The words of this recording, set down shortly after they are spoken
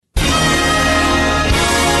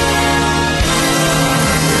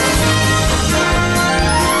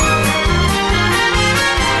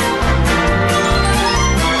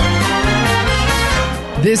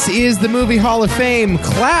This is the Movie Hall of Fame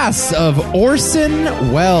class of Orson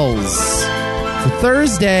Welles. For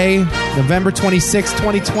Thursday, November 26,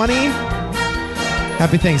 2020.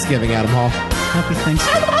 Happy Thanksgiving, Adam Hall. Happy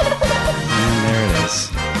Thanksgiving. And there it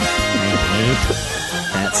is. I hate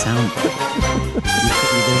that sound.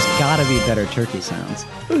 There's got to be better turkey sounds.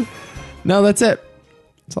 No, that's it.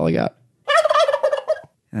 That's all I got.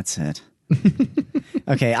 That's it.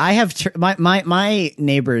 Okay, I have my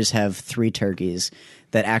neighbors have 3 turkeys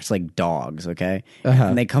that act like dogs. Okay,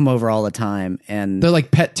 and they come over all the time, and They're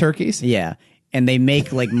like pet turkeys? yeah, and they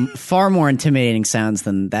make like far more intimidating sounds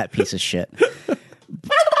than that piece of shit.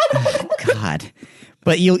 God.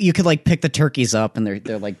 But you could like pick the turkeys up, and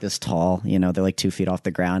they're like this tall, you know, they're like 2 feet off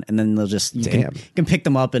the ground, and then they'll just you can pick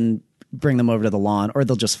them up and bring them over to the lawn, or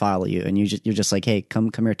they'll just follow you, and you're just like, hey,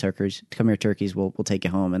 come here, turkeys, we'll take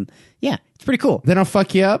you home, and yeah, it's pretty cool. They don't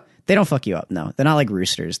fuck you up? They don't fuck you up. No, they're not like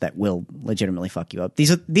roosters that will legitimately fuck you up.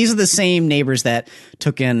 These are the same neighbors that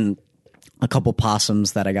took in a couple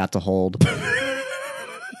possums that I got to hold,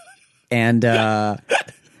 and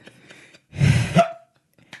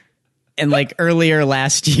like earlier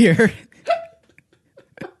last year,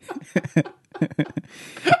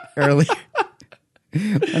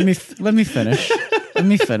 Let me finish.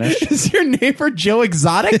 Is your neighbor Joe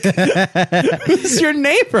Exotic? Who's your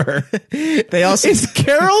neighbor? Is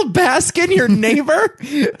Carol Baskin your neighbor?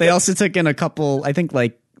 They also took in a couple, I think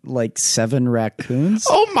like 7 raccoons.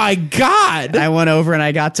 Oh my God. I went over and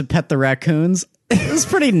I got to pet the raccoons. It was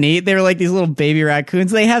pretty neat. They were like these little baby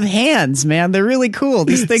raccoons. They have hands, man. They're really cool.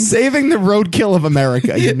 These things saving the roadkill of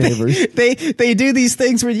America, your neighbors. They do these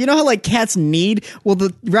things where, you know how like cats knead? Well,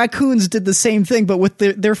 the raccoons did the same thing, but with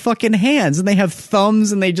their fucking hands, and they have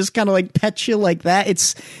thumbs, and they just kind of like pet you like that.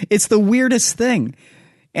 It's the weirdest thing.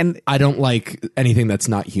 And I don't like anything that's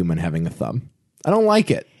not human having a thumb. I don't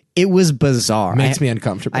like it. It was bizarre. It makes me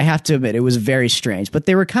uncomfortable. I have to admit, it was very strange, but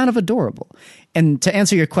they were kind of adorable. And to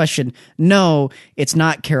answer your question, no, it's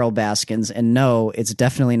not Carol Baskins, and no, it's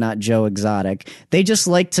definitely not Joe Exotic. They just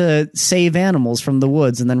like to save animals from the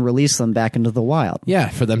woods and then release them back into the wild. Yeah,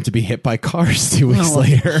 for them to be hit by cars 2 weeks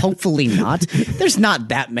later. Hopefully not. There's not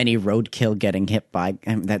that many roadkill getting hit by...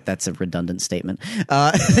 that's a redundant statement.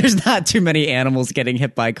 There's not too many animals getting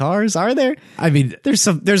hit by cars, are there? I mean...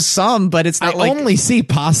 There's some, but it's not I only see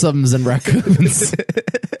possums and raccoons.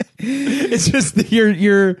 It's just that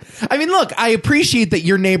you're I mean, look, I appreciate that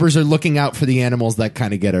your neighbors are looking out for the animals that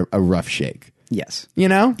kind of get a rough shake. Yes. You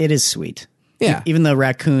know? It is sweet. Yeah. Even though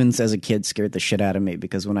raccoons as a kid scared the shit out of me,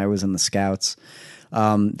 because when I was in the Scouts,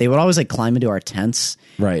 they would always like climb into our tents,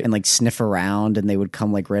 right, and like sniff around, and they would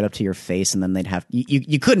come like right up to your face, and then they'd have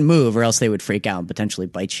you couldn't move, or else they would freak out and potentially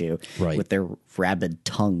bite you, right, with their rabid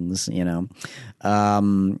tongues, you know.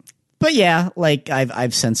 But yeah, like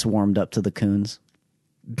I've since warmed up to the coons.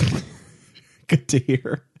 Good to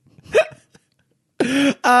hear.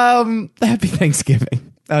 Happy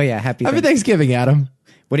Thanksgiving. Oh yeah, happy Thanksgiving, Adam.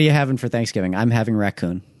 What are you having for Thanksgiving? I'm having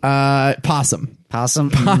raccoon. Possum.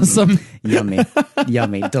 Possum? Yummy.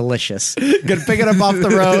 Yummy. Delicious. Gonna pick it up off the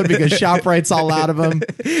road because ShopRite's all out of them.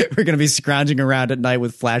 We're gonna be scrounging around at night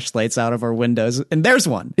with flashlights out of our windows, and there's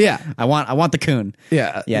one. Yeah. I want the coon.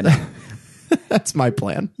 Yeah. Yeah. No. That's my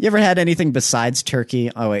plan. You ever had anything besides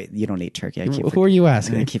turkey? Oh wait, you don't eat turkey. Who are you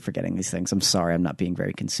asking? I keep forgetting these things. I'm sorry. I'm not being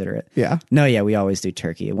very considerate. Yeah. No. Yeah. We always do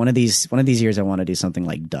turkey. One of these years, I want to do something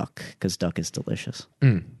like duck, because duck is delicious.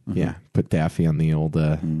 Mm-hmm. Yeah. Put Daffy on the old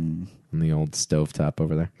stovetop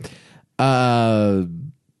over there.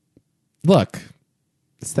 Look,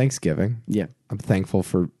 it's Thanksgiving. Yeah. I'm thankful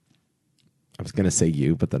for. I was going to say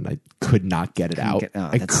you, but then I could not get it out.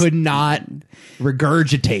 I could not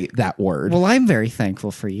regurgitate that word. Well, I'm very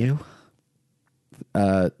thankful for you.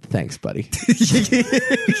 Thanks, buddy.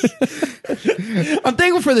 I'm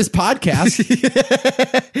thankful for this podcast.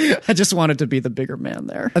 I just wanted to be the bigger man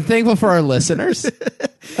there. I'm thankful for our listeners,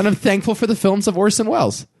 and I'm thankful for the films of Orson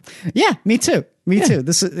Welles. Yeah, me too. Me too.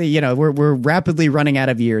 This is, we're rapidly running out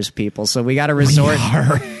of years, people. So we got to resort,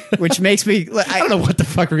 which makes me. I don't know what the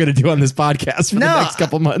fuck we're gonna do on this podcast for the next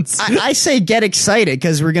couple months. I say get excited,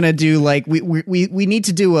 because we're gonna do like we need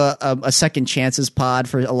to do a second chances pod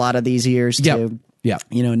for a lot of these years too. Yeah.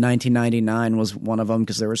 1999 was one of them,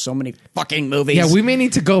 because there were so many fucking movies. Yeah, we may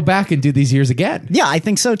need to go back and do these years again. Yeah, I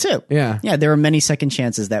think so too. Yeah. Yeah, there are many second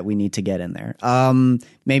chances that we need to get in there.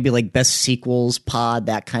 Maybe like best sequels pod,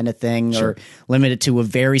 that kind of thing, sure, or limited to a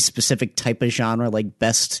very specific type of genre, like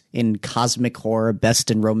best in cosmic horror,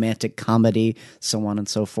 best in romantic comedy, so on and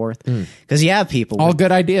so forth. Because people. All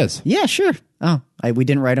good ideas. Yeah, sure. We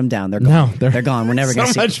didn't write them down. They're gone. No, they're gone. We're never going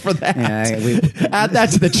to see. So much for that. Yeah, add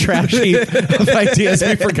that to the trash heap of ideas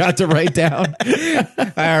we forgot to write down.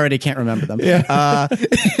 I already can't remember them. Yeah.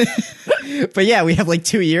 But yeah, we have like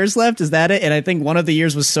 2 years left. Is that it? And I think one of the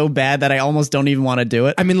years was so bad that I almost don't even want to do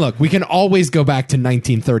it. I mean, look, we can always go back to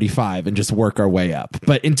 1935 and just work our way up.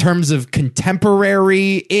 But in terms of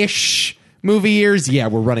contemporary-ish movie years, yeah,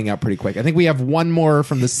 we're running out pretty quick. I think we have one more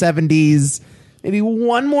from the 70s, maybe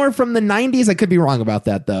one more from the 90s. I could be wrong about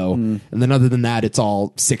that, though. And then other than that, it's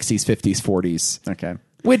all 60s, 50s, 40s. Okay.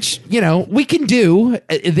 Which, we can do.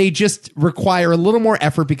 They just require a little more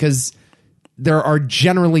effort because there are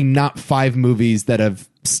generally not 5 movies that have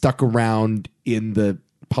stuck around in the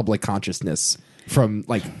public consciousness from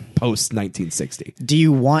like post 1960. Do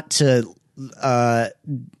you want to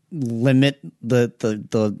limit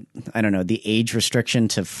the I don't know, the age restriction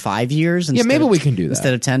to 5 years? Yeah, maybe we can do that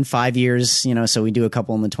instead of 10. 5 years, so we do a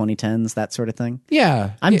couple in the 2010s, that sort of thing.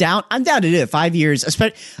 Yeah, I'm down to do it. 5 years,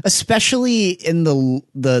 especially in the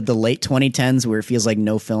late 2010s where it feels like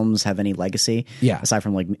no films have any legacy. Yeah, aside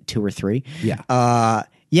from like 2 or 3. Yeah.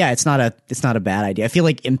 Yeah, it's not a bad idea. I feel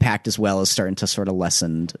like impact as well is starting to sort of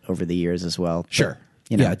lessen over the years as well. Sure.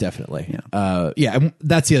 Yeah, definitely. Yeah. And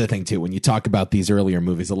that's the other thing too. When you talk about these earlier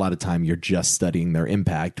movies, a lot of time you're just studying their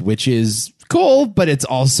impact, which is cool, but it's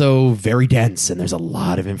also very dense and there's a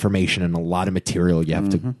lot of information and a lot of material you have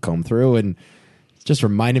to comb through. And it just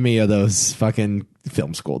reminded me of those fucking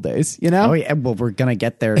film school days, Oh yeah, well we're gonna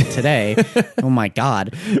get there today. Oh my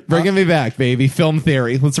god, bringing me back, baby. Film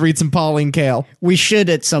theory. Let's read some Pauline Kael. We should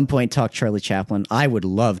at some point talk Charlie Chaplin. I would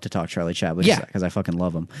love to talk Charlie Chaplin. Yeah, because I fucking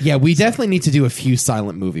love him. Yeah, we definitely need to do a few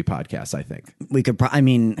silent movie podcasts. I think we could.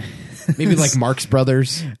 Maybe like Marx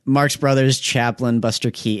Brothers, Chaplin,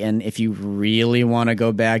 Buster Keaton. If you really want to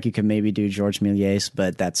go back, you can maybe do George Méliès,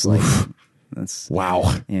 but that's like. That's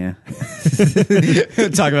wow. Yeah.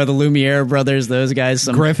 Talk about the Lumiere brothers, those guys.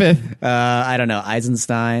 Griffith. I don't know.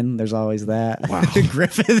 Eisenstein. There's always that. Wow.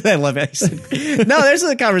 Griffith. I love it. No, there's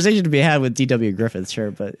a conversation to be had with D.W. Griffith,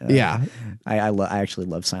 sure, but yeah. I actually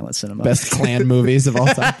love silent cinema. Best Klan movies of all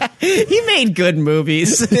time. He made good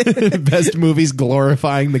movies. Best movies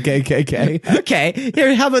glorifying the KKK. Okay.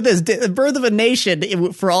 Here, how about this? The Birth of a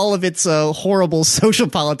Nation, for all of its horrible social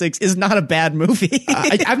politics, is not a bad movie.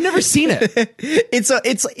 I've never seen it.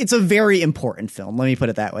 It's a very important film. Let me put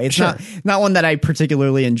it that way. It's not one that I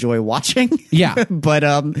particularly enjoy watching. Yeah. But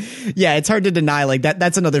yeah, it's hard to deny like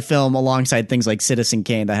that's another film alongside things like Citizen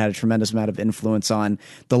Kane that had a tremendous amount of influence on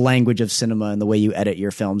the language of cinema and the way you edit your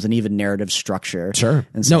films and even narrative structure. Sure.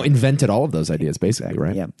 And so, invented all of those ideas basically,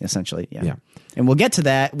 right? Yeah, essentially. Yeah. And we'll get to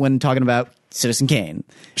that when talking about Citizen Kane.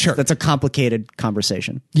 Sure. That's a complicated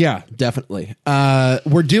conversation. Yeah, definitely.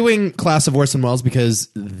 We're doing Class of Orson Welles because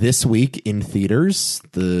this week in theaters,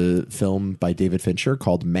 the film by David Fincher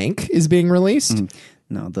called Mank is being released.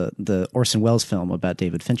 No, the Orson Welles film about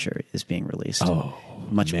David Fincher is being released. Oh,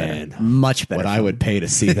 much man. better. Much better. What I would pay to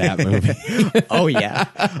see that movie. Oh, yeah.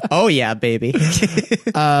 Oh, yeah, baby.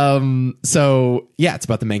 So, yeah, it's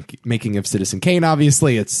about the making of Citizen Kane,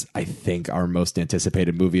 obviously. It's, I think, our most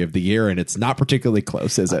anticipated movie of the year, and it's not particularly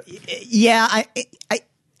close, is it? Yeah, I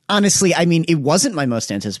honestly, I mean, it wasn't my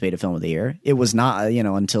most anticipated film of the year. It was not,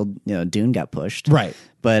 until Dune got pushed. Right.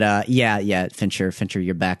 But yeah, Fincher,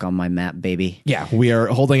 you're back on my map, baby. Yeah, we are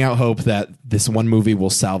holding out hope that this one movie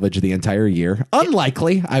will salvage the entire year.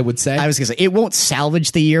 Unlikely, I would say. I was going to say, it won't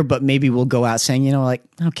salvage the year, but maybe we'll go out saying,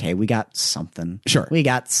 okay, we got something. Sure. We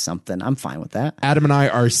got something. I'm fine with that. Adam and I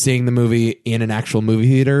are seeing the movie in an actual movie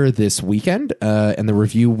theater this weekend, and the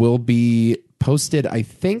review will be posted, I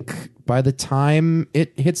think, by the time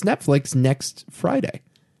it hits Netflix next Friday.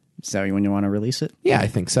 Is that when you want to release it? Yeah, I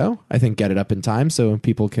think so. I think get it up in time so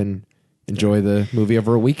people can enjoy the movie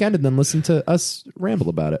over a weekend and then listen to us ramble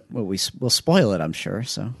about it. Well, we'll spoil it, I'm sure.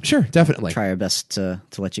 So sure, definitely. Try our best to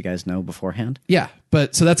let you guys know beforehand. Yeah,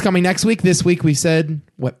 but so that's coming next week. This week we said,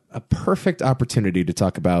 what a perfect opportunity to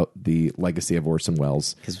talk about the legacy of Orson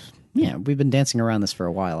Welles. Because yeah, we've been dancing around this for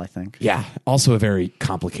a while, I think. Yeah, also a very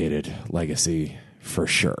complicated legacy for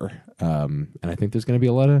sure. And I think there's going to be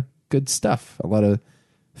a lot of good stuff, a lot of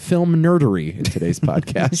film nerdery in today's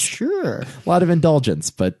podcast. Sure. A lot of indulgence,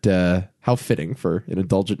 but how fitting for an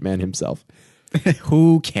indulgent man himself.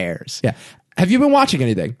 Who cares? Yeah. Have you been watching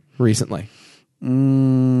anything recently?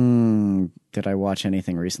 Did I watch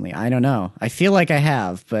anything recently? I don't know. I feel like I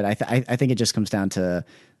have, but I think it just comes down to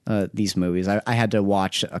these movies. I had to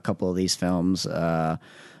watch a couple of these films.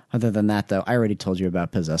 Other than that, though, I already told you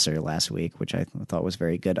about Possessor last week, which I thought was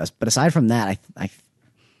very good. But aside from that, I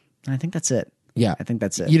think that's it. Yeah. I think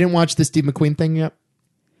that's it. You didn't watch the Steve McQueen thing yet?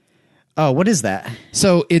 Oh, what is that?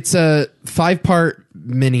 So it's a 5-part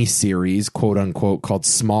mini-series, quote unquote, called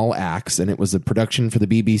Small Axe, and it was a production for the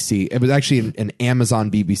BBC. It was actually an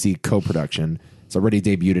Amazon BBC co-production. It's already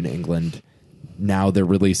debuted in England. Now they're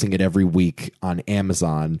releasing it every week on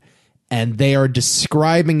Amazon, and they are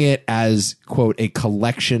describing it as, quote, a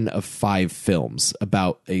collection of 5 films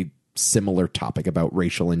about a similar topic, about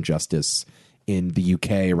racial injustice in the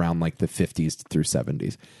UK around like the 50s through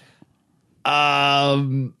 70s.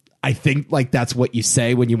 I think like that's what you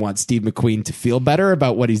say when you want Steve McQueen to feel better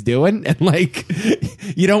about what he's doing. And like,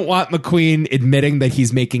 you don't want McQueen admitting that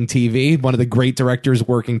he's making TV. One of the great directors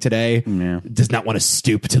working today does not want to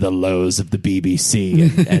stoop to the lows of the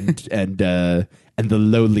BBC and the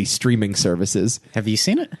lowly streaming services. Have you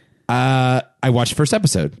seen it? I watched the first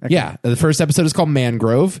episode. Okay. Yeah. The first episode is called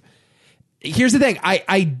Mangrove. Here's the thing.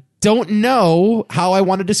 I don't know how I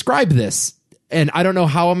want to describe this. And I don't know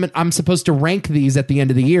how I'm supposed to rank these at the end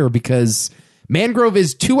of the year, because Mangrove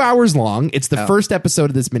is 2 hours long. It's the first episode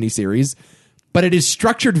of this miniseries, but it is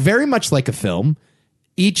structured very much like a film.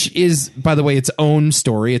 Each is, by the way, its own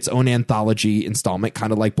story, its own anthology installment,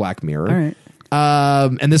 kind of like Black Mirror. All right.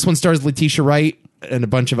 And this one stars Letitia Wright and a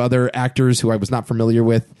bunch of other actors who I was not familiar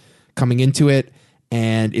with coming into it.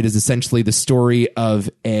 And it is essentially the story of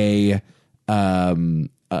a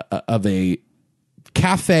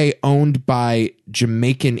cafe owned by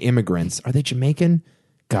Jamaican immigrants. Are they Jamaican?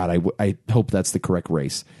 God, I hope that's the correct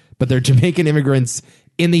race. But they're Jamaican immigrants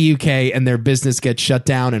in the UK, and their business gets shut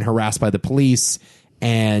down and harassed by the police.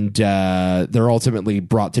 And they're ultimately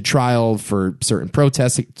brought to trial for certain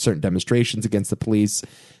protests, certain demonstrations against the police.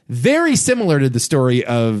 Very similar to the story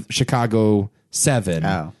of Chicago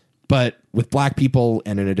 7, but with black people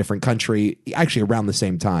and in a different country, actually around the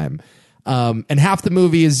same time. And half the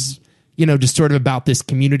movie is, just sort of about this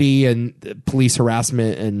community and police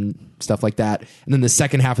harassment and stuff like that. And then the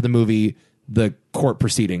second half of the movie, the court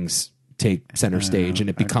proceedings take center stage,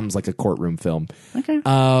 and it becomes like a courtroom film. Okay.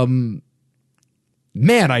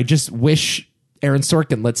 Man, I just wish Aaron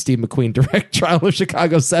Sorkin let Steve McQueen direct Trial of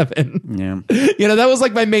Chicago 7. Yeah. That was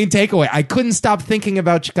like my main takeaway. I couldn't stop thinking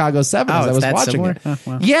about Chicago 7 as I was watching similar? it. Oh,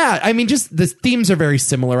 wow. Yeah, I mean, just the themes are very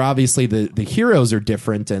similar. Obviously, the heroes are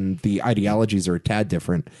different and the ideologies are a tad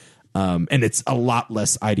different. And it's a lot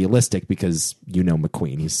less idealistic because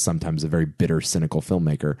McQueen. He's sometimes a very bitter, cynical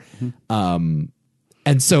filmmaker. Mm-hmm.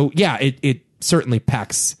 And so, yeah, it certainly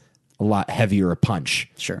packs a lot heavier a punch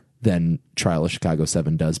than Trial of Chicago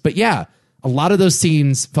 7 does. But yeah, a lot of those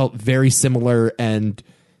scenes felt very similar. And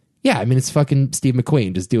yeah, I mean, it's fucking Steve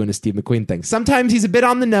McQueen just doing a Steve McQueen thing. Sometimes he's a bit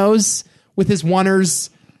on the nose with his one-ers,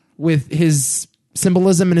 with his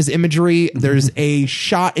symbolism and his imagery. Mm-hmm. There's a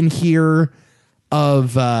shot in here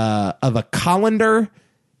of a colander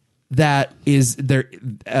that is there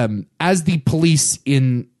as the police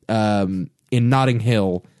in Notting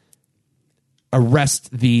Hill arrest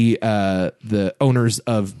the owners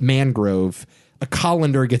of Mangrove. A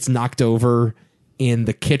colander gets knocked over in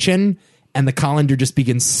the kitchen, and the colander just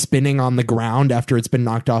begins spinning on the ground after it's been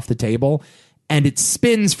knocked off the table. And it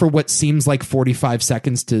spins for what seems like 45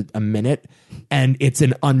 seconds to a minute. And it's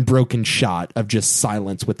an unbroken shot of just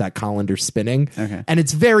silence with that colander spinning. Okay. And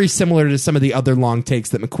it's very similar to some of the other long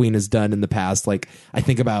takes that McQueen has done in the past. Like, I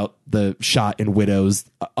think about the shot in Widows,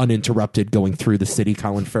 uninterrupted, going through the city,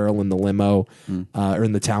 Colin Farrell in the limo or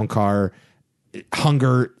in the town car.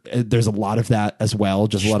 Hunger, there's a lot of that as well.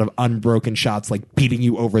 Just a lot of unbroken shots, like beating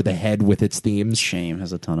you over the head with its themes. Shame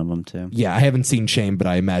has a ton of them too. Yeah, I haven't seen Shame, but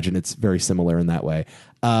I imagine it's very similar in that way.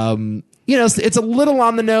 It's a little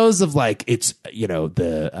on the nose of like, it's,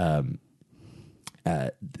 the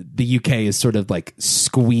UK is sort of like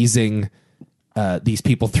squeezing these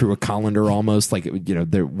people through a colander almost, like,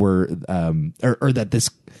 there were or that this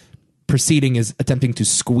proceeding is attempting to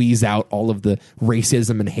squeeze out all of the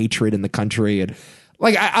racism and hatred in the country. And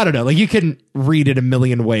like, I don't know, like, you can read it a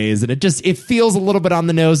million ways, and it feels a little bit on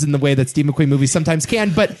the nose in the way that Steve McQueen movies sometimes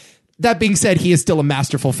can. But that being said, he is still a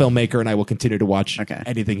masterful filmmaker, and I will continue to watch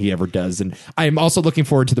anything he ever does. And I am also looking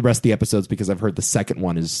forward to the rest of the episodes because I've heard the second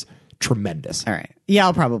one is tremendous. All right. Yeah,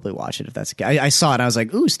 I'll probably watch it if that's okay. I saw it and I was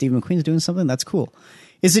like, ooh, Steve McQueen's doing something. That's cool.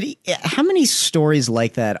 How many stories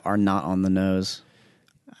like that are not on the nose?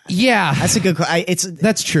 Yeah, that's a good question.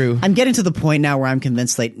 That's true. I'm getting to the point now where I'm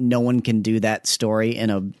convinced like no one can do that story in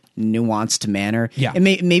a nuanced manner. Yeah, and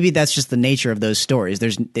maybe that's just the nature of those stories.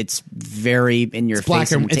 it's very in your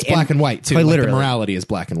face. It's black and white too. Quite like literally, the morality is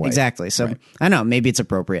black and white. Exactly. So right. I don't know. Maybe it's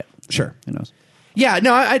appropriate. Sure. Who knows? Yeah.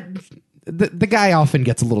 No. The guy often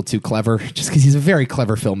gets a little too clever, just because he's a very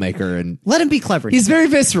clever filmmaker, and let him be clever. He's very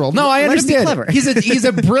visceral. No, I understand. Let him be clever. He's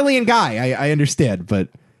a brilliant guy. I understand, but.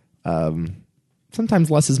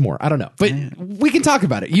 sometimes less is more. I don't know, but we can talk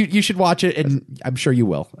about it. You should watch it, and I'm sure you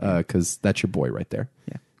will, because that's your boy right there.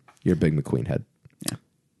 Yeah, you're a big McQueen head.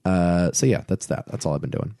 Yeah. So yeah, that's that. That's all I've been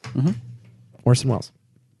doing. Orson Welles.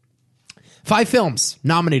 5 films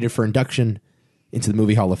nominated for induction into the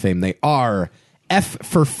Movie Hall of Fame. They are F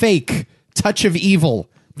for Fake, Touch of Evil,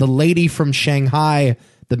 The Lady from Shanghai,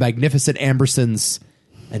 The Magnificent Ambersons,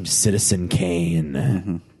 and Citizen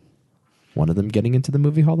Kane. One of them getting into the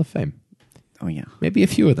Movie Hall of Fame. Oh, yeah. Maybe a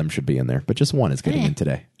few of them should be in there, but just one is getting in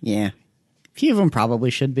today. Yeah. A few of them probably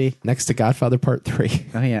should be. Next to Godfather Part 3.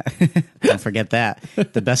 Oh, yeah. Don't forget that.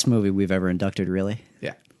 The best movie we've ever inducted, really.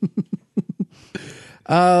 Yeah.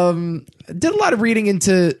 Did a lot of reading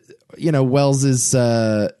into, Wells's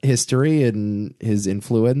history and his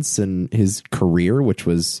influence and his career, which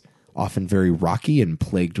was often very rocky and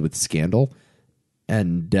plagued with scandal.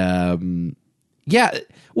 And well,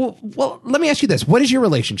 let me ask you this: what is your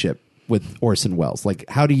relationship with Orson Welles? Like,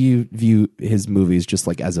 how do you view his movies, just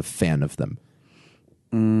like as a fan of them?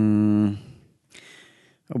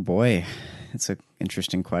 Oh boy, it's an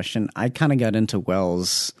interesting question. I kind of got into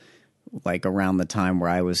Welles like around the time where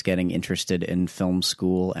I was getting interested in film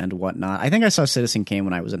school and whatnot. I think I saw Citizen Kane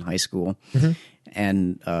when I was in high school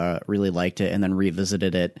and really liked it, and then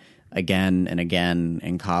revisited it again and again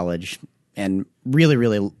in college and really,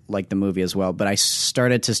 really liked the movie as well. But I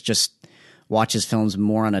started to just watch his films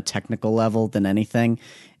more on a technical level than anything.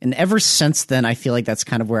 And ever since then, I feel like that's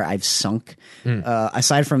kind of where I've sunk.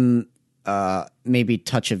 Aside from maybe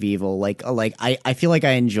Touch of Evil, I feel like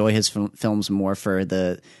I enjoy his films more for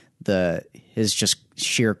his just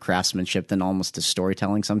sheer craftsmanship than almost his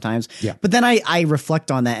storytelling sometimes. Yeah. But then I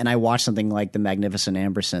reflect on that and I watch something like The Magnificent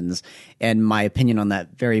Ambersons, and my opinion on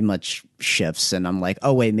that very much shifts. And I'm like,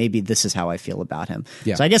 oh wait, maybe this is how I feel about him.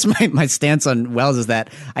 Yeah. So I guess my stance on Welles is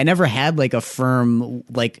that I never had like a firm,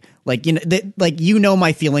 like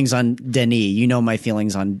my feelings on Denis, my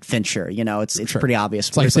feelings on Fincher, it's pretty obvious.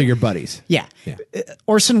 It's like, so you're buddies. Yeah.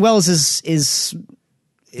 Orson Welles is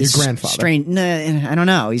your grandfather. Strange. Nah, I don't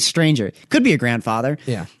know. He's stranger. Could be a grandfather.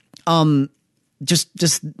 Yeah.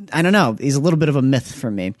 Just I don't know. He's a little bit of a myth for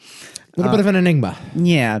me. A little bit of an enigma.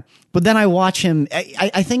 Yeah. But then I watch him.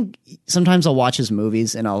 I think sometimes I'll watch his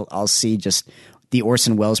movies and I'll see just the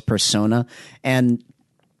Orson Welles persona, and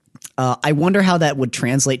I wonder how that would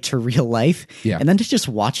translate to real life. Yeah. And then to just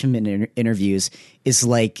watch him in interviews is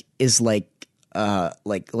like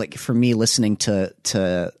for me listening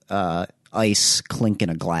to ice clink in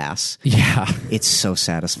a glass. Yeah. It's so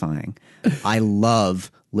satisfying. I love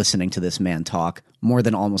listening to this man talk more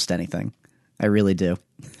than almost anything. I really do.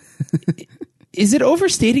 Is it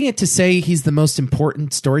overstating it to say he's the most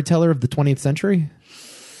important storyteller of the 20th century?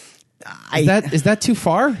 Is that too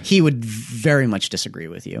far? He would very much disagree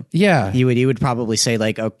with you. Yeah. He would probably say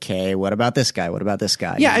like, okay, what about this guy? What about this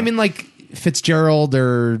guy? Yeah, I mean, like Fitzgerald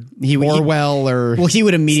or Orwell or he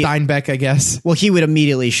would Steinbeck, I guess. Well, he would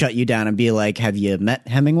immediately shut you down and be like, have you met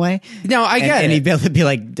Hemingway? No, I get it. And he'd be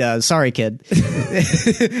like, sorry, kid.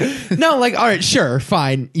 No, like, all right, sure,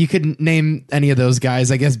 fine. You could name any of those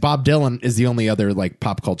guys. I guess Bob Dylan is the only other like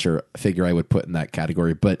pop culture figure I would put in that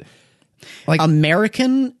category. But like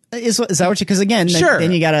American is that what you? Because again, sure.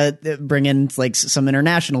 then you got to bring in like some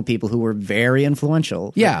international people who were very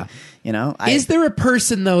influential. Yeah, is there a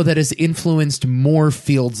person though that has influenced more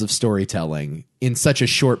fields of storytelling in such a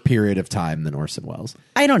short period of time than Orson Welles?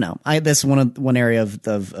 I don't know. That's one area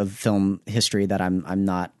of film history that I'm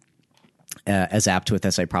not as apt with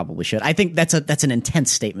as I probably should. I think that's an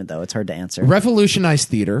intense statement though. It's hard to answer. Revolutionized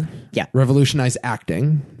theater. Yeah. Revolutionized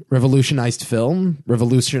acting. Revolutionized film.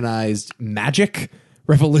 Revolutionized magic.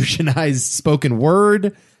 Revolutionized spoken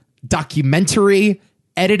word, documentary,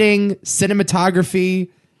 editing, cinematography,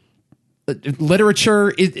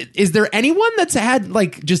 literature. Is there anyone that's had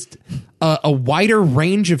like just a wider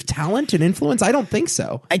range of talent and influence? I don't think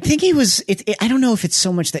so. I think he was. I don't know if it's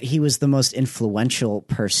so much that he was the most influential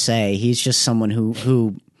per se. He's just someone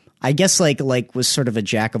who I guess like was sort of a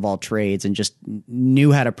jack of all trades and just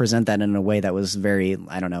knew how to present that in a way that was very,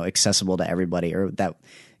 I don't know, accessible to everybody, or that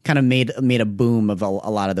kind of made a boom of a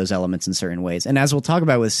lot of those elements in certain ways. And as we'll talk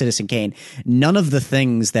about with Citizen Kane, none of the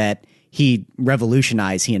things that he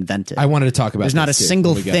revolutionized, he invented. I wanted to talk about. There's not a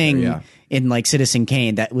single thing in like Citizen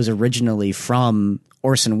Kane that was originally from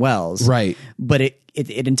Orson Welles, right? But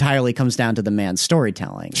it entirely comes down to the man's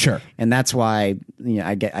storytelling, sure. And that's why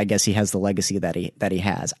I guess he has the legacy that he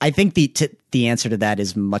has. I think the answer to that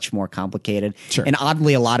is much more complicated, sure. And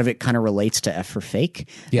oddly, a lot of it kind of relates to F for Fake,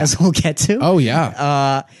 as we'll get to. Oh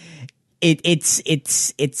yeah, it's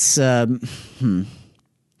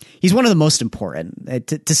he's one of the most important.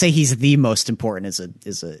 To say he's the most important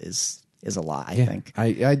is is a lot, I think.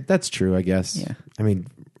 I that's true, I guess. Yeah. I mean,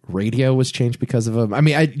 radio was changed because of him. I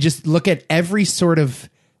mean, I just look at every sort of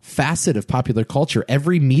facet of popular culture.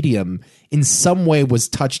 Every medium in some way was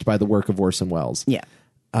touched by the work of Orson Welles. Yeah.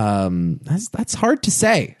 That's hard to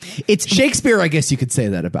say. It's Shakespeare, I guess you could say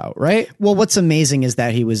that about, right? Well, what's amazing is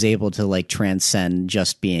that he was able to like transcend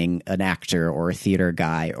just being an actor or a theater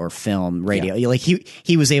guy or film, radio. Yeah. Like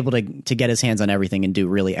he was able to get his hands on everything and do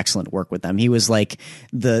really excellent work with them. He was like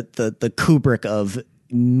the Kubrick of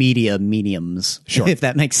mediums, sure, if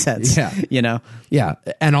that makes sense. Yeah. You know? Yeah.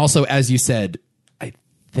 And also, as you said, I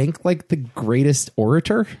think like the greatest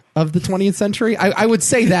orator of the 20th century. I would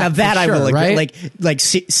say that. Now that I will agree. Right?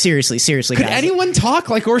 Seriously, Could guys. anyone talk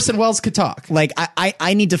like Orson Welles could talk? Like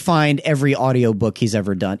I need to find every audiobook he's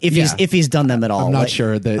ever done. If he's done them at all. I'm not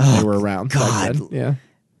sure that they were around. God. Back then. Yeah.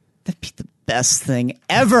 That'd be the best thing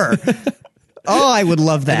ever. Oh, I would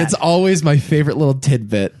love that. And it's always my favorite little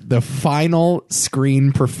tidbit. The final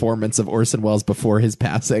screen performance of Orson Welles before his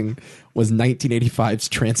passing was 1985's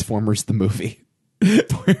Transformers the movie,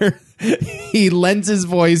 where he lends his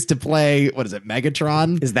voice to play, what is it,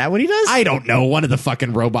 Megatron? Is that what he does? I don't know. One of the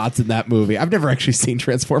fucking robots in that movie. I've never actually seen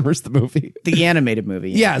Transformers the movie. The animated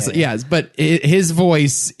movie. Yes. But his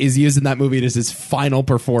voice is used in that movie as his final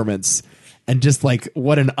performance. And just like,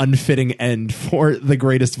 what an unfitting end for the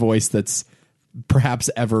greatest voice that's perhaps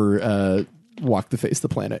ever walked the face of the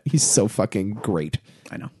planet. He's so fucking great.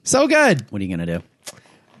 I know. So good. What are you going to do?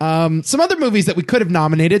 Some other movies that we could have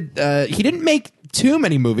nominated. He didn't make too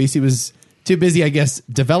many movies. He was too busy, I guess,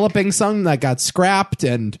 developing some that got scrapped,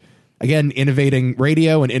 and again, innovating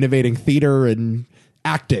radio and innovating theater and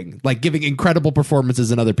acting, like giving incredible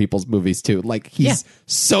performances in other people's movies too. Like he's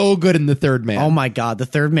so good in The Third Man. Oh my God, The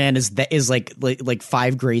Third Man is like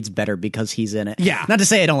 5 grades better because he's in it. Yeah. Not to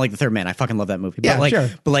say I don't like The Third Man. I fucking love that movie. Yeah, but sure.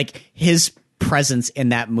 But like his presence in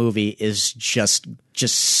that movie is just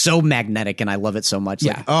so magnetic, and I love it so much.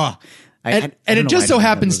 Yeah. Like, oh. And it just so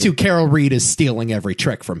happens too, Carol Reed is stealing every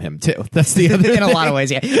trick from him too. That's the other in a lot of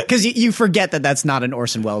ways, yeah. Because you forget that that's not an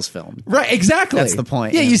Orson Welles film, right? Exactly. That's the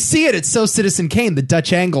point. Yeah, you see it. It's so Citizen Kane, the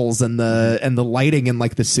Dutch angles and the lighting and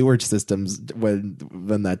like the sewage systems when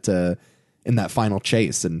that in that final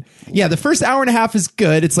chase. And yeah, the first hour and a half is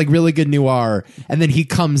good. It's like really good noir, and then he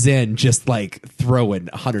comes in just like throwing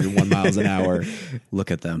 101 miles an hour.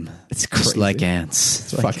 Look at them. It's crazy. Just like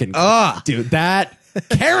ants. It's fucking dude. That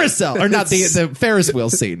carousel or not the Ferris wheel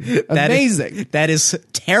scene. Amazing. That is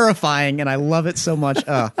terrifying, and I love it so much.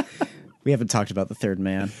 We haven't talked about The Third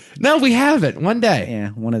Man. No, we haven't. One day. Yeah,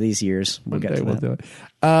 one of these years we'll get to that. We'll do it.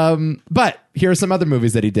 But here are some other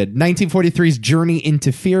movies that he did. 1943's Journey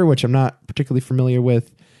into Fear, which I'm not particularly familiar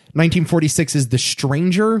with. 1946's The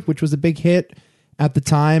Stranger, which was a big hit at the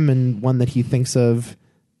time and one that he thinks of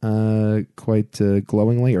quite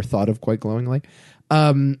glowingly, or thought of quite glowingly.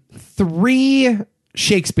 3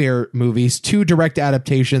 Shakespeare movies, 2 direct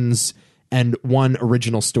adaptations, and 1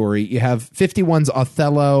 original story. You have 51's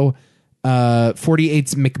Othello,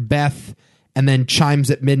 48's Macbeth, and then Chimes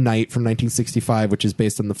at Midnight from 1965, which is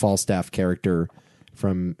based on the Falstaff character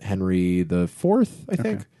from Henry IV, I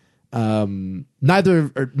think. None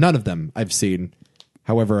of them I've seen.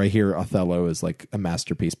 However, I hear Othello is like a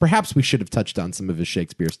masterpiece. Perhaps we should have touched on some of his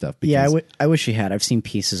Shakespeare stuff. Yeah, I wish he had. I've seen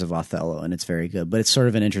pieces of Othello, and it's very good. But it's sort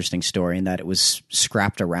of an interesting story in that it was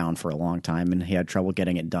scrapped around for a long time, and he had trouble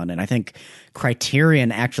getting it done. And I think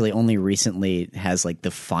Criterion actually only recently has like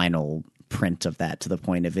the final print of that to the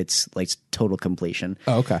point of its like total completion.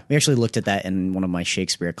 Oh, okay. We actually looked at that in one of my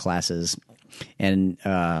Shakespeare classes. And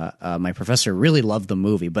my professor really loved the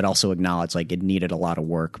movie, but also acknowledged like it needed a lot of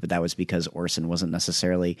work. But that was because Orson wasn't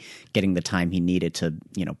necessarily getting the time he needed to,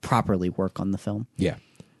 properly work on the film. Yeah.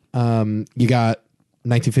 You got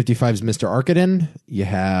 1955's Mr. Arkadin. You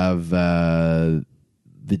have The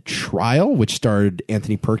Trial, which starred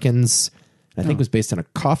Anthony Perkins. I think it was based on a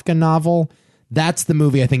Kafka novel. That's the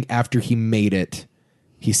movie I think after he made it,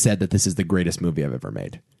 he said that this is the greatest movie I've ever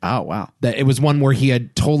made. Oh, wow. That it was one where he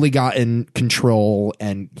had totally gotten control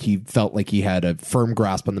and he felt like he had a firm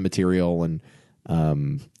grasp on the material. And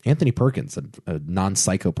Anthony Perkins, a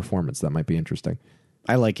non-psycho performance. That might be interesting.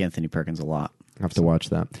 I like Anthony Perkins a lot. I have to watch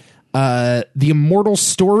that. The Immortal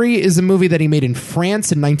Story is a movie that he made in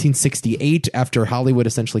France in 1968 after Hollywood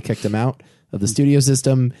essentially kicked him out of the studio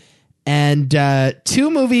system. And 2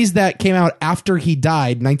 movies that came out after he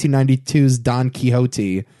died, 1992's Don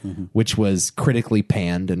Quixote, which was critically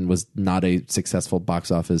panned and was not a successful box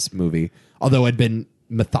office movie, although it had been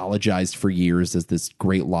mythologized for years as this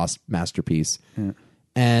great lost masterpiece. Yeah.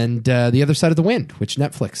 And The Other Side of the Wind, which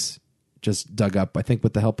Netflix just dug up, I think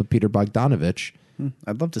with the help of Peter Bogdanovich.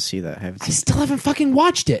 I'd love to see that. I still haven't fucking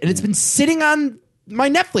watched it, and it's been sitting on my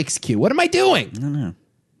Netflix queue. What am I doing? I don't know.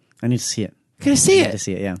 I need to see it. Gonna see I it. need to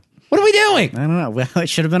see it. Yeah. What are we doing? I don't know. Well, it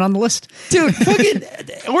should have been on the list, dude. Fucking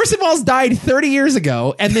Orson Welles died 30 years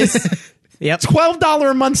ago, and this $12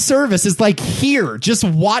 a month service is like, here, just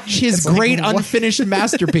watch his great unfinished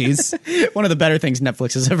masterpiece. One of the better things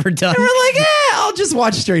Netflix has ever done. And we're like, I'll just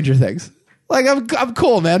watch Stranger Things. Like, I'm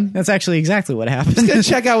cool, man. That's actually exactly what happened. Just gonna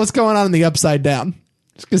check out what's going on in the Upside Down.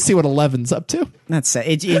 Just gonna see what 11's up to. That's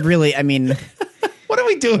it. It really, I mean, what are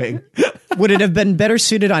we doing? Would it have been better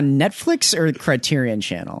suited on Netflix or Criterion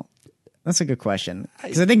Channel? That's a good question.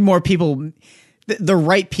 Because I think more people, the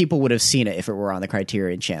right people would have seen it if it were on the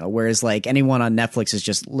Criterion Channel. Whereas like anyone on Netflix is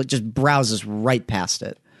just browses right past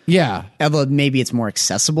it. Yeah. Although maybe it's more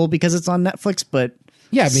accessible because it's on Netflix, but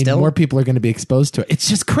yeah, I mean, more people are going to be exposed to it. It's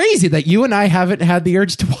just crazy that you and I haven't had the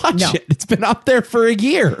urge to watch it. It's been up there for a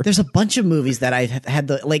year. There's a bunch of movies that I've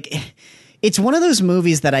had it's one of those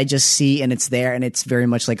movies that I just see and it's there and it's very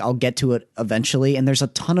much like I'll get to it eventually. And there's a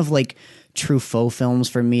ton of like Truffaut films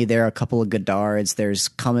for me. There are a couple of Godards. There's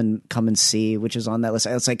Come and See, which is on that list.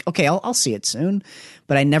 It's like, okay, I'll see it soon,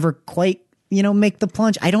 but I never quite, make the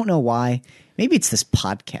plunge. I don't know why. Maybe it's this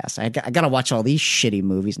podcast. I got to watch all these shitty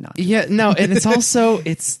movies now. Yeah, no, and it's also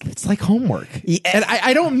it's like homework. Yeah. And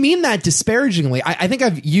I don't mean that disparagingly. I think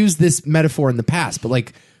I've used this metaphor in the past, but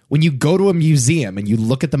like when you go to a museum and you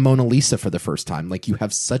look at the Mona Lisa for the first time, like you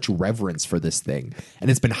have such reverence for this thing,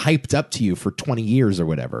 and it's been hyped up to you for 20 years or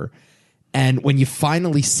whatever. And when you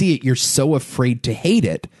finally see it, you're so afraid to hate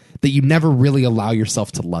it that you never really allow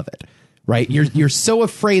yourself to love it, right? You're so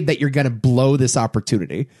afraid that you're going to blow this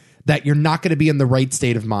opportunity, that you're not going to be in the right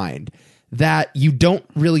state of mind, that you don't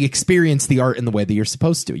really experience the art in the way that you're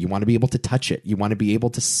supposed to. You want to be able to touch it. You want to be able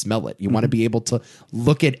to smell it. You want to be able to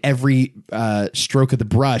look at every stroke of the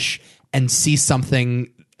brush and see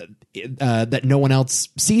something that no one else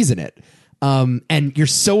sees in it. And you're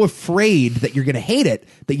so afraid that you're going to hate it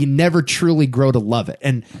that you never truly grow to love it.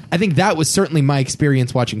 And I think that was certainly my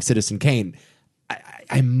experience watching Citizen Kane.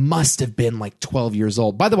 I must have been like 12 years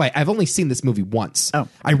old. By the way, I've only seen this movie once. Oh.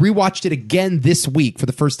 I rewatched it again this week for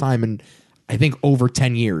the first time in, I think, over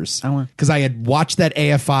 10 years. Because I had watched that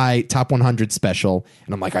AFI Top 100 special,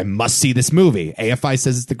 and I'm like, I must see this movie. AFI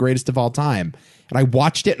says it's the greatest of all time. And I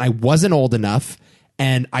watched it, and I wasn't old enough,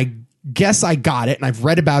 and I guess I got it, and I've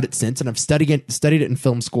read about it since, and I've studied it in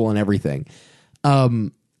film school and everything.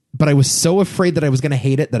 But I was so afraid that I was going to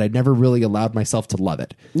hate it that I never really allowed myself to love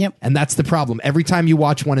it. Yep. And that's the problem. Every time you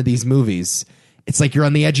watch one of these movies, it's like you're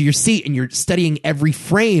on the edge of your seat and you're studying every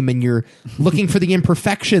frame and you're looking for the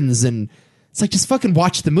imperfections. And it's like, just fucking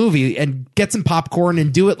watch the movie and get some popcorn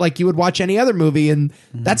and do it like you would watch any other movie. And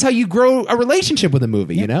that's how you grow a relationship with a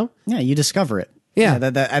movie, you know? Yeah, you discover it. Yeah.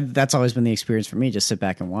 That's always been the experience for me. Just sit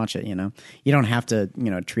back and watch it, You don't have to,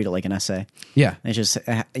 treat it like an essay. Yeah. It's just,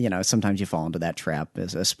 sometimes you fall into that trap,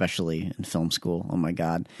 especially in film school. Oh my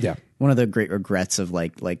God. Yeah. One of the great regrets of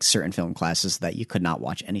like certain film classes that you could not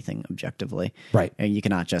watch anything objectively. Right. And you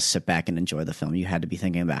cannot just sit back and enjoy the film. You had to be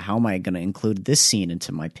thinking about, how am I going to include this scene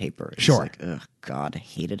into my paper? It's sure. like, oh God, I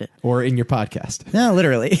hated it. Or in your podcast. No,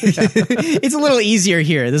 literally. It's a little easier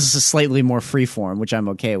here. This is a slightly more free form, which I'm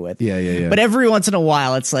okay with. Yeah. But every once in a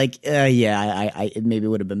while, it's like, it maybe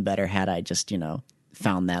would have been better had I just,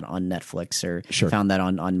 found that on Netflix or found that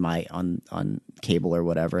on cable or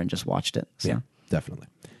whatever and just watched it. So. Yeah, definitely.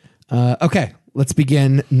 Okay, let's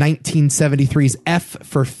begin. 1973's F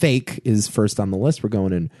for Fake is first on the list. We're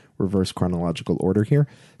going in reverse chronological order here.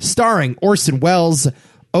 Starring Orson Welles,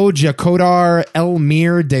 Oja Kodar,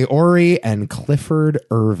 Elmire Deori, and Clifford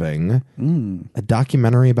Irving. A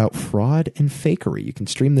documentary about fraud and fakery. You can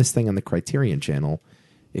stream this thing on the Criterion Channel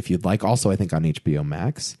if you'd like. Also, I think on HBO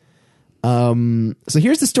Max. So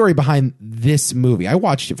here's the story behind this movie. I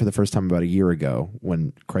watched it for the first time about a year ago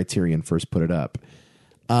when Criterion first put it up.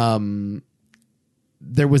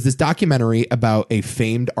 There was this documentary about a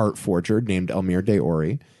famed art forger named Elmire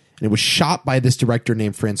Deori, and it was shot by this director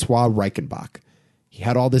named Francois Reichenbach. He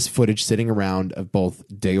had all this footage sitting around of both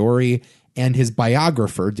Deori and his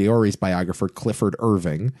biographer, Deori's biographer, Clifford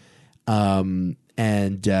Irving, talking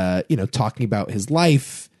about his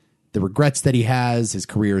life, the regrets that he has, his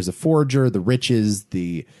career as a forger, the riches,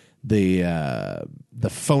 the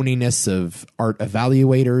phoniness of art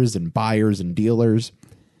evaluators and buyers and dealers.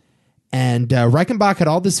 And Reichenbach had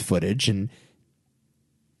all this footage, and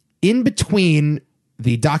in between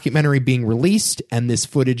the documentary being released and this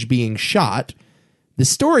footage being shot, the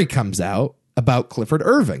story comes out about Clifford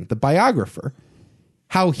Irving, the biographer,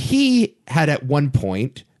 how he had at one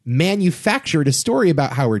point manufactured a story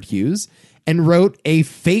about Howard Hughes and wrote a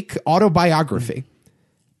fake autobiography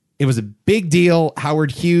It was a big deal.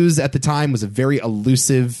 Howard Hughes at the time was a very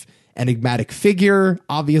elusive, enigmatic figure,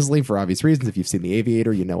 obviously, for obvious reasons. If you've seen The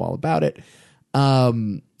Aviator, you know all about it.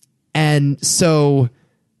 And so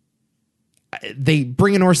they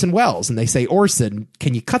bring in Orson Welles and they say, Orson,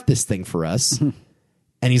 can you cut this thing for us? And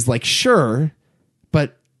he's like, sure,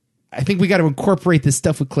 but I think we got to incorporate this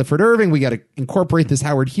stuff with Clifford Irving. We got to incorporate this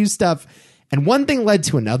Howard Hughes stuff. And one thing led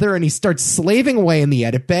to another, and he starts slaving away in the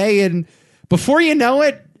edit bay. And before you know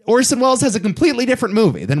it, Orson Welles has a completely different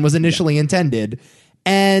movie than was initially intended.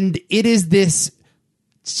 And it is this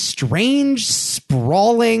strange,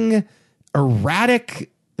 sprawling,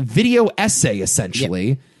 erratic video essay,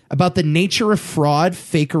 essentially, about the nature of fraud,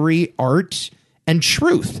 fakery, art, and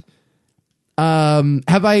truth.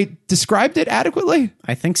 Have I described it adequately?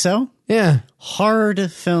 I think so. Yeah.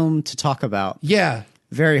 Hard film to talk about. Yeah.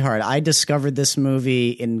 Very hard. I discovered this movie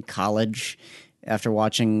in college after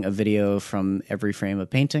watching a video from Every Frame a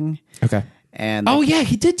Painting. Okay. And yeah,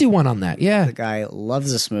 he did do one on that. Yeah. The guy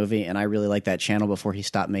loves this movie, and I really like that channel before he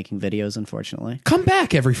stopped making videos, unfortunately. Come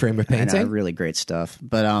back, Every Frame a Painting. I know, really great stuff.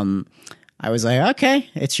 But I was like, okay,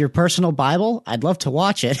 it's your personal Bible. I'd love to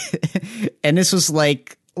watch it. And this was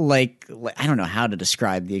like I don't know how to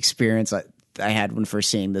describe the experience I had when first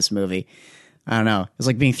seeing this movie. I don't know. It was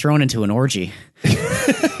like being thrown into an orgy.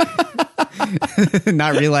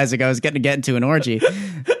 Not realizing I was getting to get into an orgy.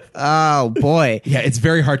 Oh, boy. Yeah, it's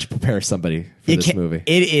very hard to prepare somebody for this movie.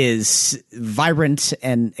 It is vibrant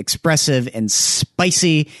and expressive and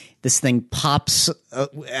spicy. This thing pops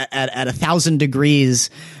at 1,000 degrees.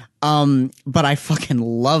 But I fucking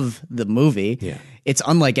love the movie. Yeah. It's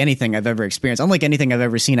unlike anything I've ever experienced, unlike anything I've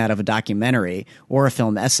ever seen out of a documentary or a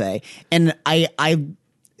film essay. And I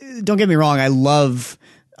don't get me wrong, I love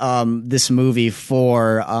this movie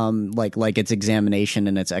for like its examination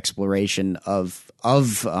and its exploration of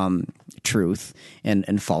truth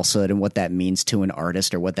and falsehood and what that means to an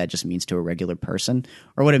artist or what that just means to a regular person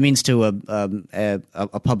or what it means to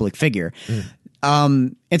a public figure.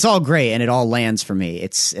 It's all great and it all lands for me.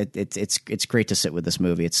 It's great to sit with this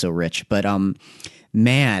movie. It's so rich, but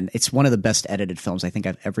man, it's one of the best edited films I think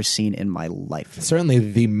I've ever seen in my life. Certainly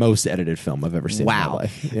the most edited film I've ever seen in my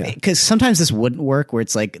life. Because sometimes this wouldn't work where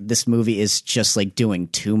it's like this movie is just like doing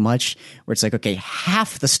too much, where it's like, okay,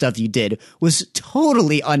 half the stuff you did was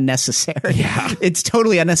totally unnecessary. Yeah. It's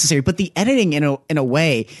totally unnecessary. But the editing in a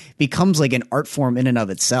way becomes like an art form in and of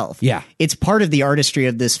itself. Yeah. It's part of the artistry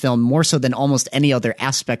of this film more so than almost any other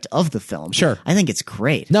aspect of the film. Sure. I think it's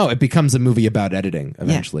great. No, it becomes a movie about editing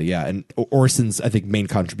eventually. Yeah. And Orson's, I think, main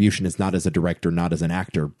contribution is not as a director, not as an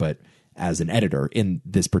actor, but as an editor in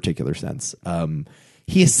this particular sense.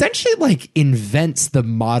 He essentially like invents the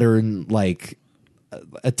modern like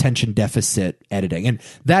attention deficit editing, and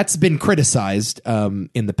that's been criticized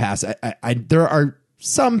in the past. There are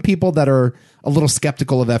some people that are a little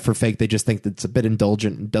skeptical of F for Fake. They just think that it's a bit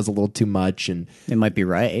indulgent and does a little too much, and it might be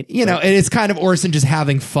right. You know, it's kind of Orson just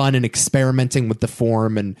having fun and experimenting with the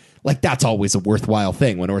form, and like that's always a worthwhile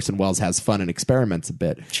thing when Orson Welles has fun and experiments a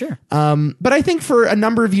bit. Sure. But I think for a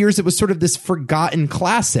number of years it was sort of this forgotten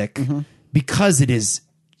classic because it is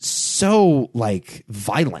so like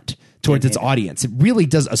violent towards its audience. It really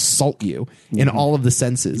does assault you in all of the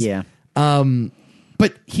senses. Yeah.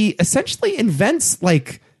 But he essentially invents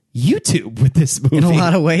like YouTube with this movie in a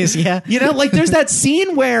lot of ways. Yeah. You know, like there's that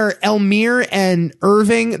scene where Elmire and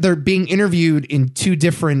Irving, they're being interviewed in two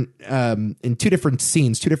different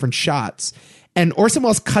scenes, two different shots. And Orson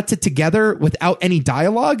Welles cuts it together without any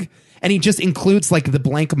dialogue. And he just includes like the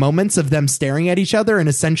blank moments of them staring at each other and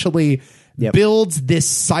essentially builds this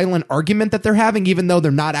silent argument that they're having, even though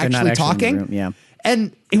they're not actually talking. Yeah.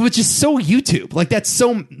 And it was just so YouTube. Like that's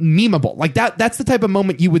so memeable. Like that's the type of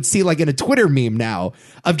moment you would see like in a Twitter meme now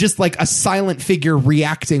of just like a silent figure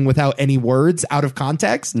reacting without any words out of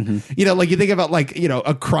context. You know, like you think about like, you know,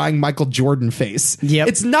 a crying Michael Jordan face. Yep.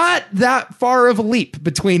 It's not that far of a leap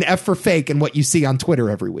between F for Fake and what you see on Twitter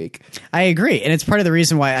every week. I agree. And it's part of the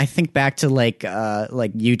reason why I think back to like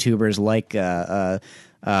YouTubers like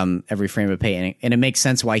Every Frame a Painting, and it makes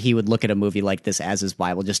sense why he would look at a movie like this as his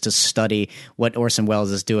Bible, just to study what Orson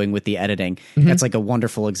Welles is doing with the editing. That's like a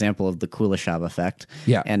wonderful example of the Kuleshov effect.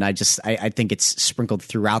 Yeah, and I think it's sprinkled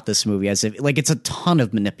throughout this movie as if like it's a ton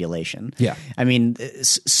of manipulation. Yeah, I mean,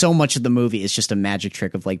 so much of the movie is just a magic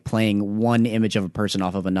trick of like playing one image of a person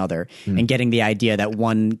off of another and getting the idea that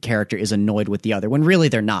one character is annoyed with the other when really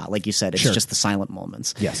they're not. Like you said, it's just the silent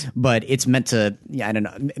moments. Yes, but it's meant to, I don't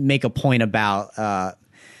know, make a point about.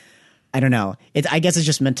 I don't know. I guess it's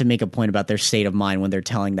just meant to make a point about their state of mind when they're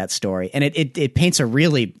telling that story, and it paints a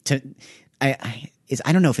really. is,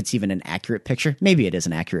 I don't know if it's even an accurate picture. Maybe it is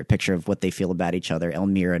an accurate picture of what they feel about each other,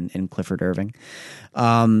 Elmire and Clifford Irving.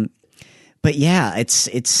 But yeah, it's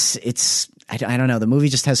I don't know. The movie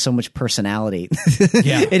just has so much personality.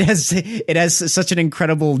 Yeah. It has such an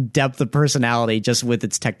incredible depth of personality just with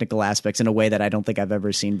its technical aspects in a way that I don't think I've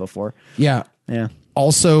ever seen before. Yeah. Yeah.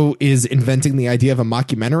 Also is inventing the idea of a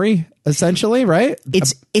mockumentary, essentially, right?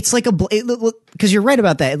 It's like because you're right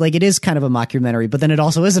about that. Like, it is kind of a mockumentary, but then it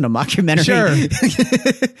also isn't a mockumentary.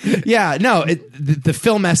 Sure. Yeah. No, the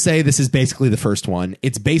film essay, this is basically the first one.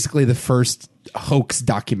 It's basically the first hoax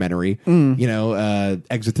documentary. You know,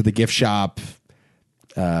 Exit to the Gift Shop.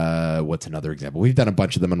 What's another example? We've done a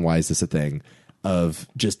bunch of them on Why Is This a Thing? Of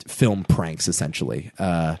just film pranks, essentially.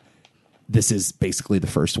 This is basically the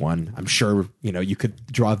first one. I'm sure, you know, you could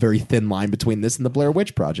draw a very thin line between this and the Blair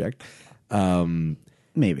Witch Project.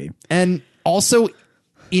 Maybe. And also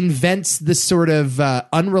invents this sort of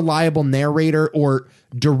unreliable narrator or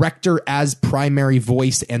director as primary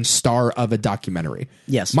voice and star of a documentary.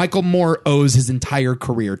 Yes. Michael Moore owes his entire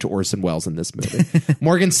career to Orson Welles in this movie.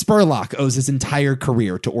 Morgan Spurlock owes his entire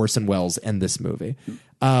career to Orson Welles and this movie.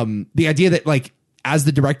 The idea that, like, as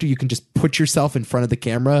the director, you can just put yourself in front of the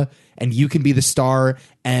camera and you can be the star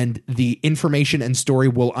and the information and story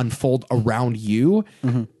will unfold around you.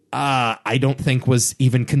 I don't think was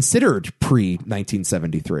even considered pre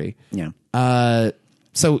 1973. Yeah.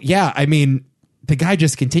 So yeah, I mean, the guy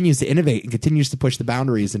just continues to innovate and continues to push the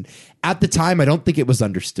boundaries. And at the time, I don't think it was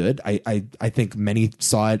understood. I think many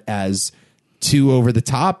saw it as too over the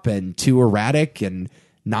top and too erratic and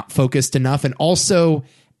not focused enough. And also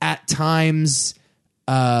at times,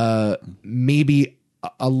 maybe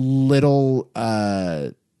a little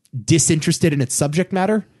disinterested in its subject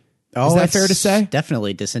matter. Is that fair to say?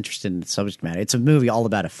 Definitely disinterested in the subject matter. It's a movie all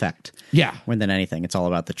about effect. Yeah. More than anything, it's all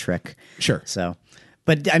about the trick. Sure. So,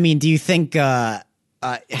 but I mean, do you think? It's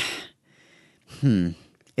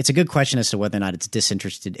a good question as to whether or not it's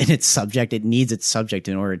disinterested in its subject. It needs its subject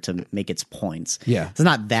in order to make its points. Yeah. It's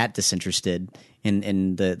not that disinterested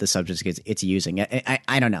in the subjects it's using.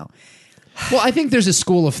 I don't know. Well, I think there's a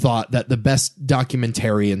school of thought that the best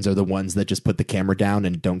documentarians are the ones that just put the camera down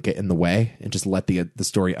and don't get in the way and just let the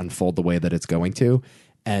story unfold the way that it's going to.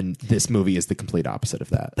 And this movie is the complete opposite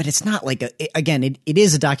of that. But it's not like it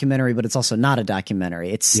is a documentary, but it's also not a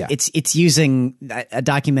documentary. It's using a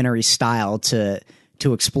documentary style to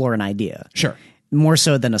explore an idea. Sure. More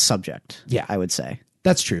so than a subject. Yeah. I would say.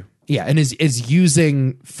 That's true. Yeah. And is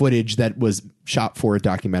using footage that was shot for a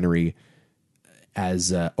documentary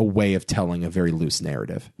as a way of telling a very loose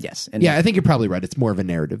narrative. Yes. And yeah, I think you're probably right. It's more of a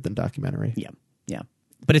narrative than documentary. Yeah. Yeah.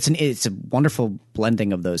 But it's a wonderful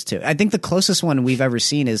blending of those two. I think the closest one we've ever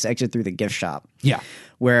seen is Exit Through the Gift Shop. Yeah.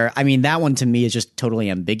 Where, I mean, that one to me is just totally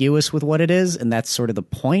ambiguous with what it is, and that's sort of the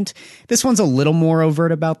point. This one's a little more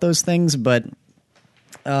overt about those things, but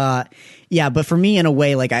yeah, but for me, in a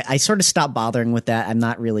way, like I sort of stopped bothering with that. I'm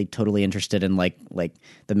not really totally interested in like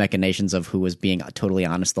the machinations of who was being totally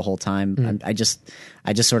honest the whole time. I just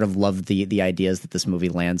sort of love the ideas that this movie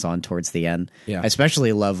lands on towards the end. Yeah. I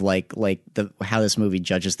especially love like how this movie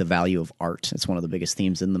judges the value of art. It's one of the biggest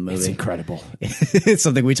themes in the movie. It's incredible. It's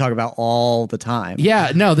something we talk about all the time.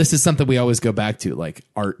 Yeah, no, this is something we always go back to, like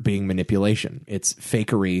art being manipulation. It's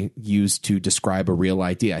fakery used to describe a real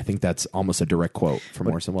idea. I think that's almost a direct quote from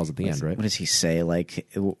Orson Welles at the end, right? What does he say? Like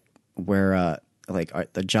where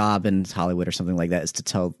the job in Hollywood or something like that is to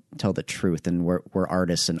tell the truth, and we're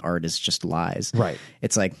artists, and art is just lies. Right.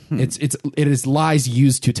 It's like it is lies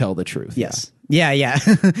used to tell the truth. Yes. Yeah.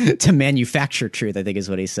 To manufacture truth, I think is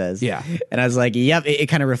what he says. Yeah. And I was like, yep, it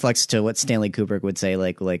kind of reflects to what Stanley Kubrick would say,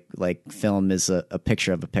 like film is a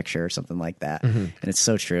picture of a picture or something like that. And it's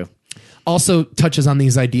so true. Also touches on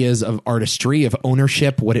these ideas of artistry, of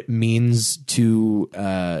ownership, what it means to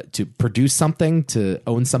produce something, to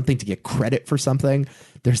own something, to get credit for something.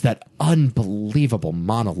 There's that unbelievable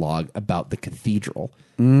monologue about the cathedral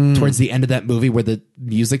towards the end of that movie where the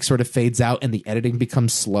music sort of fades out and the editing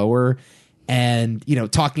becomes slower. And, you know,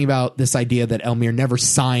 talking about this idea that Elmire never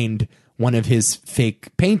signed one of his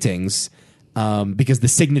fake paintings because the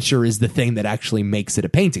signature is the thing that actually makes it a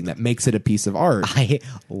painting, that makes it a piece of art. I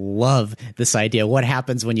love this idea. What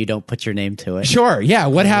happens when you don't put your name to it? Sure. Yeah.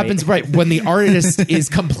 What happens when the artist is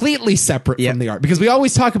completely separate from the art? Because we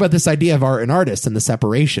always talk about this idea of art and artist and the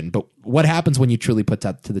separation. But what happens when you truly put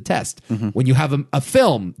that to the test? When you have a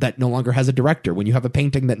film that no longer has a director, when you have a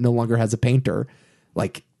painting that no longer has a painter,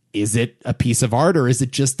 like, is it a piece of art or is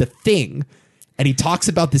it just a thing? And he talks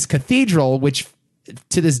about this cathedral, which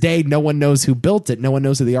to this day, no one knows who built it. No one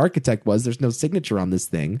knows who the architect was. There's no signature on this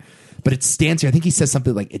thing, but it stands here. I think he says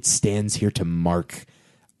something like, it stands here to mark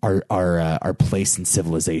our place in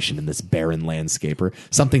civilization in this barren landscape, or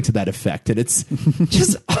something to that effect. And it's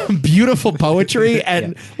just beautiful poetry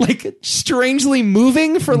and like strangely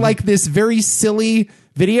moving for like this very silly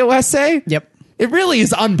video essay. Yep. It really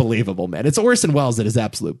is unbelievable, man. It's Orson Welles at his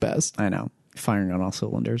absolute best. I know. Firing on all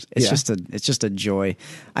cylinders. It's just a joy.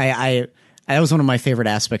 That was one of my favorite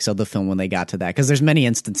aspects of the film when they got to that, because there's many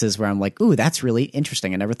instances where I'm like, ooh, that's really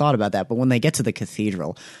interesting. I never thought about that. But when they get to the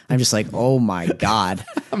cathedral, I'm just like, oh my God.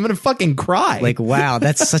 I'm going to fucking cry. Like, wow,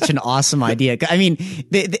 that's such an awesome idea. I mean,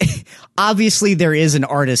 obviously there is an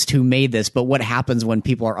artist who made this, but what happens when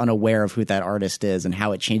people are unaware of who that artist is and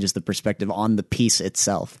how it changes the perspective on the piece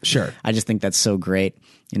itself? Sure. I just think that's so great.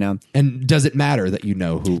 You know, and does it matter that you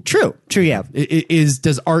know who? True. Yeah.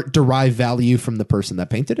 Does art derive value from the person that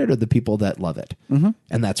painted it or the people that love it? Mm-hmm.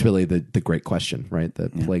 And that's really the great question, right?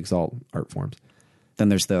 That plagues all art forms. Then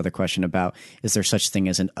there's the other question about, is there such thing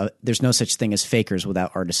as there's no such thing as fakers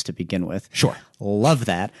without artists to begin with. Sure. Love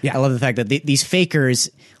that. Yeah. I love the fact that these fakers,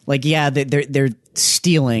 like, they're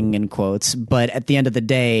stealing in quotes, but at the end of the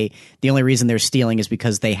day, the only reason they're stealing is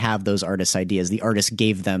because they have those artists' ideas. The artist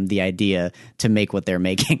gave them the idea to make what they're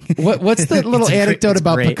making. What's the little anecdote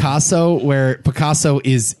about great. Picasso, where Picasso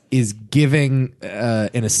is giving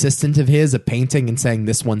an assistant of his a painting and saying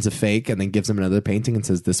this one's a fake, and then gives him another painting and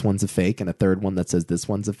says this one's a fake, and a third one that says this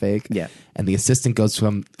one's a fake. Yeah. And the assistant goes to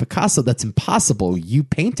him, Picasso, that's impossible. You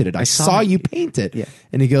painted it. I saw you paint it. Yeah.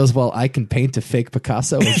 And he goes, well, I can paint a fake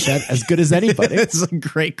Picasso as good as anybody. It's a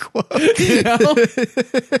great quote. You know?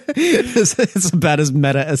 It's about as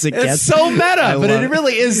meta as it gets. It's so meta, but it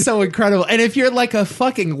really is so incredible. And if you're like a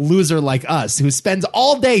fucking loser like us who spends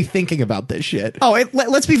all day thinking about this shit. Oh,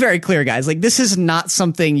 let's be very clear, guys. Like, this is not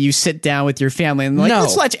something you sit down with your family and like,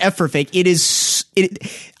 let's watch F for Fake. This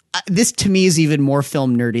to me is even more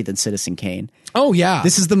film nerdy than Citizen Kane. Oh, yeah.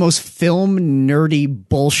 This is the most film nerdy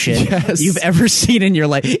bullshit you've ever seen in your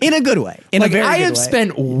life. In a good way. In a very good way. I have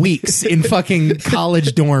spent weeks in fucking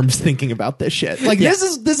college dorms thinking about this shit. Like, this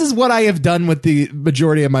is what I have done with the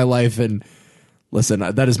majority of my life. And listen,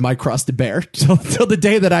 that is my cross to bear till the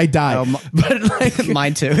day that I die. But like,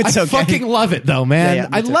 mine too. It's I okay. fucking love it, though, man. Yeah,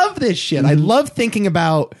 I love this shit. I love thinking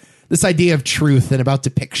about this idea of truth and about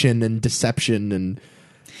depiction and deception and...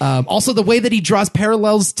 also, the way that he draws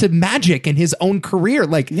parallels to magic in his own career,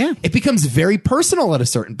 it becomes very personal at a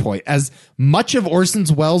certain point, as much of Orson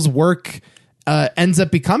Welles' work ends up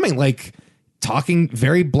becoming, like, talking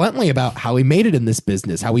very bluntly about how he made it in this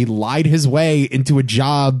business, how he lied his way into a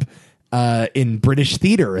job in British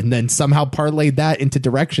theater and then somehow parlayed that into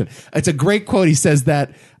direction. It's a great quote. He says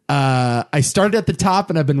that, I started at the top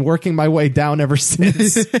and I've been working my way down ever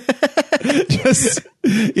since. Just,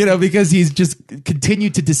 because he's just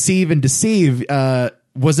continued to deceive and deceive.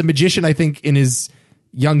 Was a magician, I think, in his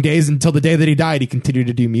young days until the day that he died. He continued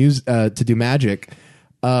to do magic.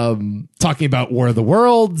 Talking about War of the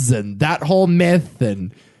Worlds and that whole myth,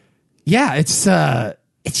 and it's a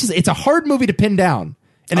hard movie to pin down,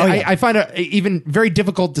 and I find it even very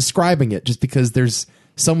difficult describing it just because there's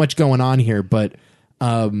so much going on here. But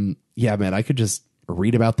man, I could just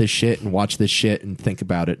read about this shit and watch this shit and think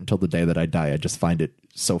about it until the day that I die. I just find it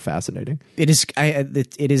so fascinating. It is.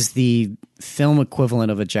 It is the film equivalent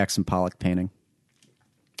of a Jackson Pollock painting.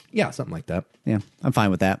 Yeah, something like that. Yeah, I'm fine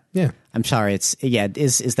with that. Yeah, I'm sorry.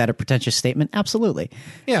 Is that a pretentious statement? Absolutely.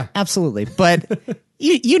 Yeah, absolutely. But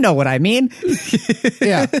you know what I mean.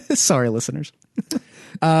 Yeah. Sorry, listeners.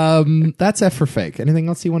 That's F for Fake. Anything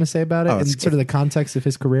else you want to say about it in sort of the context of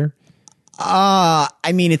his career?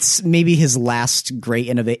 I mean, it's maybe his last great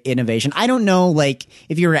innovation. I don't know, like,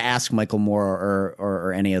 if you were to ask Michael Moore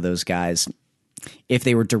or any of those guys if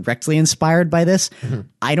they were directly inspired by this,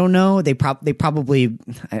 I don't know. They probably.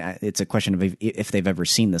 It's a question of if they've ever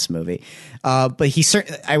seen this movie. But he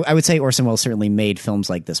I would say Orson Welles certainly made films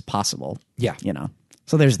like this possible. Yeah,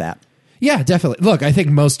 So there's that. Yeah, definitely. Look, I think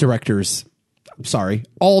most directors.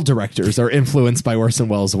 All directors are influenced by Orson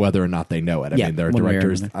Welles, whether or not they know it. I mean, there are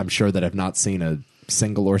directors, I'm sure, that have not seen a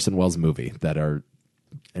single Orson Welles movie that are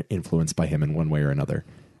influenced by him in one way or another.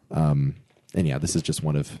 And this is just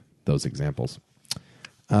one of those examples.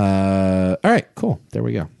 All right, cool. There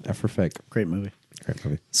we go. F for Fake. Great movie. Great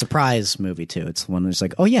movie. Surprise movie, too. It's one that's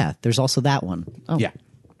like, oh, yeah, there's also that one. Oh. Yeah.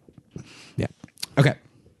 Okay.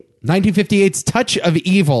 1958's Touch of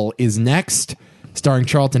Evil is next. Starring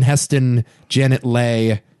Charlton Heston, Janet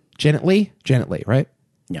Leigh, right?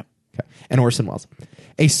 Yep. Okay. And Orson Welles.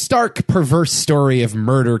 A stark, perverse story of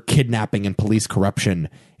murder, kidnapping, and police corruption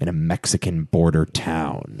in a Mexican border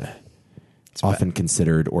town. It's often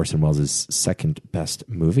considered Orson Welles' second best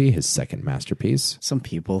movie, his second masterpiece. Some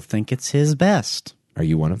people think it's his best. Are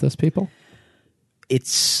you one of those people?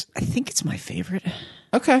 I think it's my favorite.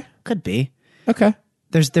 Okay. Could be. Okay.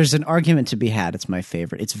 There's an argument to be had. It's my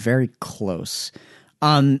favorite. It's very close.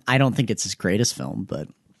 I don't think it's his greatest film, but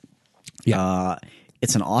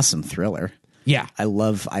it's an awesome thriller. Yeah. I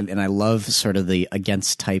love sort of the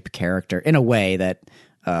against type character in a way that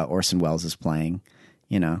Orson Welles is playing,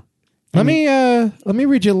 you know. Let me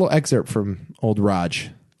read you a little excerpt from old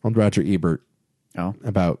Roger Ebert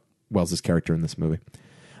about Wells's character in this movie.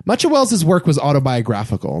 Much of Wells's work was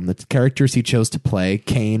autobiographical, and the characters he chose to play,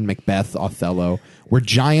 Cain, Macbeth, Othello, were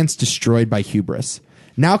giants destroyed by hubris.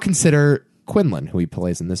 Now consider Quinlan, who he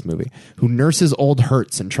plays in this movie, who nurses old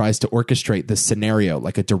hurts and tries to orchestrate this scenario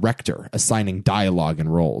like a director, assigning dialogue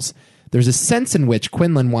and roles. There's a sense in which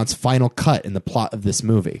Quinlan wants final cut in the plot of this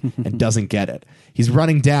movie and doesn't get it. He's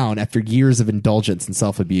running down after years of indulgence and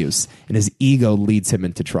self-abuse, and his ego leads him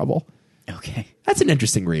into trouble. Okay. That's an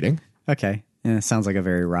interesting reading. Okay. Yeah, sounds like a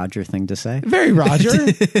very Roger thing to say. Very Roger.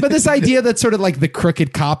 But this idea that sort of like the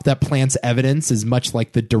crooked cop that plants evidence is much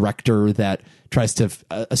like the director that tries to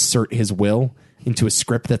assert his will into a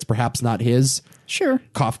script that's perhaps not his. Sure.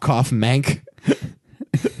 Cough, cough, Mank.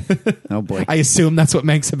 Oh, boy. I assume that's what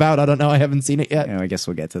Mank's about. I don't know. I haven't seen it yet. Yeah, I guess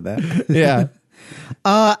we'll get to that. Yeah.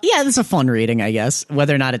 Yeah, it's a fun reading, I guess.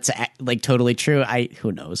 Whether or not it's like totally true,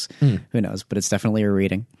 who knows? Who knows? But it's definitely a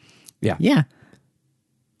reading. Yeah. Yeah.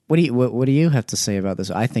 What do you have to say about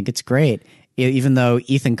this? I think it's great, even though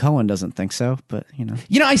Ethan Coen doesn't think so. But you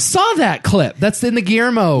know, I saw that clip. That's in the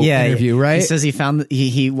Guillermo interview, right? He says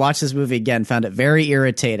he watched this movie again, found it very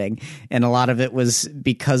irritating, and a lot of it was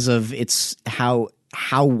because of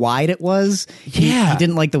how wide it was. He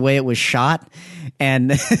didn't like the way it was shot,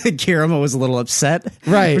 and Guillermo was a little upset,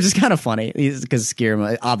 right? Which is kind of funny because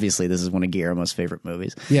Guillermo, obviously, this is one of Guillermo's favorite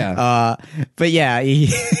movies. Yeah, but yeah,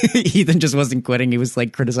 Ethan just wasn't quitting. He was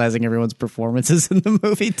like criticizing everyone's performances in the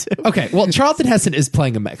movie too. Okay, well, Charlton Heston is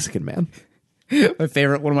playing a Mexican man. One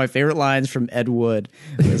of my favorite lines from Ed Wood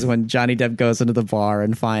was when Johnny Depp goes into the bar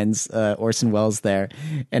and finds Orson Welles there,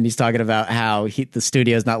 and he's talking about how the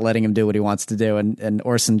studio's not letting him do what he wants to do, and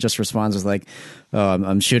Orson just responds with like, "Oh,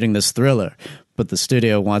 I'm shooting this thriller, but the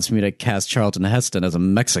studio wants me to cast Charlton Heston as a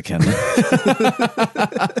Mexican."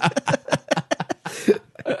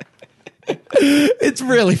 It's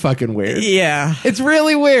really fucking weird. Yeah, it's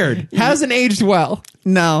really weird. Hasn't aged well.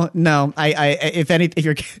 No.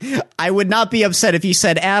 I would not be upset if you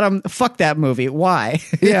said, "Adam, fuck that movie." Why?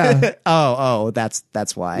 Yeah.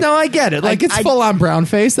 That's why. No, I get it. Like it's full on brown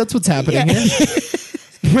face. That's what's happening here.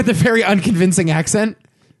 With a very unconvincing accent.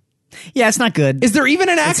 Yeah, it's not good. Is there even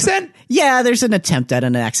an accent? Yeah, there's an attempt at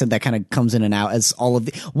an accent that kind of comes in and out as all of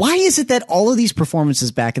the... Why is it that all of these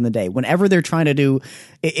performances back in the day, whenever they're trying to do...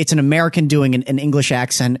 It's an American doing an English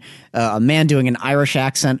accent, a man doing an Irish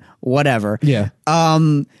accent, whatever. Yeah.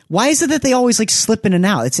 Why is it that they always like slip in and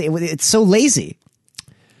out? It's so lazy.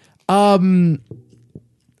 I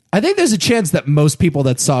think there's a chance that most people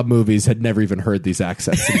that saw movies had never even heard these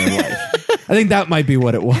accents in their life. I think that might be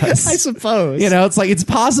what it was. I suppose. It's like it's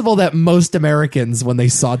possible that most Americans, when they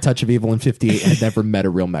saw Touch of Evil in '58, had never met a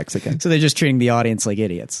real Mexican. So they're just treating the audience like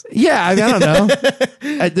idiots. Yeah, I don't know.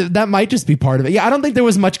 That might just be part of it. Yeah, I don't think there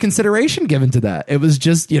was much consideration given to that. It was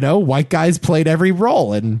just, white guys played every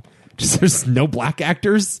role, and there's no black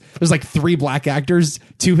actors. There's like 3 black actors,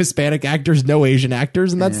 2 Hispanic actors, no Asian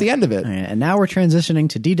actors, and that's the end of it. Right, and now we're transitioning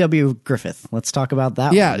to D.W. Griffith. Let's talk about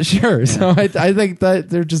that. Yeah, one. Sure. Yeah. So I think that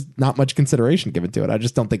there's just not much consideration given to it. I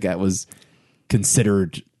just don't think that was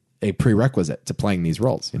considered a prerequisite to playing these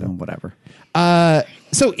roles. Whatever.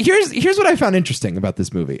 So here's what I found interesting about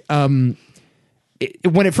this movie. When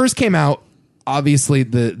it first came out, obviously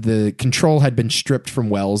the control had been stripped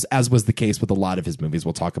from Welles, as was the case with a lot of his movies.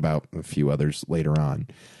 We'll talk about a few others later on.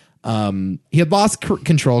 He had lost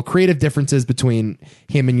control. Creative differences between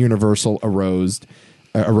him and Universal arose,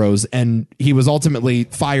 and he was ultimately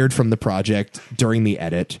fired from the project during the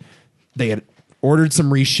edit. They had ordered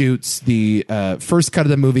some reshoots. The first cut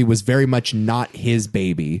of the movie was very much not his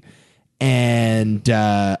baby, and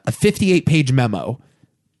a 58-page memo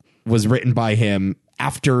was written by him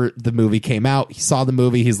after the movie came out. He saw the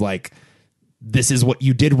movie. He's like, this is what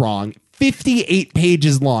you did wrong. 58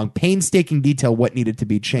 pages long, painstaking detail what needed to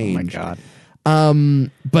be changed. Oh, my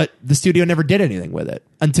God. But the studio never did anything with it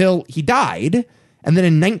until he died. And then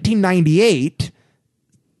in 1998,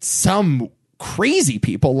 some crazy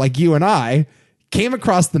people like you and I came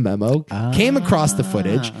across the memo, came across the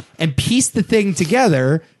footage, and pieced the thing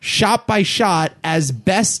together shot by shot as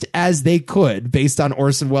best as they could based on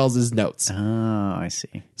Orson Welles' notes. Oh, I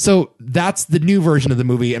see. So that's the new version of the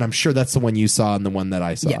movie, and I'm sure that's the one you saw and the one that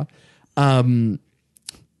I saw. Yeah.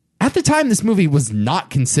 At the time, this movie was not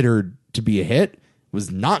considered to be a hit.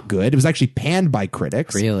 was not good. It was actually panned by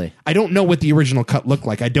critics. Really? I don't know what the original cut looked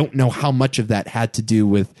like. I don't know how much of that had to do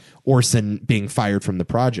with Orson being fired from the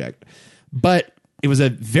project. But it was a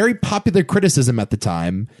very popular criticism at the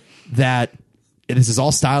time that this is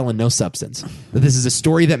all style and no substance. That this is a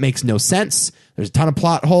story that makes no sense. There's a ton of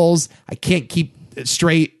plot holes. I can't keep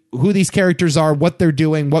straight who these characters are, what they're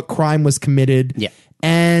doing, what crime was committed. Yeah.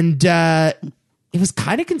 And it was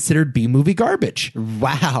kind of considered B-movie garbage.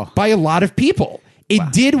 Wow. By a lot of people. It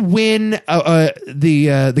did win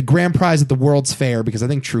the grand prize at the World's Fair because I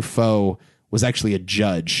think Truffaut was actually a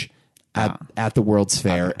judge at the World's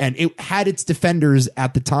Fair. And it had its defenders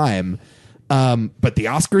at the time. But the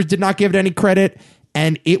Oscars did not give it any credit.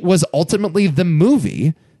 And it was ultimately the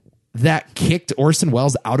movie that kicked Orson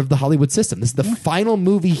Welles out of the Hollywood system. This is the final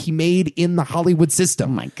movie he made in the Hollywood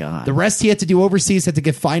system. Oh, my God. The rest he had to do overseas, had to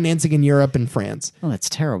get financing in Europe and France. Oh, that's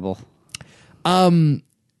terrible. Kind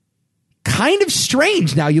of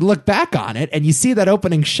strange now. You look back on it and you see that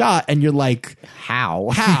opening shot and you're like,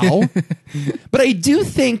 How? But I do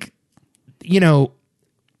think,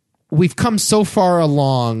 we've come so far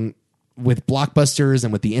along with blockbusters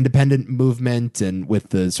and with the independent movement and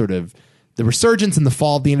with the sort of the resurgence and the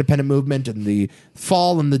fall of the independent movement and the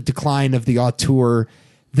fall and the decline of the auteur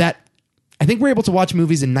that I think we're able to watch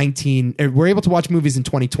movies in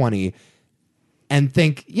 2020 and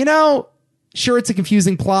think, sure, it's a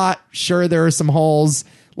confusing plot. Sure, there are some holes.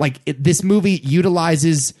 Like this movie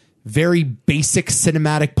utilizes very basic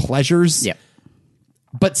cinematic pleasures. Yeah.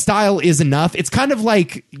 But style is enough. It's kind of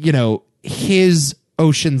like, his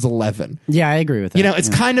Ocean's 11. Yeah, I agree with that. It's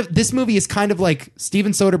kind of, this movie is kind of like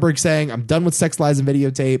Steven Soderbergh saying, I'm done with Sex, Lies, and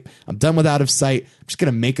Videotape. I'm done with Out of Sight. I'm just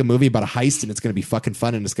going to make a movie about a heist and it's going to be fucking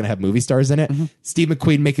fun and it's going to have movie stars in it. Mm-hmm. Steve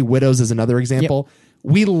McQueen making Widows is another example.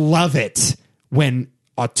 Yep. We love it when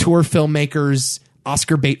auteur filmmakers,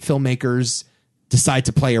 Oscar bait filmmakers decide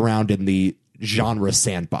to play around in the genre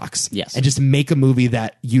sandbox. Yes. And just make a movie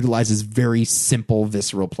that utilizes very simple,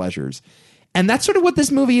 visceral pleasures. And that's sort of what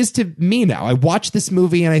this movie is to me now. I watch this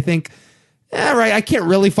movie and I think, right, I can't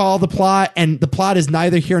really follow the plot. And the plot is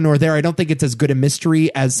neither here nor there. I don't think it's as good a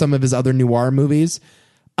mystery as some of his other noir movies.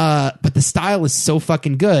 But the style is so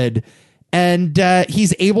fucking good. And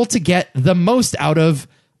he's able to get the most out of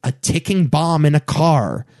a ticking bomb in a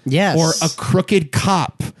car. Yes. Or a crooked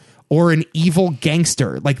cop. Or an evil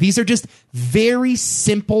gangster. Like, these are just very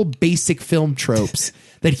simple, basic film tropes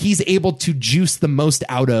that he's able to juice the most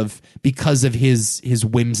out of because of his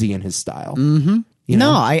whimsy and his style. Mm-hmm.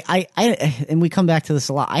 No, I and we come back to this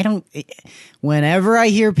a lot. Whenever I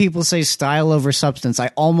hear people say style over substance,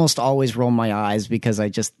 I almost always roll my eyes because I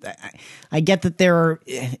get that there are,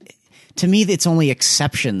 to me, it's only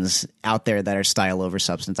exceptions out there that are style over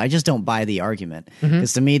substance. I just don't buy the argument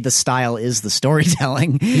because to me, the style is the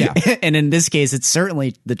storytelling. Yeah. And in this case, it's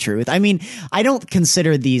certainly the truth. I mean, I don't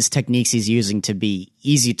consider these techniques he's using to be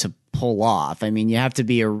easy to pull off. I mean, you have to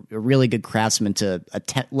be a really good craftsman to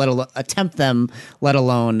attempt them, let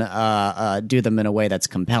alone do them in a way that's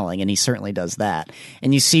compelling. And he certainly does that.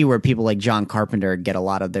 And you see where people like John Carpenter get a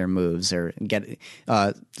lot of their moves, or get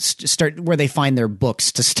start where they find their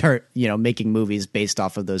books to start, making movies based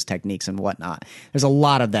off of those techniques and whatnot. There's a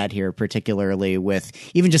lot of that here, particularly with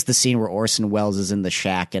even just the scene where Orson Welles is in the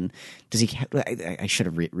shack and I should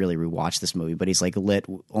have really rewatched this movie, but he's like lit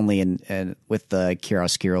only in with the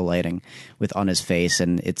chiaroscuro lighting on his face,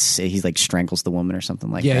 and he's like strangles the woman or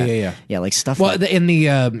something like that. Yeah, like stuff. Well, in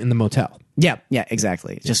the motel. Yeah,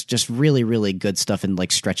 exactly. Yeah. Just really, really good stuff, and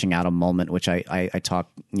like stretching out a moment, which I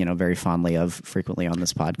talk very fondly of frequently on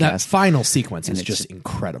this podcast. That final sequence is just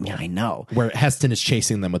incredible. Yeah, I know. Where Heston is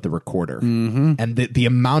chasing them with the recorder, and the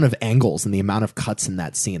amount of angles and the amount of cuts in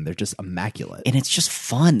that scene, they're just immaculate. And it's just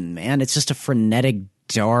fun, man. It's just a frenetic,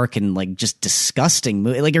 dark, and like just disgusting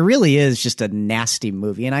movie. Like, it really is just a nasty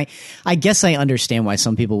movie. And I guess I understand why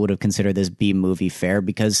some people would have considered this B-movie fare,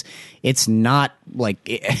 because it's not like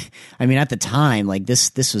at the time, like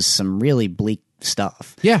this was some really bleak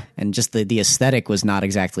stuff. Yeah. And just the aesthetic was not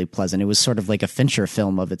exactly pleasant. It was sort of like a Fincher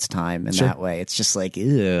film of its time in that way. It's just like,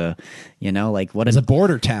 ew, like what is a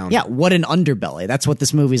border town. Yeah, what an underbelly. That's what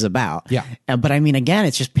this movie's about. Yeah. But I mean, again,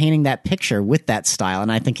 it's just painting that picture with that style,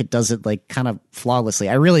 and I think it does it like kind of flawlessly.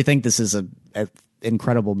 I really think this is a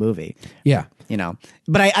incredible movie. Yeah.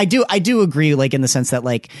 But I do agree, like, in the sense that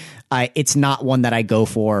like it's not one that I go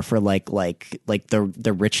for like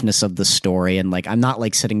the richness of the story, and like I'm not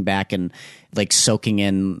like sitting back and like soaking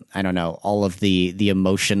in, I don't know, all of the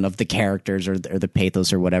emotion of the characters or the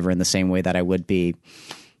pathos or whatever in the same way that I would be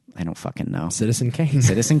I don't fucking know. Citizen Kane.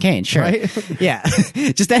 Citizen Kane, sure. Right? Yeah.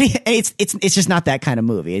 Just it's just not that kind of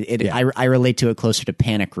movie. I relate to it closer to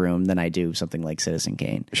Panic Room than I do something like Citizen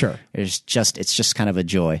Kane. Sure. It's just kind of a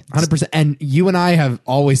joy. 100%. And you and I have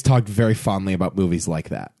always talked very fondly about movies like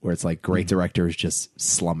that, where it's like great directors just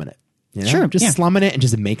slumming it. You know? Sure, just slumming it and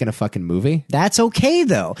just making a fucking movie. That's okay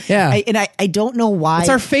though. Yeah, I don't know why. It's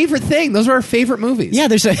our favorite thing. Those are our favorite movies. Yeah,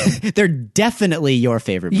 they're definitely your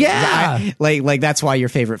favorite movies. Yeah, like that's why your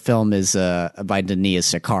favorite film is by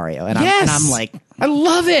Denis Sicario, and I'm like, I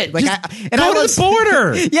love it. Like, go to the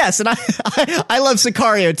border. Yes, and I love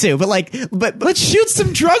Sicario too. But let's shoot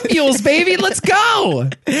some drug mules, baby. Let's go.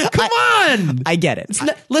 Come on. I get it.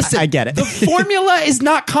 Listen, I get it. The formula is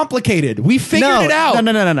not complicated. We figured it out.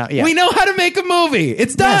 No. Yeah. We know how to make a movie.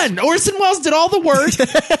 It's done. Yes. Orson Welles did all the work,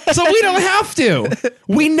 so we don't have to.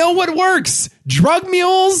 We know what works. Drug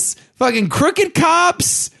mules, fucking crooked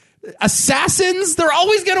cops, assassins, they're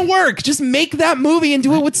always going to work. Just make that movie and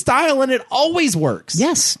do it with style, and it always works.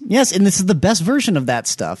 Yes, and this is the best version of that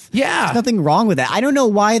stuff. Yeah. There's nothing wrong with that. I don't know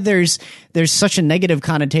why there's such a negative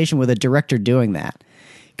connotation with a director doing that.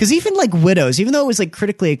 Because even like Widows, even though it was like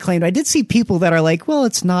critically acclaimed, I did see people that are like, well,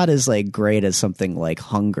 it's not as like great as something like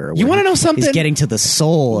Hunger. You want to know something? He's getting to the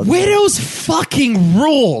soul of Widows fucking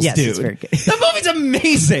rules, yes, dude. It's very good. That movie's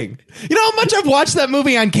amazing. You know how much I've watched that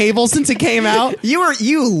movie on cable since it came out?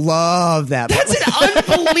 You love that movie. That's an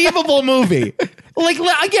unbelievable movie. Like,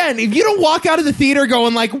 again, if you don't walk out of the theater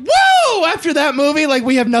going like, whoa, after that movie, like,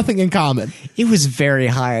 we have nothing in common. It was very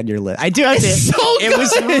high on your list. I do have to. So good. It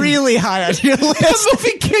was really high on your list. That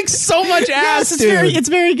movie kicks so much ass, dude. It's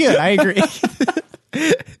very good. I agree.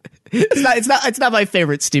 It's not my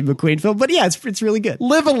favorite Steve McQueen film, but yeah, it's really good.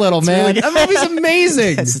 Live a little, man. Really that movie's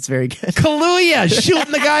amazing. Yes, it's very good. Kaluuya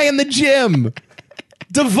shooting the guy in the gym.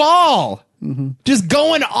 Duvall just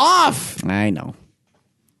going off. I know.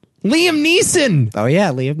 Liam Neeson. Oh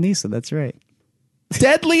yeah, Liam Neeson. That's right.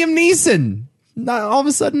 Dead Liam Neeson. Not all of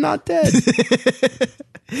a sudden not dead.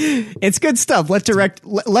 It's good stuff. Let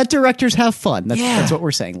directors have fun. That's what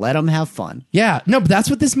we're saying. Let them have fun. Yeah. No, but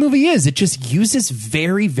that's what this movie is. It just uses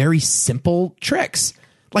very, very simple tricks.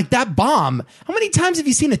 Like that bomb. How many times have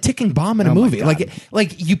you seen a ticking bomb in a movie?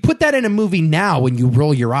 Like you put that in a movie now when you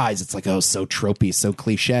roll your eyes, it's like, oh, so tropey, so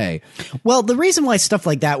cliche. Well, the reason why stuff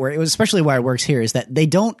like that, especially why it works here, is that they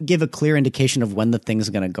don't give a clear indication of when the thing's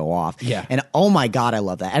going to go off. Yeah. And oh my God, I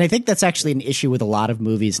love that. And I think that's actually an issue with a lot of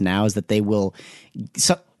movies now is that they will.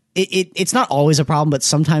 It's not always a problem, but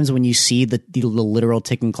sometimes when you see the literal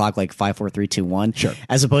ticking clock, like 5, 4, 3, 2, 1, sure,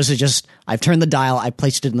 as opposed to just I've turned the dial, I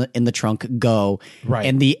placed it in the trunk, go, right,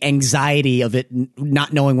 and the anxiety of it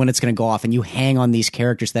not knowing when it's going to go off, and you hang on these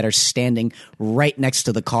characters that are standing right next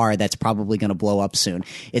to the car that's probably going to blow up soon.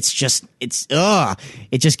 It just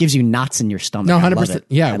gives you knots in your stomach. No, 100%.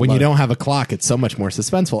 Yeah, when you don't have a clock, it's so much more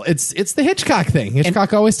suspenseful. It's the Hitchcock thing.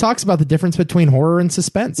 Hitchcock always talks about the difference between horror and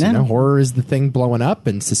suspense. Yeah. You know, horror is the thing blowing up,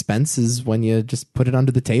 and suspense is when you just put it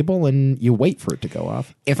under the table and you wait for it to go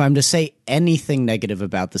off. If I'm to say anything negative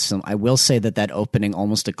about this film, I will say that opening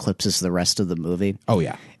almost eclipses the rest of the movie. Oh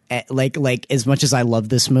yeah. Like as much as I love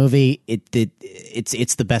this movie,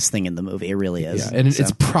 it's the best thing in the movie. It really is. Yeah, and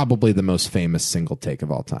it's probably the most famous single take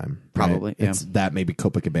of all time. Probably, right? yeah. It's that maybe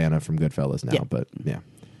Copacabana from Goodfellas now, yeah. But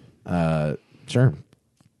yeah, sure,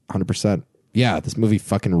 100%. Yeah, this movie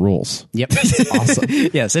fucking rules. Yep. Awesome.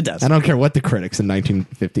 Yes, it does. I don't care what the critics in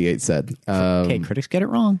 1958 said. Okay, critics get it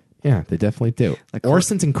wrong. Yeah, they definitely do.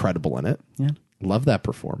 Orson's incredible in it. Yeah. Love that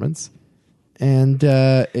performance. And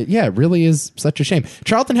it really is such a shame.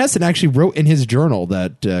 Charlton Heston actually wrote in his journal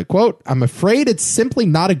that, quote, "I'm afraid it's simply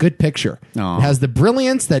not a good picture. Aww. It has the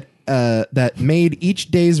brilliance that made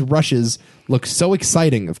each day's rushes look so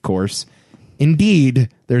exciting, of course. Indeed,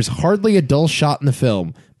 there's hardly a dull shot in the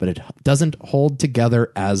film, but it doesn't hold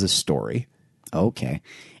together as a story." Okay.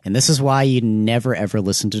 And this is why you never, ever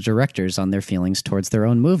listen to directors on their feelings towards their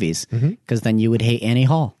own movies, because then you would hate Annie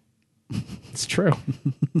Hall. It's true.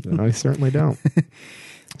 No, I certainly don't.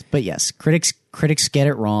 But yes, critics get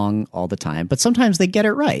it wrong all the time, but sometimes they get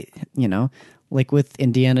it right, you know, like with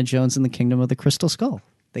Indiana Jones and the Kingdom of the Crystal Skull.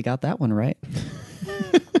 They got that one right.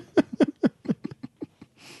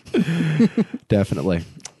 Definitely.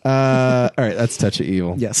 All right, that's Touch of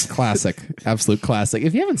Evil. Yes. Classic. Absolute classic.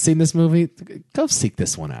 If you haven't seen this movie, go seek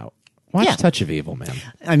this one out. Watch Touch of Evil, man.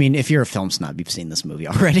 I mean, if you're a film snob, you've seen this movie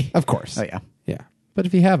already. Of course. Oh, yeah. Yeah. But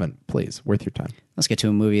if you haven't, please, worth your time. Let's get to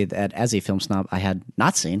a movie that, as a film snob, I had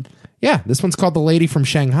not seen. Yeah, this one's called The Lady from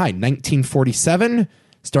Shanghai, 1947,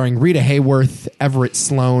 starring Rita Hayworth, Everett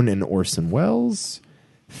Sloane, and Orson Welles.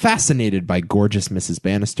 Fascinated by gorgeous Mrs.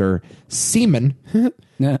 Bannister, Seaman,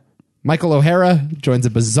 Yeah. Michael O'Hara joins a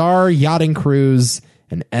bizarre yachting cruise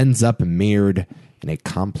and ends up mirrored in a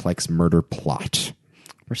complex murder plot.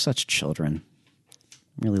 We're such children.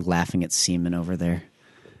 I'm really laughing at semen over there.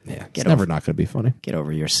 Yeah, it's never not going to be funny. Get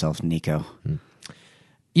over yourself, Nico.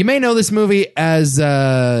 You may know this movie as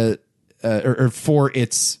or for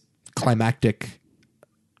its climactic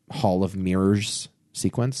Hall of Mirrors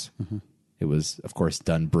sequence. Mm-hmm. It was, of course,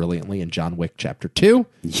 done brilliantly in John Wick Chapter 2.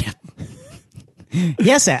 Yeah.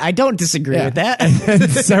 Yes, I don't disagree with that.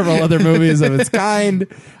 And several other movies of its kind.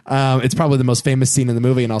 It's probably the most famous scene in the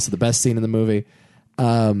movie and also the best scene in the movie.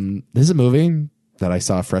 This is a movie that I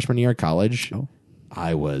saw freshman year of college. Oh.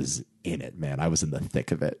 I was in it, man. I was in the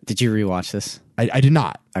thick of it. Did you rewatch this? I did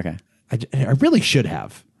not. Okay. I really should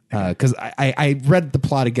have. Because I read the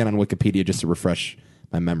plot again on Wikipedia just to refresh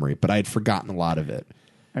my memory, but I had forgotten a lot of it.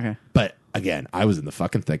 Okay. But again, I was in the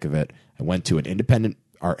fucking thick of it. I went to an independent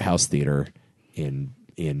art house theater in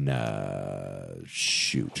where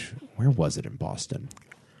was it in Boston?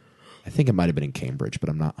 I think it might have been in Cambridge, but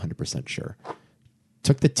I'm not 100% sure.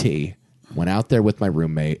 Took the T, went out there with my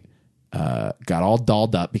roommate, got all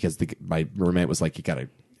dolled up because my roommate was like, you're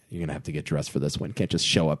gonna have to get dressed for this one. Can't just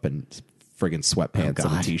show up in friggin' sweatpants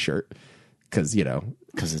and a t-shirt. Because,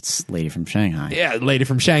 because it's Lady from Shanghai. Yeah, Lady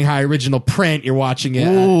from Shanghai, original print. You're watching it.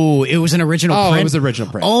 Ooh, it was an original print? Oh, it was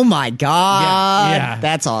original print. Oh, my God. Yeah.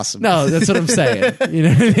 That's awesome. No, that's what I'm saying. You know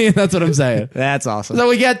what I mean? That's what I'm saying. That's awesome. So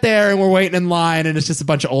we get there, and we're waiting in line, and it's just a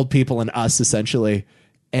bunch of old people and us, essentially.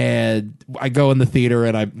 And I go in the theater,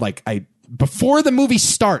 and I before the movie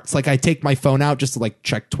starts, I take my phone out just to,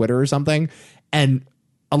 check Twitter or something, and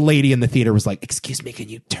a lady in the theater was like, "Excuse me, can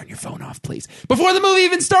you turn your phone off, please?" Before the movie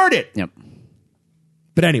even started. Yep.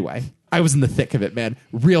 But anyway, I was in the thick of it, man.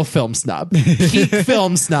 Real film snob. Peak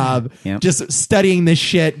film snob. Yep. Just studying this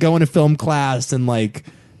shit, going to film class, and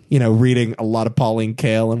reading a lot of Pauline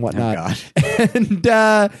Kael and whatnot. Oh, God. And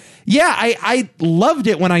I loved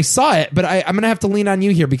it when I saw it, but I'm going to have to lean on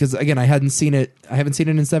you here because, again, I haven't seen it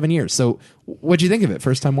in 7 years. So what'd you think of it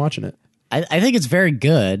first time watching it? I think it's very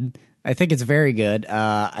good. I think it's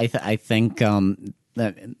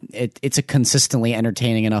that it's a consistently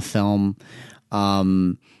entertaining enough film.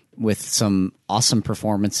 With some awesome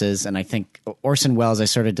performances, and I think Orson Welles, I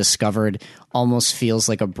sort of discovered, almost feels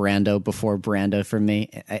like a Brando before Brando for me.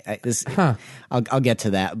 I'll get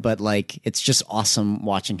to that, but it's just awesome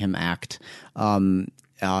watching him act. Rita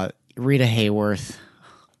Hayworth.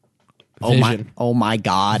 Oh my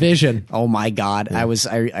God! Vision. Oh my God! Yeah.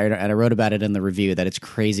 I wrote about it in the review that it's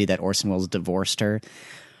crazy that Orson Welles divorced her.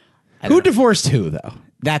 Who divorced who though?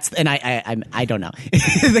 I don't know.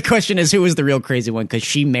 The question is, who was the real crazy one? Because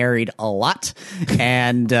she married a lot,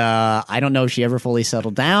 and I don't know if she ever fully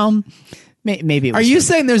settled down. Maybe. It was Are you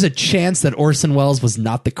saying there's a chance that Orson Welles was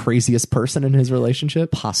not the craziest person in his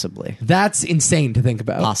relationship? Possibly. That's insane to think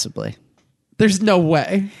about. Possibly. There's no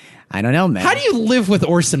way. I don't know, man. How do you live with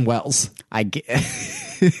Orson Welles? How do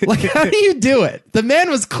you do it? The man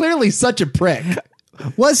was clearly such a prick.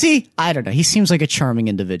 Was he? I don't know. He seems like a charming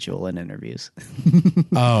individual in interviews.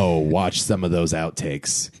 Oh, watch some of those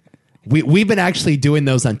outtakes. We've been actually doing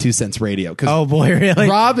those on 2 Cents Radio. Oh, boy, really?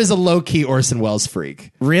 Rob is a low-key Orson Welles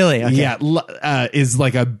freak. Really? Okay. Yeah, is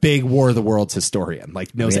a big War of the Worlds historian.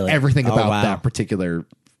 Knows everything about that particular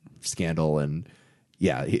scandal. And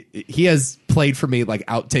yeah, he has played for me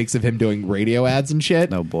outtakes of him doing radio ads and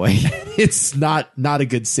shit. Oh, boy. It's not a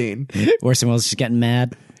good scene. Orson Welles just getting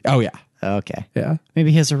mad? Oh, yeah. Okay. Yeah.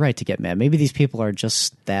 Maybe he has a right to get mad. Maybe these people are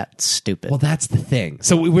just that stupid. Well, that's the thing.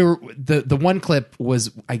 So we were the one clip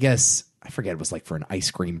was, I guess, I forget, it was for an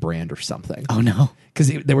ice cream brand or something. Oh no. Because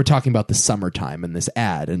they were talking about the summertime in this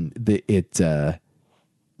ad, and the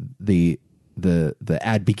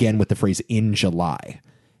ad began with the phrase "in July."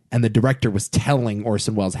 And the director was telling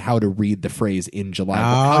Orson Welles how to read the phrase "in July,"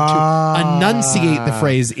 how to enunciate the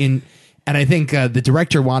phrase "in." And I think the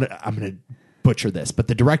director wanted. I'm going to butcher this, but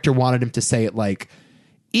the director wanted him to say it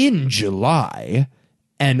 "in July,"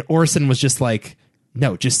 and Orson was just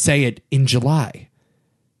 "No, just say it in July."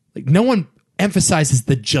 No one emphasizes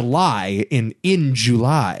the July in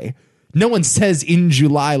July. No one says "in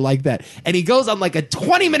July" like that. And he goes on a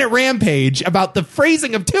 20-minute rampage about the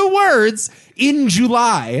phrasing of 2 words, "in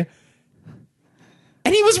July."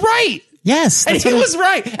 And he was right. Yes. And he was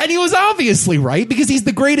right. And he was obviously right because he's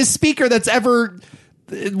the greatest speaker that's ever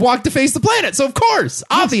walked the face of the planet. So, of course,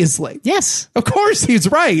 obviously. Yes. Of course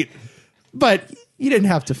he's right. But you didn't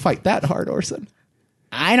have to fight that hard, Orson.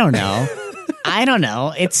 I don't know.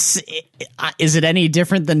 Is it any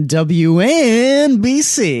different than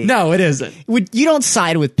WNBC? No, it isn't. You don't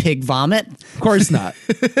side with pig vomit. Of course not.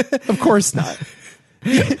 Of course not.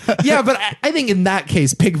 Yeah, but I think in that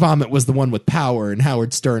case, Pig Vomit was the one with power, and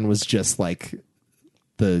Howard Stern was just like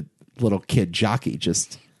the little kid jockey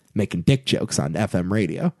just making dick jokes on FM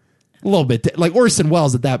radio. A little bit like Orson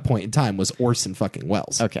Welles at that point in time was Orson fucking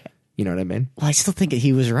Welles. Okay. You know what I mean? Well, I still think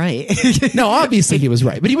he was right. No, obviously he was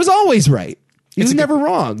right, but he was always right. He was never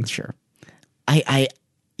wrong. Sure.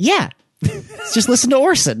 Yeah. Just listen to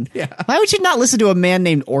Orson. Yeah. Why would you not listen to a man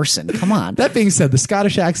named Orson? Come on. That being said, the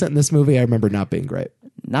Scottish accent in this movie, I remember not being great.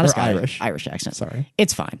 Not or Irish accent. Sorry.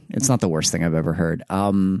 It's fine. It's not the worst thing I've ever heard.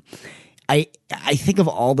 I think of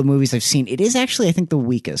all the movies I've seen, it is actually, I think, the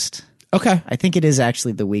weakest. Okay. I think it is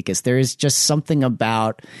actually the weakest. There is just something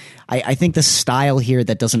about I think the style here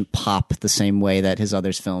that doesn't pop the same way that his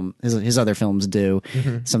other films do.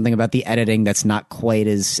 Mm-hmm. Something about the editing that's not quite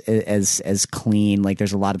as clean. Like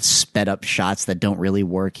there's a lot of sped up shots that don't really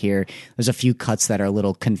work here. There's a few cuts that are a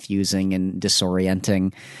little confusing and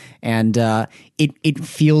disorienting. And it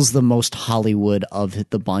feels the most Hollywood of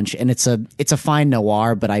the bunch, and it's a fine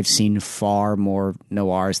noir. But I've seen far more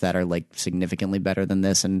noirs that are like significantly better than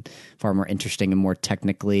this, and far more interesting and more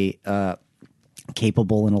technically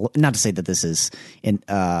capable. And not to say that this is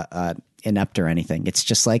inept or anything. It's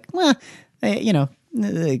just like, well,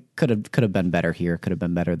 it could have been better here. Could have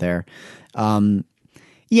been better there.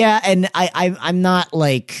 Yeah, and I'm not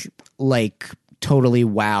like totally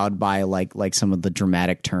wowed by like some of the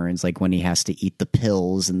dramatic turns, like when he has to eat the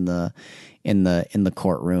pills in the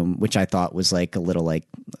courtroom, which I thought was like a little like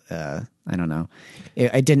I don't know.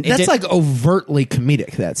 That's like overtly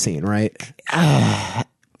comedic, that scene, right?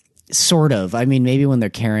 Sort of. I mean, maybe when they're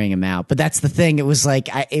carrying him out, but that's the thing. It was like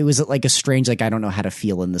a strange, like, I don't know how to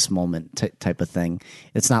feel in this moment type of thing.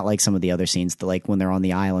 It's not like some of the other scenes, like when they're on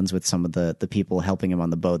the islands with some of the people helping him on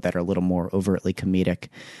the boat that are a little more overtly comedic.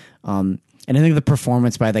 And I think the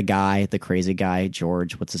performance by the crazy guy,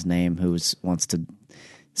 George, what's his name, who wants to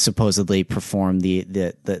supposedly perform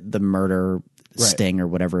the murder sting or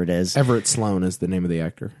whatever it is. Everett Sloan is the name of the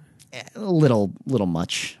actor. A little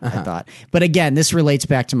much, I thought. But again, this relates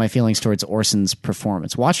back to my feelings towards Orson's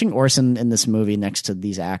performance. Watching Orson in this movie next to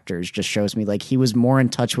these actors just shows me like he was more in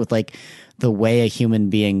touch with like the way a human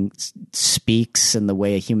being speaks and the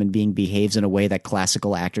way a human being behaves in a way that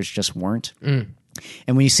classical actors just weren't.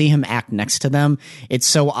 And when you see him act next to them, it's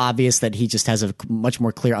so obvious that he just has a much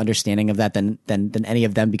more clear understanding of that than any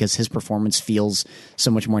of them, because his performance feels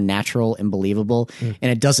so much more natural and believable.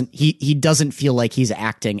 And he doesn't feel like he's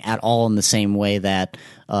acting at all in the same way that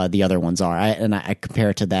the other ones are. I compare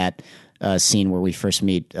it to that scene where we first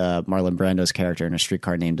meet Marlon Brando's character in A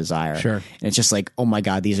Streetcar Named Desire. Sure. And it's just like, oh my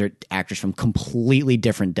God, these are actors from completely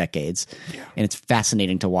different decades. Yeah. And it's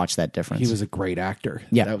fascinating to watch that difference. He was a great actor.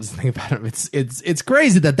 Yeah. That was the thing about him. It's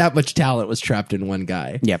crazy that much talent was trapped in one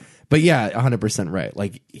guy. Yep. But yeah, 100% right.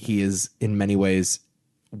 Like he is in many ways,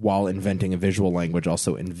 while inventing a visual language,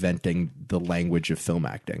 also inventing the language of film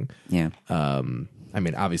acting. Yeah. I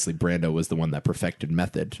mean, obviously Brando was the one that perfected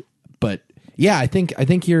method, but yeah, I think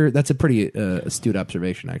that's a pretty astute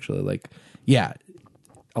observation, actually. Like, yeah,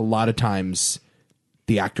 a lot of times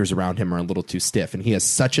the actors around him are a little too stiff, and he has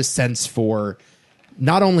such a sense for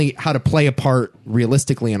not only how to play a part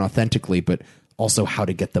realistically and authentically, but also how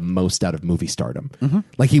to get the most out of movie stardom. Mm-hmm.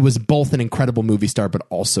 Like he was both an incredible movie star, but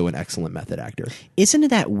also an excellent method actor. Isn't it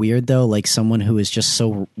that weird though? Like someone who is just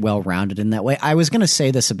so well rounded in that way. I was going to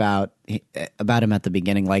say this about him at the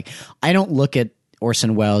beginning. Like I don't look at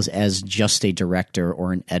Orson Welles as just a director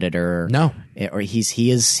or an editor. No. Or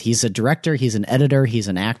he's a director, he's an editor, he's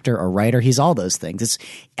an actor, a writer, he's all those things.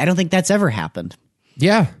 I don't think that's ever happened.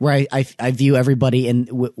 Yeah. Where I view everybody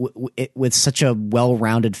with such a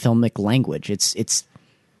well-rounded filmic language.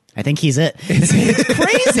 I think he's it. It's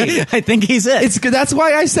crazy. I think he's it. It's good. That's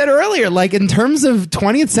why I said earlier, like in terms of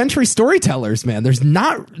 20th century storytellers, man, there's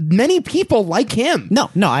not many people like him. No,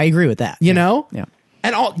 I agree with that. You know? Yeah.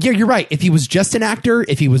 And you're right. If he was just an actor,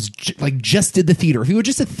 if he was just did the theater, if he was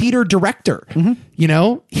just a theater director, you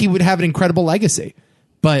know, he would have an incredible legacy.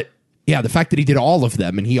 But yeah, the fact that he did all of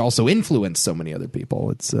them and he also influenced so many other people,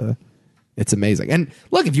 it's amazing. And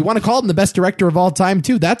look, if you want to call him the best director of all time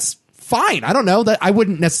too, that's fine. I don't know that I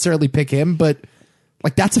wouldn't necessarily pick him, but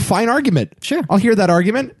like that's a fine argument. Sure, I'll hear that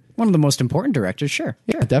argument. One of the most important directors. Sure,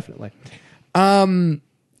 yeah, definitely.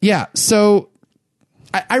 Yeah. So.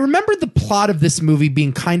 I remember the plot of this movie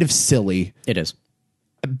being kind of silly. It is.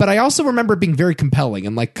 But I also remember it being very compelling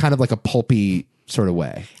and like kind of like a pulpy sort of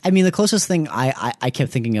way. I mean, the closest thing I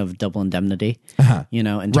kept thinking of Double Indemnity, you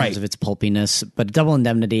know, in terms of its pulpiness. But Double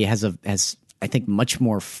Indemnity has I think much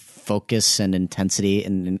more focus and intensity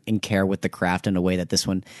and care with the craft in a way that this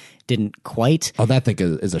one didn't quite. Oh, that thing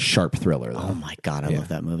is a sharp thriller, though. Oh my God, I love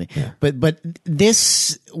that movie. Yeah. But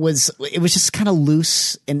this was just kind of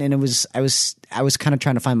loose, and I was kind of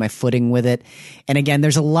trying to find my footing with it. And again,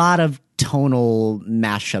 there's a lot of tonal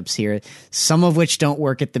mashups here, some of which don't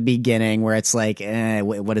work at the beginning, where it's like,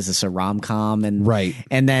 what is this, a rom-com? And right,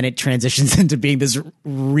 and then it transitions into being this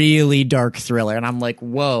really dark thriller, and I'm like,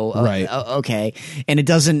 whoa, right, okay. And it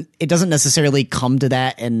doesn't necessarily come to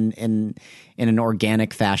that in an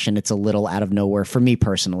organic fashion. It's a little out of nowhere for me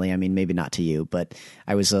personally. I mean, maybe not to you, but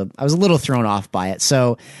I was a little thrown off by it.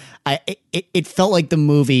 So it felt like the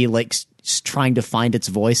movie trying to find its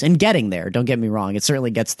voice and getting there. Don't get me wrong. It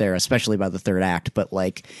certainly gets there, especially by the third act. But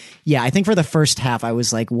I think for the first half, I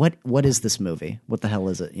was like, what is this movie? What the hell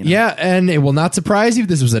is it? You know? Yeah, and it will not surprise you.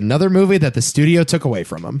 This was another movie that the studio took away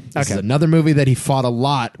from him. This is another movie that he fought a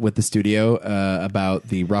lot with the studio about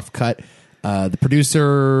the rough cut. The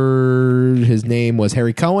producer, his name was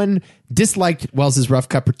Harry Cohen, disliked Wells's rough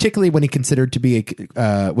cut, particularly when he considered to be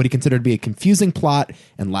a confusing plot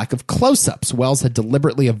and lack of close-ups. Wells had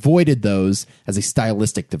deliberately avoided those as a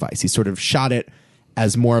stylistic device. He sort of shot it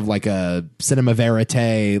as more of like a cinema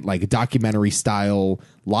verite, like a documentary style,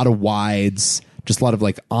 a lot of wides, just a lot of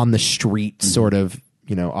like on the street sort of,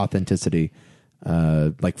 authenticity,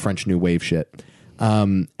 like French New Wave shit.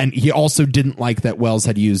 And he also didn't like that Wells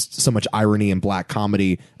had used so much irony and black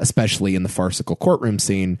comedy, especially in the farcical courtroom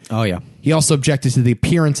scene. Oh, yeah. He also objected to the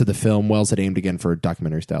appearance of the film. Wells had aimed again for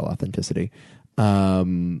documentary style authenticity. He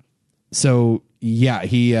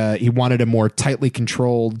wanted a more tightly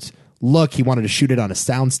controlled look. He wanted to shoot it on a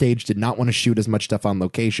soundstage, did not want to shoot as much stuff on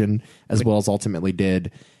location as Wells ultimately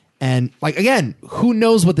did. And again, who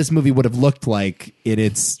knows what this movie would have looked like in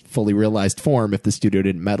its fully realized form if the studio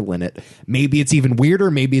didn't meddle in it. Maybe it's even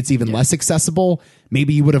weirder. Maybe it's even less accessible.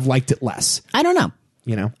 Maybe you would have liked it less. I don't know.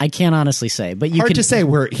 I can't honestly say, but hard to say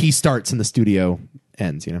where he starts and the studio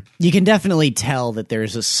ends. You can definitely tell that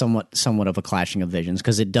there's a somewhat of a clashing of visions,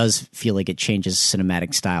 because it does feel like it changes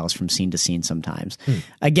cinematic styles from scene to scene sometimes.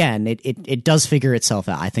 Again, it does figure itself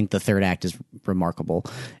out. I think the third act is remarkable,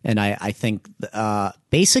 and I think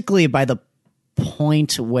basically by the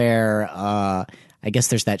point where I guess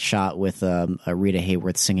there's that shot with Rita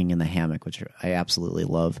Hayworth singing in the hammock, which I absolutely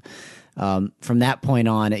love. From that point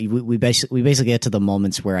on, we basically get to the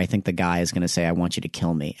moments where I think the guy is going to say, "I want you to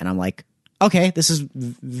kill me," and I'm like, okay, this is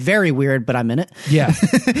very weird, but I'm in it. Yeah.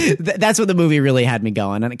 That's what the movie really had me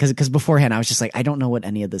going. Because beforehand, I was just like, I don't know what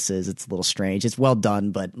any of this is. It's a little strange. It's well done,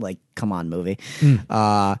 but come on, movie.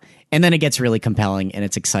 And then it gets really compelling, and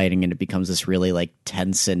it's exciting, and it becomes this really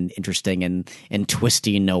tense and interesting and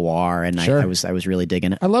twisty noir. And sure. I was really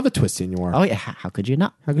digging it. I love a twisty noir. Oh yeah, how could you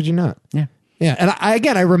not? How could you not? Yeah. Yeah, and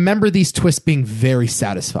I remember these twists being very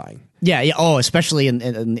satisfying. Yeah. Oh, especially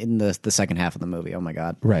in the second half of the movie. Oh my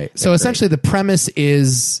God. Right. So essentially, the premise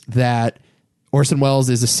is that Orson Welles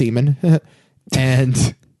is a seaman,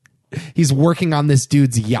 and he's working on this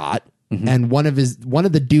dude's yacht, and one of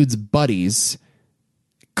the dude's buddies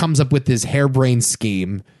comes up with this harebrained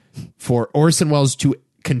scheme for Orson Welles to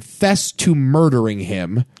confess to murdering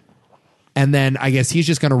him, and then I guess he's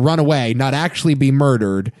just going to run away, not actually be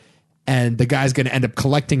murdered. And the guy's going to end up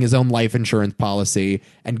collecting his own life insurance policy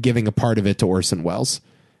and giving a part of it to Orson Welles.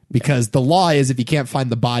 Because the law is, if you can't find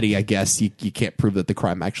the body, I guess, you can't prove that the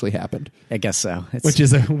crime actually happened. I guess so. Which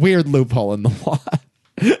is a weird loophole in the law.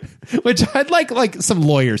 Which I'd like some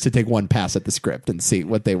lawyers to take one pass at the script and see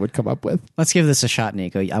what they would come up with. Let's give this a shot,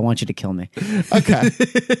 Nico. I want you to kill me. Okay.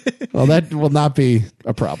 Well, that will not be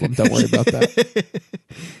a problem. Don't worry about that.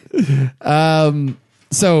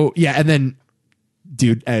 So, yeah, and then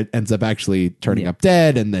dude ends up actually turning up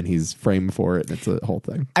dead, and then he's framed for it, and it's a whole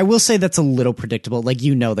thing. I will say that's a little predictable.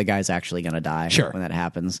 The guy's actually going to die sure. when that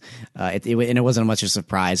happens. And it wasn't much of a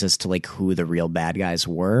surprise as to who the real bad guys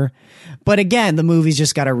were. But again, the movie's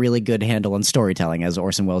just got a really good handle on storytelling, as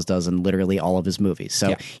Orson Welles does in literally all of his movies.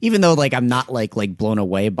 So even though I'm not blown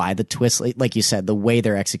away by the twist, like you said, the way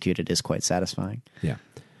they're executed is quite satisfying. Yeah.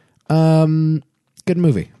 Good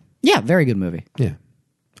movie. Yeah, very good movie. Yeah.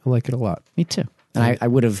 I like it a lot. Me too. And I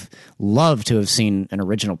would have loved to have seen an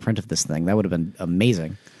original print of this thing. That would have been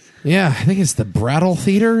amazing. Yeah, I think it's the Brattle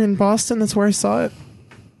Theater in Boston. That's where I saw it.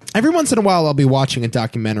 Every once in a while, I'll be watching a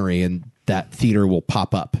documentary, and that theater will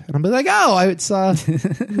pop up. And I'll be like, oh, I saw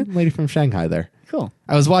Lady from Shanghai there. Cool.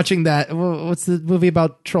 I was watching that. What's the movie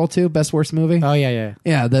about Troll 2? Best Worst Movie? Oh, yeah.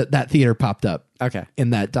 Yeah, that theater popped up okay. in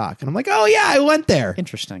that doc. And I'm like, oh, yeah, I went there.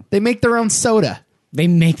 Interesting. They make their own soda. They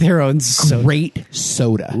make their own soda. Great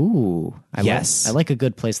soda. Ooh. Yes. I like a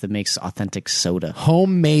good place that makes authentic soda.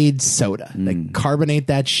 Homemade soda. They carbonate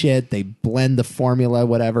that shit. They blend the formula,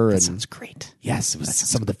 whatever. That sounds great. Yes, it was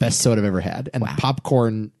some of the best soda I've ever had. And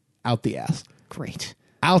popcorn out the ass. Great.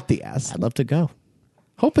 Out the ass. I'd love to go.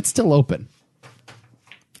 Hope it's still open.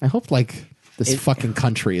 I hope this fucking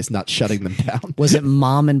country is not shutting them down. Was it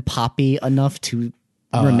mom and poppy enough to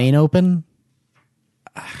remain open?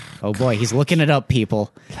 Oh boy, he's looking it up,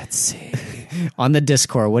 people. Let's see. On the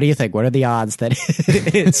Discord, what do you think? What are the odds that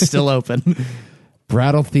it's still open?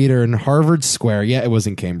 Brattle Theater in Harvard Square. Yeah, it was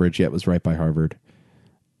in Cambridge. Yeah, it was right by Harvard.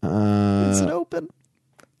 Is it open?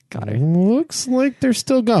 Got it. Looks like they're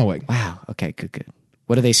still going. Wow. Okay, good.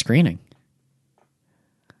 What are they screening?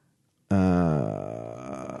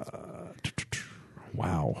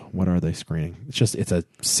 Wow. What are they screening? It's a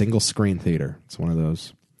single screen theater. It's one of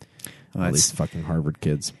those. Oh, All these fucking Harvard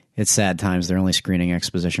kids. It's sad times. They're only screening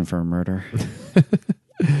Exposition for a Murder.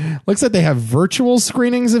 Looks like they have virtual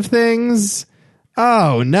screenings of things.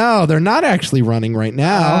 Oh, no, they're not actually running right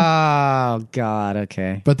now. Oh, God,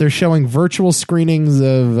 okay. But they're showing virtual screenings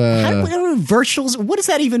of... virtuals? What does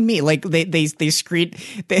that even mean? Like, they screen...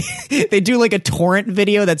 They do like a torrent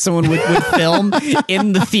video that someone would film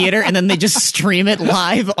in the theater, and then they just stream it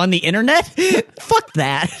live on the internet? Fuck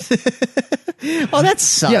that. Oh, that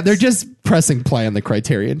sucks. Yeah, they're just pressing play on the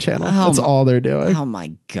Criterion channel. That's all they're doing. Oh,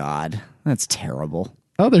 my God. That's terrible.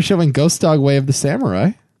 Oh, they're showing Ghost Dog Way of the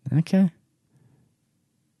Samurai. Okay.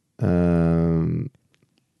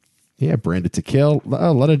 Yeah, Branded to Kill.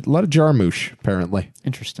 Oh, a lot of Jarmusch, apparently.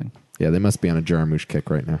 Interesting. Yeah, they must be on a Jarmusch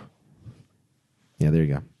kick right now. Yeah, there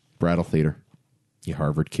you go. Brattle Theater. You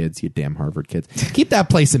Harvard kids, you damn Harvard kids. Keep that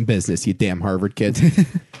place in business, you damn Harvard kids.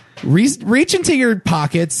 Reach into your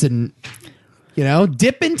pockets and,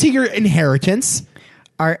 dip into your inheritance.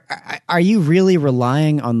 Are you really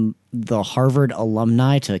relying on the Harvard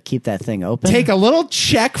alumni to keep that thing open? Take a little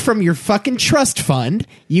check from your fucking trust fund.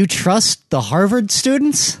 You trust the Harvard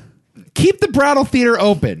students? Keep the Brattle Theater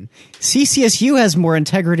open. CCSU has more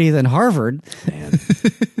integrity than Harvard. Man,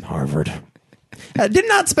 Harvard. I did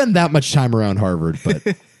not spend that much time around Harvard,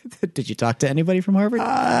 but... Did you talk to anybody from Harvard?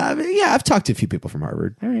 Yeah, I've talked to a few people from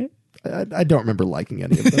Harvard. All right. I don't remember liking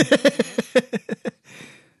any of them.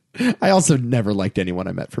 I also never liked anyone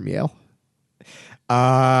I met from Yale.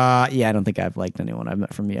 Yeah, I don't think I've liked anyone I've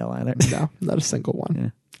met from Yale either. No, not a single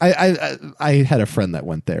one. Yeah. I had a friend that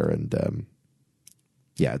went there, and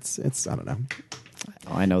yeah, it's I don't know.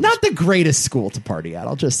 Oh, I know. Not the greatest school to party at.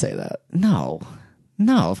 I'll just say that. No,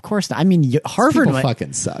 of course not. I mean, Harvard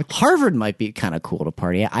fucking suck. Harvard might be kind of cool to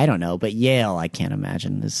party at. I don't know, but Yale, I can't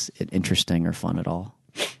imagine is interesting or fun at all.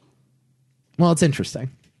 Well, it's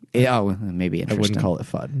interesting. Maybe interesting. I wouldn't call it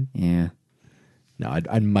fun. Yeah. No,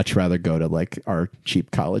 I'd much rather go to like our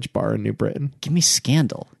cheap college bar in New Britain. Give me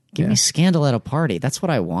Scandal. Give me Scandal at a party. That's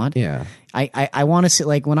what I want. Yeah. I want to see,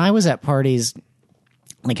 like, when I was at parties,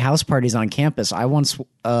 like house parties on campus, I once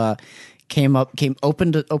opened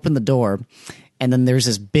the door, and then there's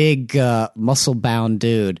this big muscle bound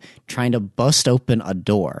dude trying to bust open a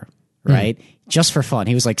door, right? Just for fun.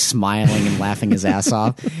 He was like smiling and laughing his ass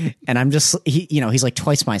off. And I'm just, he's like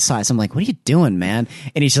twice my size. I'm like, what are you doing, man?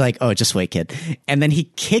 And he's like, oh, just wait, kid. And then he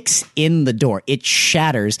kicks in the door. It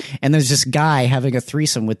shatters. And there's this guy having a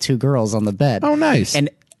threesome with two girls on the bed. Oh, nice. And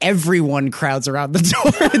everyone crowds around the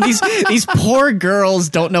door. And these poor girls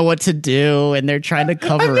don't know what to do. And they're trying to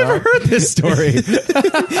cover up. I've never heard this story.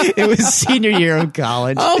 It was senior year of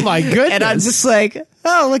college. Oh, my goodness. And I'm just like,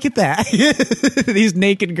 oh, look at that. These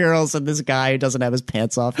naked girls and this guy who doesn't have his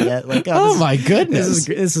pants off yet. Like, my goodness.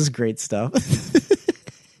 This is great stuff.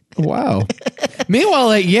 Wow.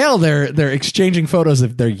 Meanwhile, at Yale, they're exchanging photos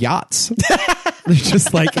of their yachts. They're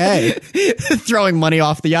just like, hey. Throwing money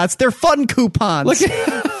off the yachts. They're fun coupons.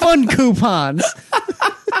 Fun coupons.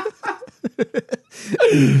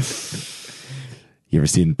 You ever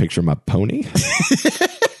seen a picture of my pony?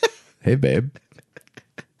 Hey, babe.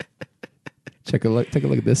 Take a look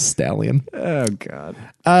at this stallion. Oh, God.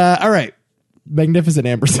 All right. Magnificent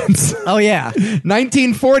Ambersons. Oh, yeah.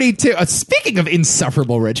 1942. Speaking of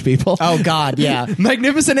insufferable rich people. Oh, God, yeah.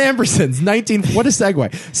 Magnificent Ambersons. What a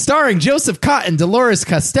segue. Starring Joseph Cotton, Dolores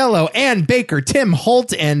Costello, Ann Baker, Tim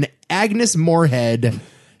Holt, and Agnes Moorehead.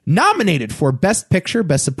 Nominated for Best Picture,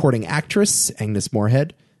 Best Supporting Actress, Agnes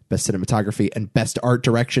Moorehead, Best Cinematography, and Best Art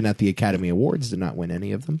Direction at the Academy Awards. Did not win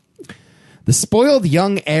any of them. The spoiled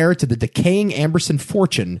young heir to the decaying Amberson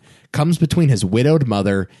fortune comes between his widowed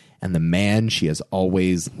mother and the man she has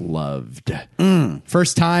always loved.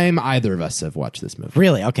 First time either of us have watched this movie.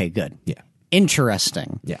 Really? Okay, good. Yeah.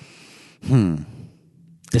 Interesting. Yeah.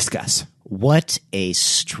 Discuss. what a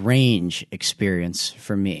strange experience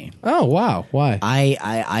for me. Oh, wow. Why?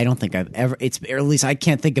 I don't think I've ever, or at least I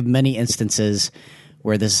can't think of many instances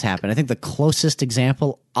where this has happened. I think the closest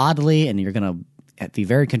example, oddly, and you're going to be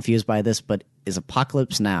very confused by this, but is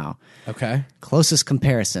Apocalypse Now. Okay. Closest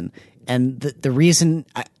comparison. And the reason,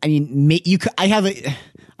 I mean, I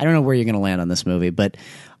don't know where you're going to land on this movie, but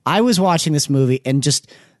I was watching this movie and just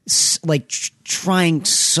like trying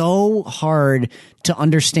so hard to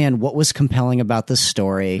understand what was compelling about this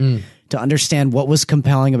story, to understand what was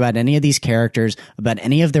compelling about any of these characters, about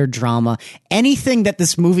any of their drama, anything that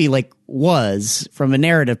this movie like was from a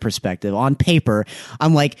narrative perspective on paper.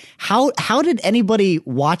 I'm like, how did anybody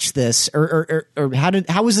watch this, or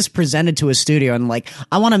how was this presented to a studio? And like,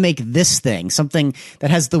 I want to make this thing something that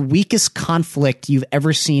has the weakest conflict you've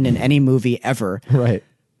ever seen in any movie ever. Right.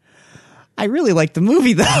 I really like the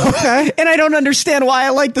movie though. Okay. And I don't understand why I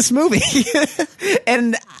like this movie.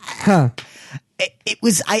 And it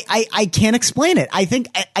was, I can't explain it. I think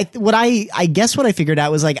I guess what I figured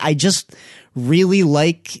out was like, I just really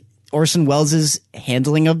like Orson Welles'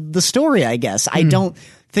 handling of the story, I guess. I don't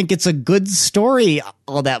think it's a good story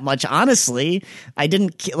all that much, honestly.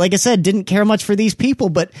 Like I said, didn't care much for these people,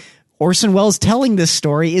 but Orson Welles telling this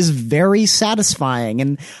story is very satisfying,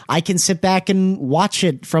 and I can sit back and watch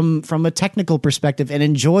it from a technical perspective and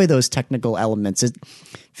enjoy those technical elements. It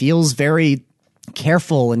feels very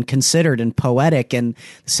careful and considered and poetic, and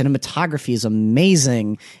the cinematography is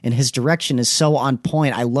amazing, and his direction is so on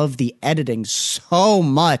point. I love the editing so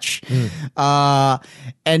much.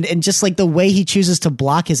 And just like the way he chooses to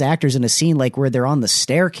block his actors in a scene like where they're on the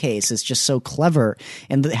staircase is just so clever,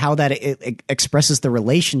 and how that it expresses the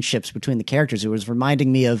relationships between the characters. It was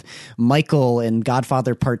reminding me of Michael in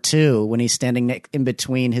Godfather Part 2 when he's standing in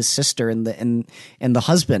between his sister and the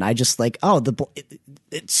husband. I just like,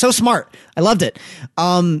 it's so smart. I loved it.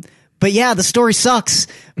 But yeah, the story sucks.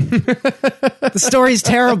 The story's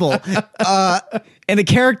terrible. And the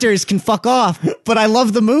characters can fuck off, but I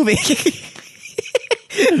love the movie.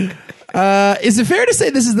 Is it fair to say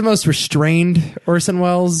this is the most restrained Orson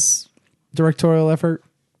Welles directorial effort?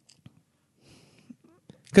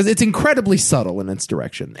 Because it's incredibly subtle in its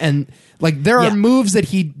direction. And like there are moves that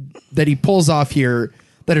he pulls off here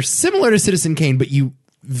that are similar to Citizen Kane, but you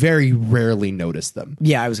very rarely notice them.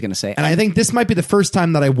 Yeah, I was going to say. And I think this might be the first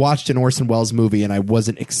time that I watched an Orson Welles movie and I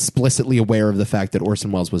wasn't explicitly aware of the fact that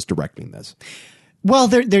Orson Welles was directing this. Well,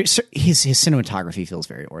 his cinematography feels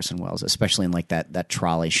very Orson Welles, especially in like that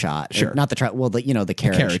trolley shot. Sure, not the trolley. Well, the carriage. The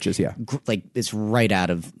carriages, yeah. Like it's right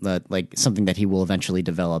out of like something that he will eventually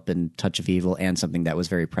develop in Touch of Evil, and something that was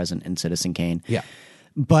very present in Citizen Kane. Yeah.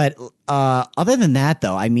 But other than that,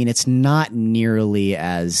 though, I mean, it's not nearly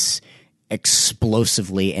as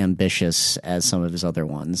explosively ambitious as some of his other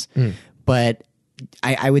ones. But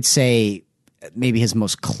I would say maybe his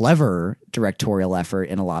most clever directorial effort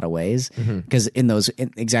in a lot of ways, because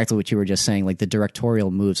exactly what you were just saying, like the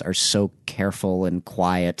directorial moves are so careful and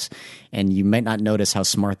quiet, and you might not notice how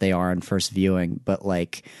smart they are on first viewing, but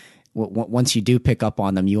like once you do pick up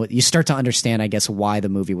on them, you start to understand, I guess, why the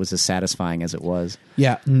movie was as satisfying as it was.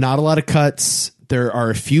 Yeah, not a lot of cuts. There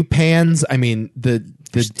are a few pans. I mean, the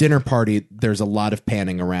dinner party, there's a lot of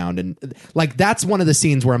panning around, and like that's one of the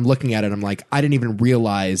scenes where I'm looking at it, I'm like, I didn't even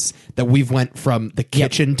realize that we've went from the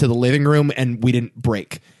kitchen to the living room and we didn't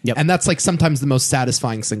break. And that's like sometimes the most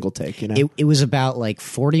satisfying single take, you know? It was about like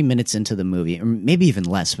 40 minutes into the movie, or maybe even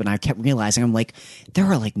less, but I kept realizing, I'm like, there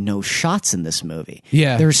are like no shots in this movie.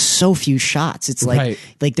 Yeah. There's so few shots. It's like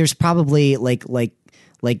like there's probably like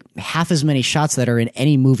half as many shots that are in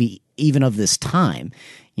any movie even of this time.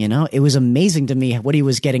 You know, it was amazing to me what he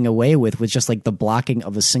was getting away with just like the blocking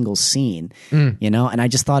of a single scene, you know, and I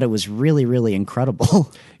just thought it was really, really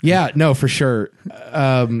incredible. Yeah, no, for sure.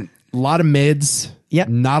 A lot of mids,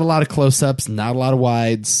 not a lot of close-ups, not a lot of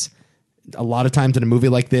wides. A lot of times in a movie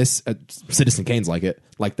like this, Citizen Kane's like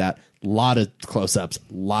that. A lot of close-ups,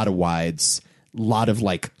 a lot of wides, a lot of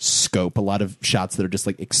like scope, a lot of shots that are just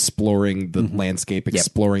like exploring the landscape,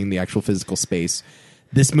 exploring the actual physical space.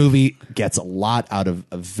 This movie gets a lot out of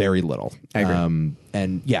very little. I agree.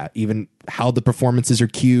 And yeah, even how the performances are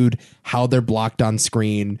cued, how they're blocked on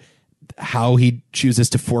screen, how he chooses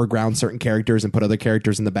to foreground certain characters and put other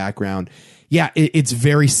characters in the background. Yeah, it's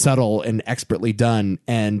very subtle and expertly done.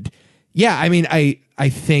 And yeah, I mean, I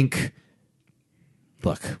think,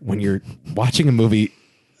 look, when you're watching a movie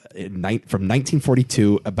from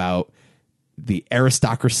 1942 about the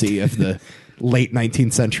aristocracy of the late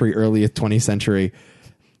 19th century, early 20th century,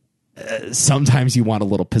 sometimes you want a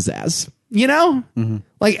little pizzazz. You know?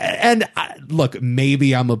 Like, and look,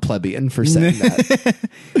 maybe I'm a plebeian for saying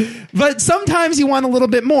that. But sometimes you want a little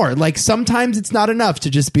bit more. Like, sometimes it's not enough to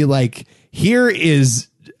just be like, here is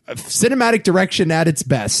cinematic direction at its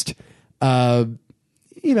best. You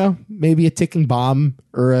know, maybe a ticking bomb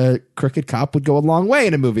or a crooked cop would go a long way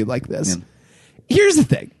in a movie like this. Yeah. Here's the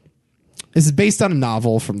thing. This is based on a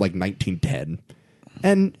novel from like 1910.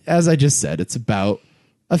 And as I just said, it's about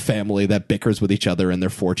a family that bickers with each other and their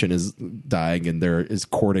fortune is dying and there is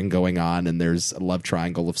courting going on and there's a love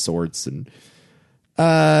triangle of sorts. And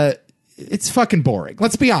it's fucking boring.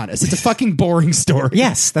 Let's be honest. It's a fucking boring story.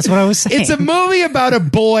 Yes, that's what I was saying. It's a movie about a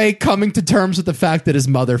boy coming to terms with the fact that his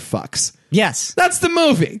mother fucks. Yes. That's the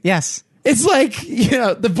movie. Yes. It's like, you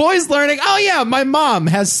know, the boy's learning, oh yeah, my mom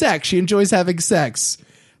has sex. She enjoys having sex.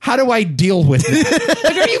 How do I deal with it?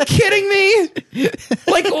 Like, are you kidding me?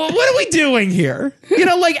 Like, what are we doing here? You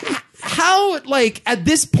know, like, how, like, at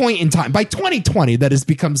this point in time, by 2020, that has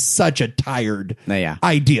become such a tired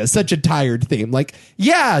idea, such a tired theme. Like,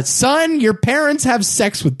 yeah, son, your parents have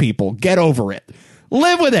sex with people. Get over it.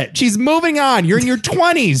 Live with it. She's moving on. You're in your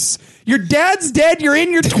 20s. Your dad's dead. You're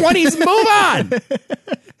in your 20s. Move on.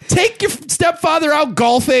 Take your stepfather out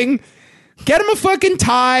golfing. Get him a fucking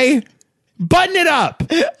tie. Button it up.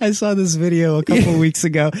 I saw this video a couple of weeks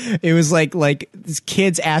ago. It was like these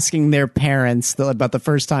kids asking their parents about the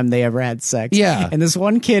first time they ever had sex. Yeah. And this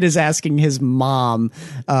one kid is asking his mom,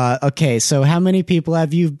 okay, so how many people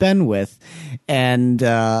have you been with? And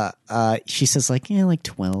she says like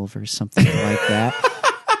 12 or something like that.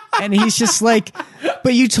 And he's just like,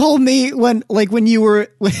 but you told me when you were,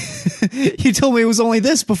 you told me it was only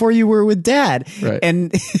this before you were with dad. Right.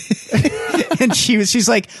 And and she's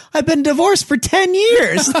like, I've been divorced for 10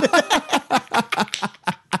 years. It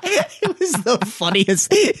was the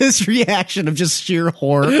funniest, his reaction of just sheer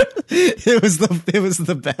horror. It was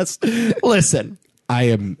the best. Listen, I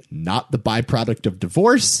am not the byproduct of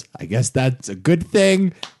divorce. I guess that's a good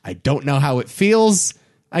thing. I don't know how it feels.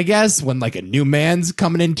 I guess when like a new man's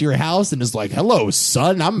coming into your house and is like, hello,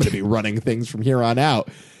 son, I'm going to be running things from here on out.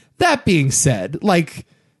 That being said, like,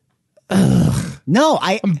 no,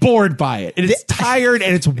 I'm bored by it. It's tired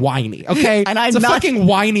and it's whiny. Okay. And it's a fucking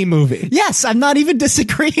whiny movie. Yes. I'm not even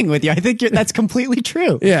disagreeing with you. I think that's completely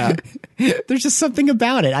true. Yeah. There's just something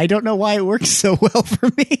about it. I don't know why it works so well for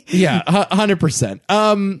me. Yeah.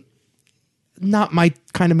 100%. Not my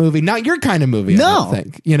kind of movie. Not your kind of movie. No. I don't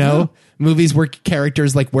think, you know, movies where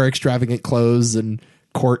characters like wear extravagant clothes and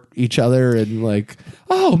court each other and like,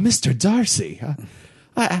 oh, Mr. Darcy,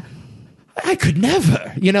 I could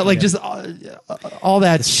never, you know, like just all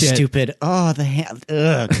that shit. Stupid. Oh, the hand.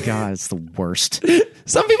 Oh, God, it's the worst.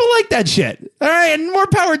 Some people like that shit. All right. And more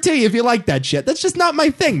power to you if you like that shit. That's just not my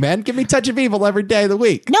thing, man. Give me Touch of Evil every day of the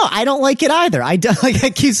week. No, I don't like it either. I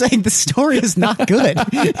keep saying the story is not good.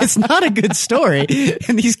 It's not a good story.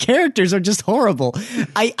 And these characters are just horrible.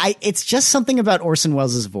 It's just something about Orson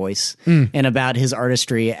Welles' voice and about his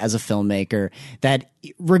artistry as a filmmaker that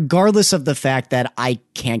regardless of the fact that I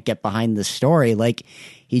can't get behind the story, like,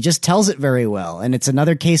 he just tells it very well. And it's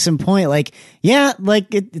another case in point. Like, yeah,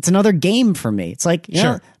 like it's another game for me. It's like, yeah,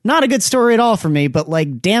 sure, not a good story at all for me, but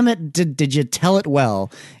like, damn it, did you tell it well?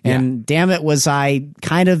 And damn it, was I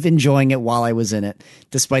kind of enjoying it while I was in it,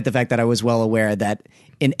 despite the fact that I was well aware that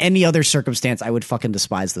in any other circumstance, I would fucking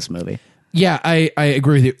despise this movie. Yeah, I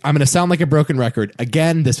agree with you. I'm going to sound like a broken record.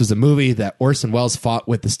 Again, this was a movie that Orson Welles fought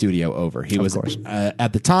with the studio over. He was,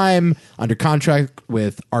 at the time, under contract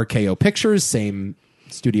with RKO Pictures, same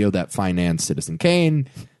studio that financed Citizen Kane.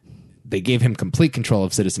 They gave him complete control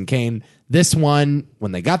of Citizen Kane. This one,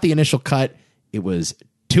 when they got the initial cut, it was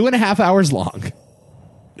 2.5 hours long.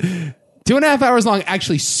 2.5 hours long,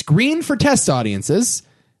 actually screened for test audiences,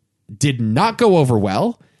 did not go over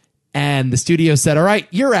well, and the studio said, all right,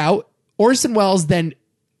 you're out. Orson Welles then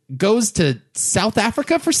goes to South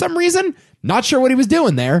Africa for some reason. Not sure what he was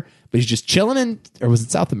doing there, but he's just chilling in, or was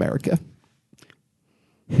it South America?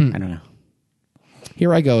 I don't know.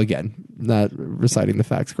 Here I go again, not reciting the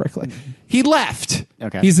facts correctly. He left.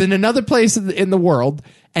 Okay. He's in another place in the world,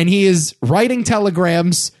 and he is writing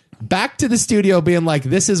telegrams back to the studio being like,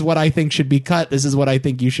 this is what I think should be cut. This is what I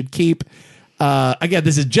think you should keep. Again,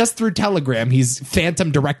 this is just through telegram. He's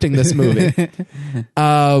phantom directing this movie.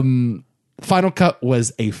 Final cut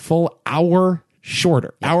was a full hour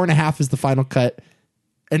shorter. Hour and a half is the final cut.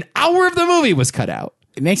 An hour of the movie was cut out.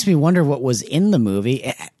 It makes me wonder what was in the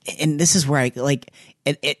movie. And this is where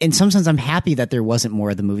in some sense, I'm happy that there wasn't more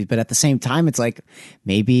of the movie, but at the same time, it's like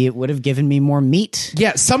maybe it would have given me more meat.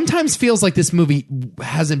 Yeah, sometimes feels like this movie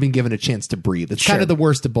hasn't been given a chance to breathe. It's kind of the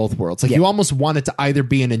worst of both worlds. Like you almost want it to either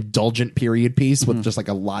be an indulgent period piece with just like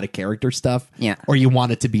a lot of character stuff, or you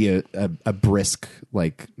want it to be a brisk,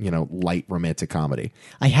 like, light romantic comedy.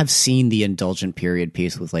 I have seen the indulgent period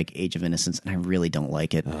piece with like Age of Innocence, and I really don't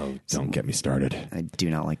like it. Oh, don't get me started. I do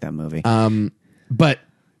not like that movie. But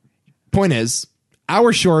point is,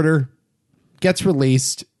 hour shorter, gets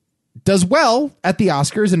released, does well at the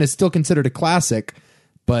Oscars, and is still considered a classic.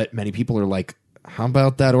 But many people are like, how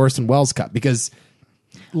about that Orson Welles cut? Because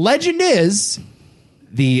legend is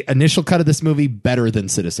the initial cut of this movie better than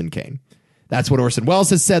Citizen Kane. That's what Orson Welles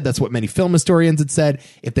has said. That's what many film historians had said.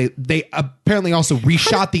 If they apparently also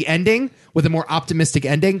reshot the ending with a more optimistic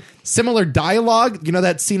ending. Similar dialogue. You know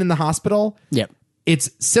that scene in the hospital? Yep.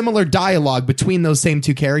 It's similar dialogue between those same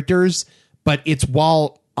two characters, but it's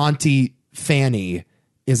while Auntie Fanny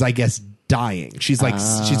is, I guess, dying. She's like,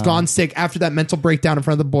 she's gone sick after that mental breakdown in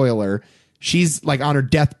front of the boiler. She's like on her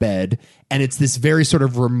deathbed, and it's this very sort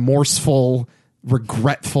of remorseful,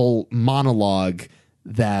 regretful monologue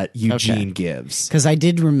that Eugene gives. Because I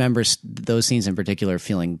did remember those scenes in particular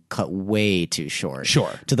feeling cut way too short.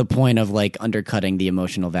 Sure. To the point of like undercutting the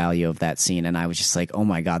emotional value of that scene. And I was just like, oh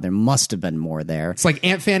my God, there must have been more there. It's like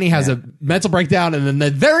Aunt Fanny has a mental breakdown, and then the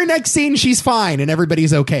very next scene, she's fine and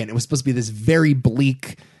everybody's okay. And it was supposed to be this very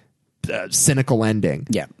bleak, cynical ending.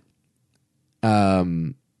 Yeah.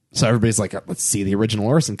 So everybody's like, let's see the original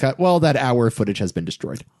Orson cut. Well, that hour of footage has been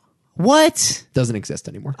destroyed. What? Doesn't exist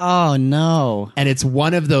anymore. Oh, no. And it's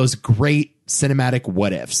one of those great cinematic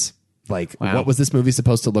what ifs. Like, what was this movie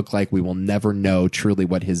supposed to look like? We will never know truly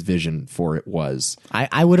what his vision for it was.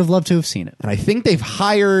 I would have loved to have seen it. And I think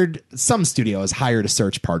some studio has hired a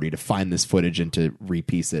search party to find this footage and to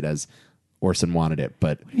repiece it as Orson wanted it.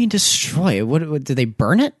 But what do you mean destroy it? What did they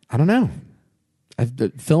burn it? I don't know. The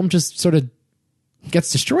film just sort of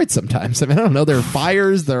gets destroyed sometimes. I mean, I don't know. There are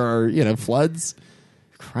fires. There are, floods.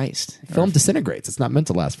 Christ. Film disintegrates. It's not meant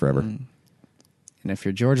to last forever. And if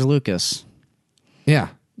you're George Lucas, yeah,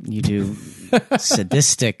 you do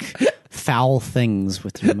sadistic, foul things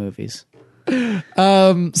with your movies.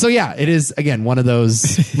 So yeah, it is again one of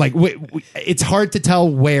those like it's hard to tell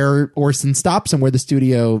where Orson stops and where the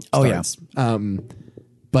studio starts.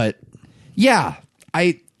 But yeah,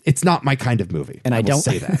 it's not my kind of movie, and I don't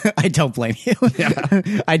say that. I don't blame you.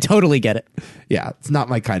 Yeah. I totally get it. Yeah, it's not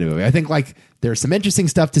my kind of movie. I think like there's some interesting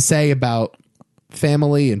stuff to say about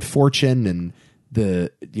family and fortune and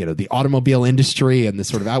the automobile industry and the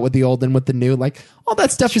sort of out with the old and with the new. Like all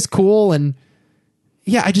that stuff is cool, and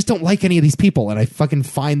yeah, I just don't like any of these people, and I fucking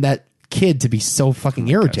find that kid to be so fucking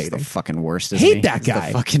irritating. That's the fucking worst. Hate that guy.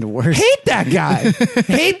 The fucking worst. Hate that guy.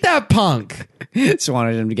 Hate that punk. Just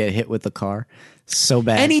wanted him to get hit with the car. So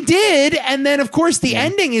bad. And he did. And then, of course, the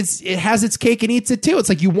ending it has its cake and eats it too. It's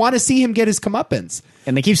like you want to see him get his comeuppance.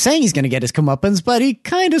 And they keep saying he's going to get his comeuppance, but he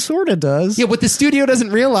kind of sort of does. Yeah, what the studio doesn't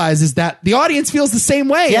realize is that the audience feels the same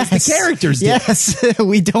way as the characters do. Yes,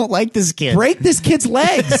 we don't like this kid. Break this kid's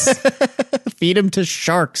legs. Feed him to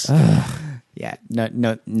sharks. Yeah,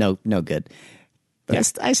 no good.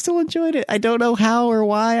 But I still enjoyed it. I don't know how or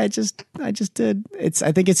why. I just did.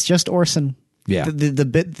 I think it's just Orson. Yeah,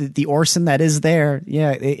 the Orson that is there.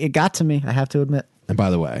 Yeah, it got to me. I have to admit. And by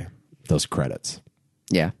the way, those credits.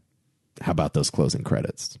 Yeah. How about those closing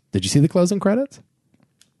credits? Did you see the closing credits?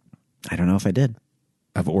 I don't know if I did.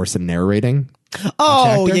 Of Orson narrating.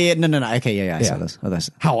 Oh, yeah. No. Okay, yeah. I saw those. Oh,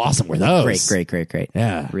 how awesome were those? Great.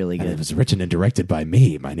 Yeah. Really good. And it was written and directed by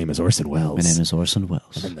me. My name is Orson Welles. My name is Orson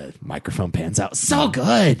Welles. And then the microphone pans out. So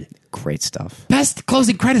good. Great stuff. Best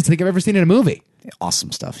closing credits I think I've ever seen in a movie.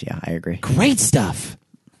 Awesome stuff. Yeah, I agree. Great stuff.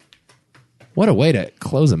 What a way to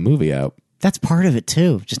close a movie out. That's part of it,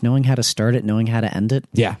 too. Just knowing how to start it, knowing how to end it.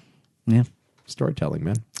 Yeah. Yeah. Storytelling,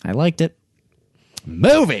 man. I liked it.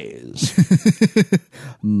 Movies.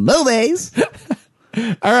 Movies.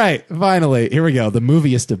 All right. Finally, here we go. The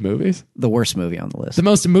moviest of movies. The worst movie on the list. The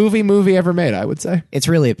most movie ever made, I would say. It's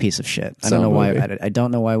really a piece of shit. I don't know why. I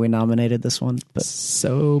don't know why we nominated this one, but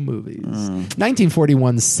so movies.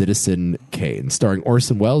 1941's Citizen Kane, starring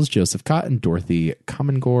Orson Welles, Joseph Cotten, Dorothy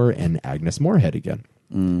Comingore, and Agnes Moorehead again.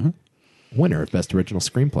 Mm-hmm. Winner of Best Original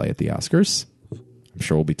Screenplay at the Oscars. I'm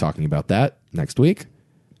sure we'll be talking about that next week.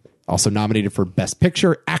 Also nominated for Best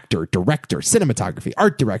Picture, Actor, Director, Cinematography,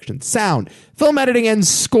 Art Direction, Sound, Film Editing, and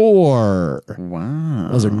Score. Wow.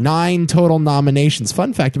 Those are 9 total nominations.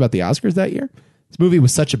 Fun fact about the Oscars that year. This movie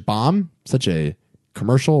was such a bomb, such a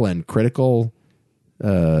commercial and critical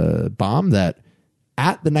bomb that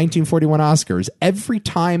at the 1941 Oscars, every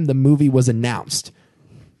time the movie was announced,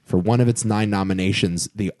 for one of its 9 nominations,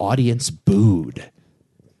 the audience booed.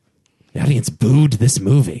 The audience booed this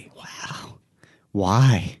movie. Wow.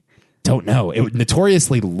 Why? Don't know. It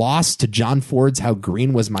notoriously lost to John Ford's How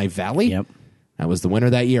Green Was My Valley. Yep. That was the winner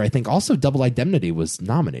that year. I think also Double Indemnity was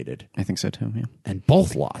nominated. I think so too, yeah. And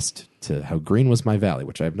both lost to How Green Was My Valley,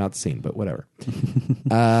 which I have not seen, but whatever.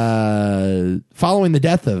 Following the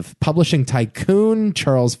death of publishing tycoon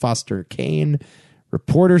Charles Foster Kane,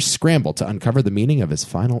 reporters scrambled to uncover the meaning of his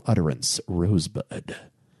final utterance, Rosebud.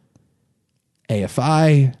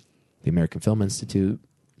 AFI, the American Film Institute,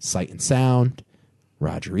 Sight and Sound,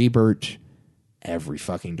 Roger Ebert, every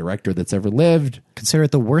fucking director that's ever lived. Consider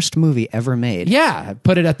it the worst movie ever made. Yeah,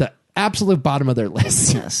 put it at the absolute bottom of their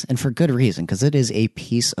list. Yes, and for good reason, because it is a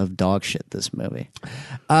piece of dog shit, this movie.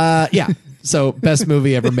 Yeah. So best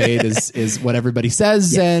movie ever made is what everybody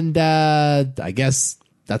says, yeah. And I guess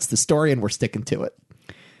that's the story, and we're sticking to it.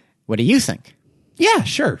 What do you think? Yeah,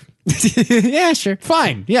 sure. Yeah, sure.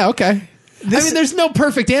 Fine. Yeah, okay. There's no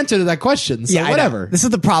perfect answer to that question, so yeah, whatever. This is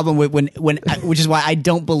the problem with when which is why I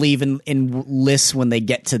don't believe in lists when they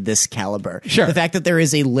get to this caliber. Sure. The fact that there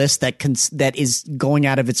is a list that is going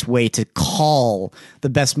out of its way to call the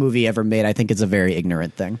best movie ever made, I think is a very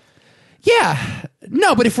ignorant thing. Yeah.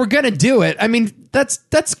 No, but if we're going to do it, I mean,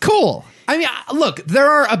 that's cool. I mean, look, there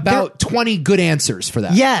are about 20 good answers for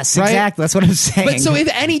that. Yes, right? exactly. That's what I'm saying. But so if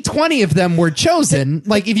any 20 of them were chosen,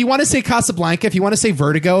 like if you want to say Casablanca, if you want to say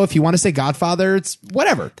Vertigo, if you want to say Godfather, it's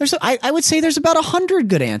whatever. I would say there's about 100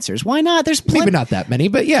 good answers. Why not? There's plenty. Maybe not that many,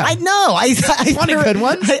 but yeah. I know. I 20 good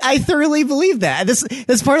ones. I thoroughly believe that.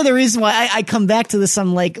 That's part of the reason why I come back to this.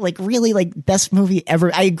 I'm like really like best movie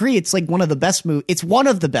ever. I agree. It's like one of the best It's one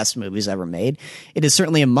of the best movies ever made. It is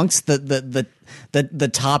certainly amongst the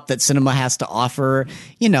top that cinema has to offer,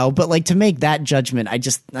 but like to make that judgment, I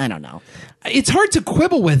don't know. It's hard to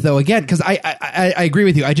quibble with though, again, because I agree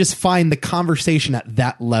with you. I just find the conversation at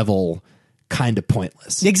that level kind of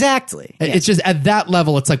pointless. Exactly. It's just at that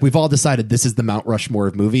level, it's like we've all decided this is the Mount Rushmore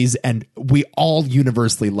of movies and we all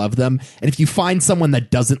universally love them. And if you find someone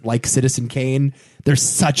that doesn't like Citizen Kane, they're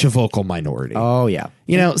such a vocal minority. Oh, yeah.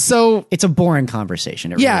 So it's a boring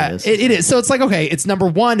conversation. It really is. It is. So it's like, okay, it's number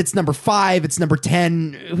 1, it's number 5, it's number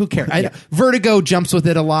 10. Who cares? Yeah. Vertigo jumps with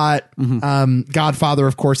it a lot. Mm-hmm. Godfather,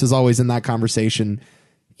 of course, is always in that conversation.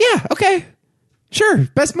 Yeah. Okay. Sure.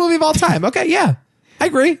 Best movie of all time. Okay. Yeah. I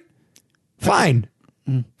agree. Fine.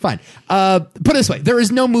 Fine. Put it this way. There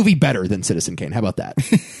is no movie better than Citizen Kane. How about that?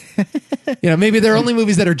 Maybe there are only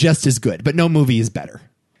movies that are just as good, but no movie is better.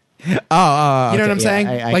 You know what I'm saying?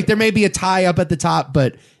 Like there may be a tie up at the top,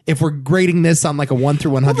 but if we're grading this on like a 1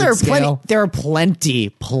 through 100 scale, there are plenty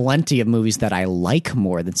of movies that I like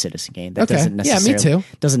more than Citizen Kane. That doesn't necessarily, me too.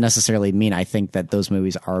 Doesn't necessarily mean I think that those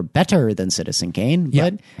movies are better than Citizen Kane.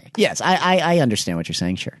 But yes, I understand what you're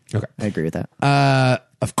saying. Sure. Okay. I agree with that.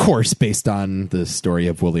 Of course, based on the story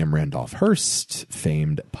of William Randolph Hearst,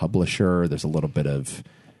 famed publisher, there's a little bit of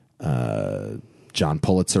John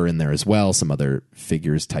Pulitzer in there as well, some other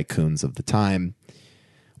figures, tycoons of the time.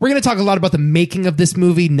 We're going to talk a lot about the making of this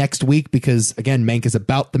movie next week because, again, Mank is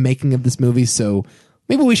about the making of this movie, so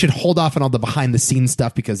maybe we should hold off on all the behind-the-scenes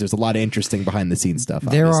stuff because there's a lot of interesting behind-the-scenes stuff.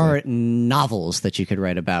 There are novels that you could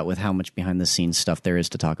write about with how much behind-the-scenes stuff there is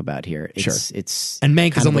to talk about here. And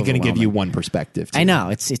Mank is only going to give you one perspective. I know.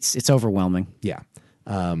 It's overwhelming. Yeah.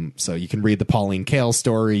 So you can read the Pauline Kael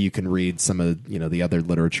story. You can read some of the other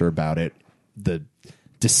literature about it, the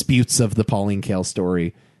disputes of the Pauline Kael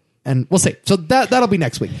story. And we'll see. So that'll be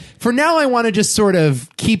next week. For now, I want to just sort of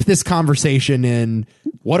keep this conversation in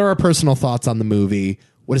what are our personal thoughts on the movie?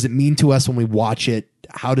 What does it mean to us when we watch it?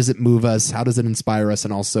 How does it move us? How does it inspire us?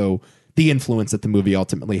 And also the influence that the movie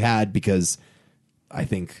ultimately had, because I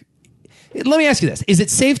think... Let me ask you this. Is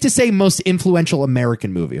it safe to say most influential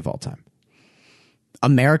American movie of all time?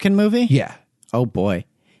 American movie? Yeah. Oh, boy.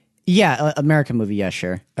 Yeah, American movie. Yeah,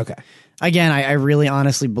 sure. Okay. Again, I really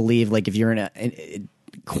honestly believe, like, if you're in a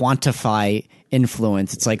quantify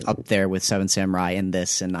influence, it's like up there with Seven Samurai and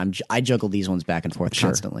this, and I juggle these ones back and forth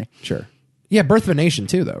constantly. Sure. Yeah, Birth of a Nation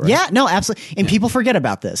too, though, right? Yeah, no, absolutely. And people forget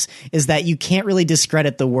about this, is that you can't really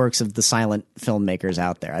discredit the works of the silent filmmakers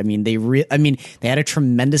out there. I mean, they had a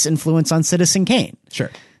tremendous influence on Citizen Kane.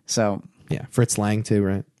 Sure. So yeah, Fritz Lang too,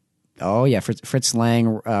 right? Oh yeah, Fritz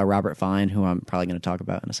Lang, Robert Fine, who I'm probably going to talk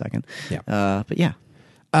about in a second. Yeah. But yeah.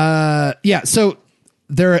 Yeah. So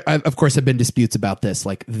there, of course, have been disputes about this.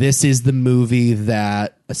 Like, this is the movie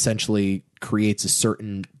that essentially creates a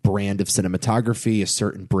certain brand of cinematography, a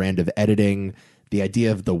certain brand of editing. The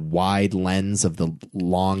idea of the wide lens of the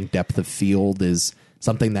long depth of field is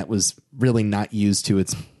something that was really not used to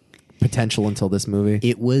its potential until this movie.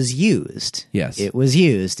 It was used. Yes. It was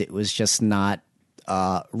used. It was just not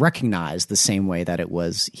recognized the same way that it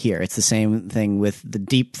was here. It's the same thing with the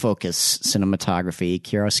deep focus cinematography,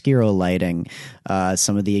 chiaroscuro lighting,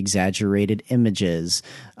 some of the exaggerated images,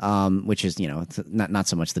 which is, not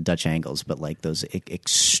so much the Dutch angles, but like those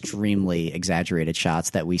extremely exaggerated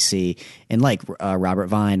shots that we see in like Robert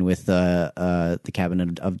Vine with the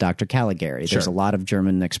Cabinet of Dr. Caligari. Sure. There's a lot of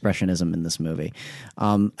German expressionism in this movie.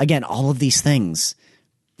 Again, all of these things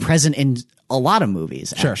present in a lot of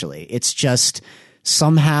movies, actually. It's just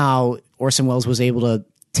somehow Orson Welles was able to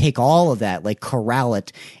take all of that, like corral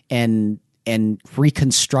it and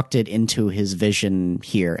reconstruct it into his vision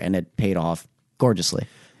here, and it paid off gorgeously.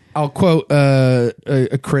 I'll quote a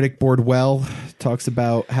critic, Bordwell, talks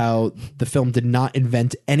about how the film did not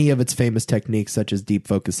invent any of its famous techniques, such as deep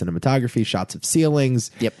focus cinematography, shots of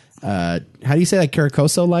ceilings. Yep. How do you say that?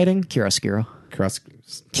 Chiaroscuro lighting? Chiaroscuro.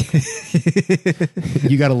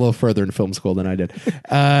 You got a little further in film school than I did.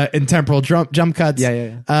 In temporal jump cuts.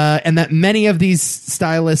 And that many of these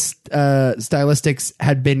stylistics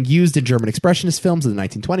had been used in German expressionist films in the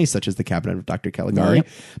 1920s, such as The Cabinet of Dr. Caligari. Yep.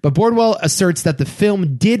 But Bordwell asserts that the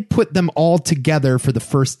film did put them all together for the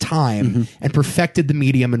first time and perfected the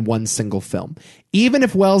medium in one single film. Even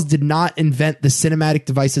if Welles did not invent the cinematic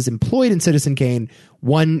devices employed in Citizen Kane,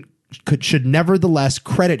 one should nevertheless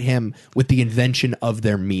credit him with the invention of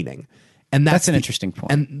their meaning. And that's an interesting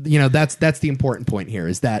point. And that's the important point here,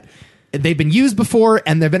 is that they've been used before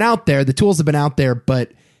and they've been out there. The tools have been out there,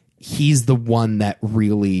 but he's the one that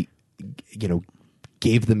really,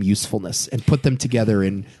 gave them usefulness and put them together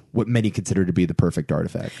in what many consider to be the perfect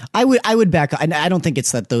artifact. I would back. I don't think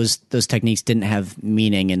it's that those techniques didn't have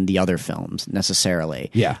meaning in the other films necessarily.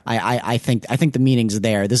 Yeah, I think the meaning's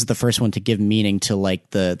there. This is the first one to give meaning to like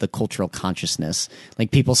the cultural consciousness. Like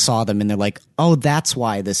people saw them and they're like, oh, that's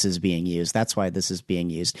why this is being used. That's why this is being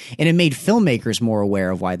used, and it made filmmakers more aware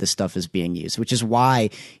of why this stuff is being used, which is why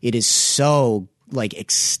it is so like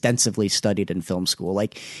extensively studied in film school.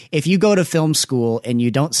 Like if you go to film school and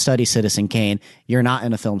you don't study Citizen Kane, you're not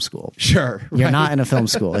in a film school. Sure. You're not in a film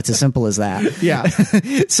school. It's as simple as that. Yeah.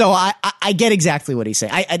 So I get exactly what he's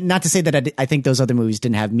saying. Not to say that I think those other movies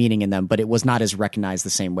didn't have meaning in them, but it was not as recognized the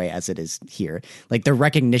same way as it is here. Like the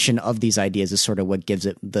recognition of these ideas is sort of what gives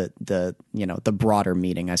it the broader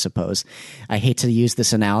meaning, I suppose. I hate to use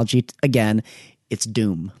this analogy again. It's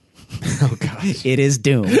Doom. Oh gosh. It is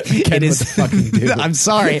Doom. It is fucking Doom. I'm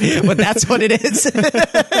sorry, but that's what it is.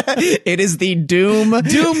 It is the Doom.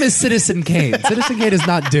 Doom is Citizen Kane. Citizen Kane is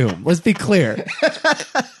not Doom. Let's be clear.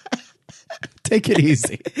 Take it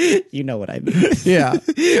easy. You know what I mean. Yeah.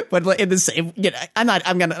 But in the same, I'm not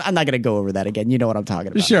gonna go over that again. You know what I'm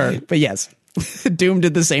talking about. Sure. But yes, Doom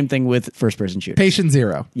did the same thing with first person shooters. Patient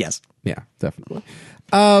Zero. Yes. Yeah, definitely.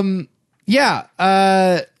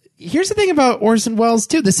 Here's the thing about Orson Welles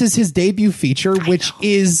too. This is his debut feature, which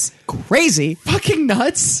is crazy, fucking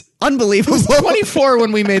nuts, unbelievable. I was 24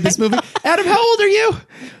 when we made this movie. Adam, how old are you?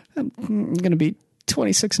 I'm gonna be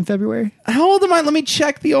 26 in February. How old am I? Let me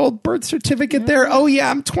check the old birth certificate there. Oh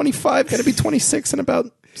yeah, I'm 25. Gonna be 26 in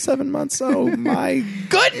about 7 months. Oh my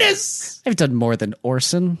goodness! I've done more than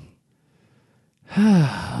Orson.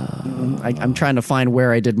 I'm trying to find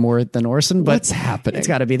where I did more than Orson, but what's happening? It's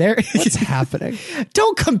got to be there. What's happening?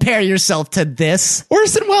 Don't compare yourself to this.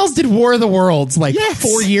 Orson Welles did War of the Worlds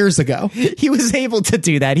 4 years ago. He was able to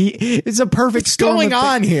do that. It's a perfect storm. What's going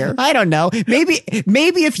on here? I don't know. Maybe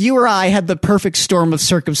if you or I had the perfect storm of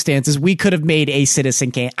circumstances, we could have made a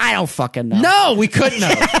Citizen Kane. I don't fucking know. No, we couldn't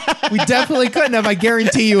have. We definitely couldn't have. I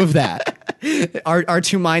guarantee you of that. Our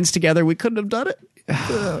two minds together, we couldn't have done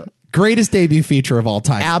it. Greatest debut feature of all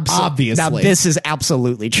time. Obviously. Now, this is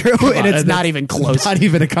absolutely true, and it's not even close. Not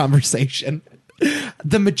even a conversation.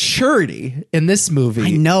 The maturity in this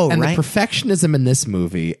movie. I know, and right? The perfectionism in this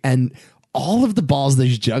movie, and all of the balls that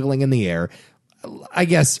he's juggling in the air. I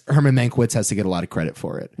guess Herman Mankiewicz has to get a lot of credit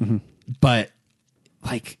for it. Mm-hmm. But,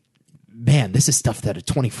 man, this is stuff that a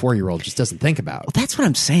 24-year-old just doesn't think about. Well, that's what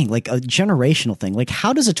I'm saying. Like a generational thing. Like,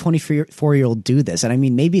 how does a 24-year-old do this? And I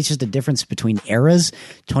mean, maybe it's just a difference between eras.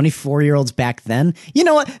 24-year-olds back then. You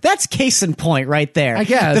know what? That's case in point right there. I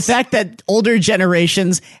guess. The fact that older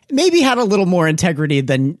generations maybe had a little more integrity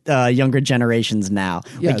than younger generations now.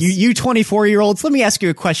 Yes. Like you 24-year-olds, let me ask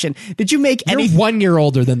you a question. Did you make any... You're 1 year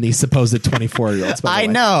older than these supposed 24-year-olds, by the way. I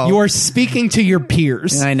know. You are speaking to your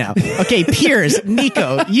peers. I know. Okay, peers,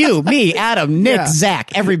 Nico, you, me, Adam, Nick, Yeah.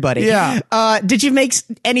 Zach, everybody. Yeah. Did you make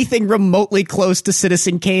anything remotely close to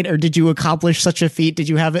Citizen Kane, or did you accomplish such a feat? Did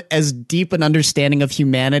you have as deep an understanding of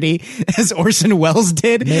humanity as Orson Welles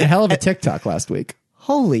did? Made a hell of a TikTok last week.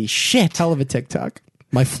 Holy shit. Hell of a TikTok.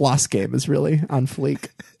 My floss game is really on fleek.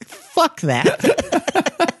 Fuck that.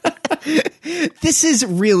 This is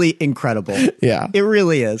really incredible. Yeah. It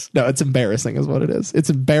really is. No, it's embarrassing is what it is. It's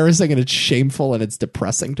embarrassing and it's shameful and it's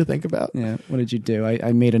depressing to think about. Yeah. What did you do?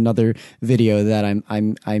 I made another video that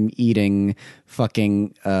I'm eating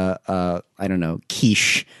fucking I don't know,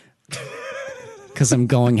 quiche because I'm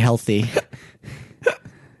going healthy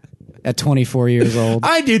at 24 years old.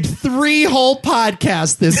 I did 3 whole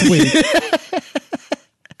podcasts this week.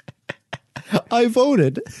 I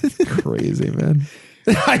voted. Crazy, man.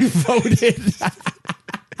 I voted.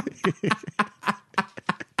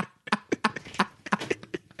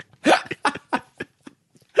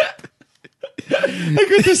 I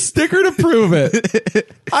got the sticker to prove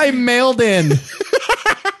it. I mailed in.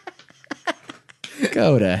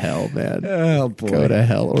 Go to hell, man. Oh, boy. Go to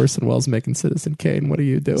hell. Orson Welles making Citizen Kane. What are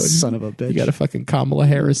you doing? Son of a bitch. You got a fucking Kamala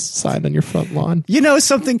Harris sign on your front lawn. You know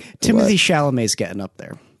something? Timothy Chalamet's getting up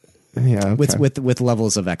there. Yeah, okay. with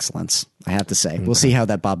levels of excellence, I have to say. We'll see how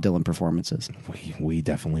that Bob Dylan performance is. We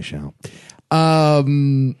definitely shall.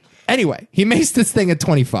 Anyway, he makes this thing at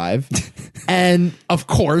 25. And of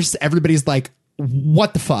course, everybody's like,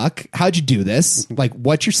 what the fuck? How'd you do this? Like,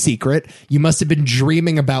 what's your secret? You must have been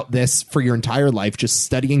dreaming about this for your entire life, just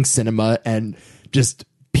studying cinema and just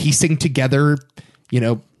piecing together,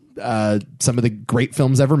 some of the great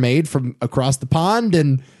films ever made from across the pond.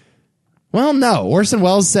 And well, no. Orson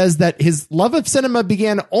Welles says that his love of cinema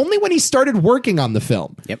began only when he started working on the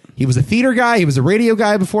film. Yep. He was a theater guy. He was a radio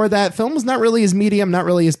guy before that. Film was not really his medium, not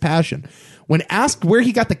really his passion. When asked where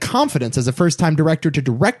he got the confidence as a first-time director to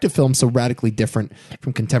direct a film so radically different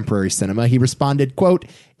from contemporary cinema, he responded, quote,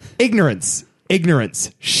 ignorance,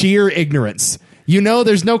 sheer ignorance.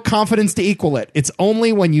 There's no confidence to equal it. It's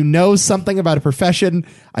only when you know something about a profession,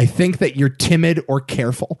 I think that you're timid or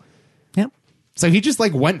careful. Yep. So he just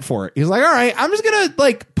went for it. He was like, all right, I'm just going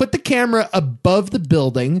to put the camera above the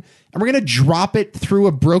building and we're going to drop it through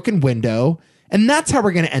a broken window. And that's how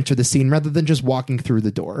we're going to enter the scene rather than just walking through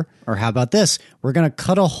the door. Or how about this? We're going to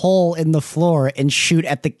cut a hole in the floor and shoot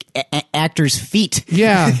at the actor's feet.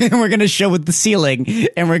 Yeah. And we're going to show with the ceiling.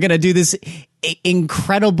 And we're going to do this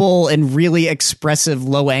incredible and really expressive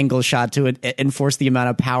low angle shot to enforce the amount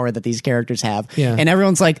of power that these characters have. Yeah. And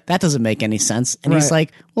everyone's like, that doesn't make any sense. And he's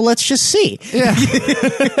like, well, let's just see. Yeah.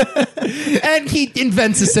 And he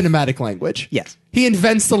invents a cinematic language. Yes. He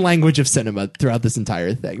invents the language of cinema throughout this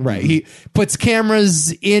entire thing. Right. He puts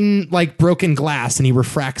cameras in broken glass and he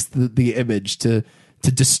refracts the image to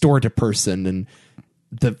distort a person, and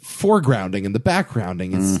the foregrounding and the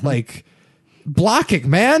backgrounding is blocking,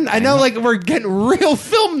 man. I know we're getting real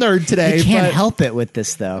film nerd today. You can't help it with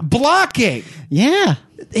this though. Blocking. Yeah.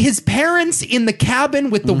 His parents in the cabin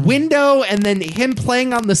with the window and then him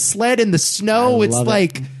playing on the sled in the snow. It's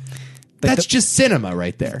that's just cinema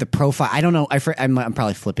right there. The profile, I don't know. I'm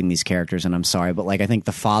probably flipping these characters, and I'm sorry, but I think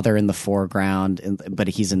the father in the foreground, but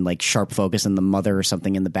he's in sharp focus, and the mother or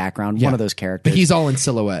something in the background. Yeah. One of those characters. But he's all in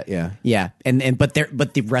silhouette. Yeah, yeah, but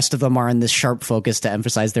the rest of them are in this sharp focus to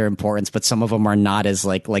emphasize their importance. But some of them are not as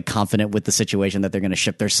confident with the situation that they're going to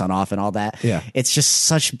ship their son off and all that. Yeah, it's just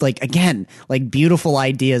such beautiful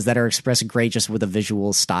ideas that are expressed great just with a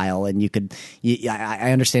visual style, and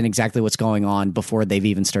I understand exactly what's going on before they've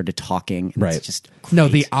even started talking. Right. It's just great. No,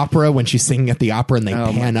 the opera, when she's singing at the opera and they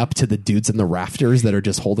pan up to the dudes in the rafters that are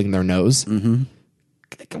just holding their nose. Mm-hmm.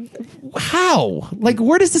 How?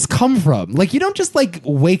 Where does this come from? You don't just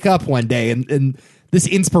wake up one day and this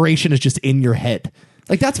inspiration is just in your head.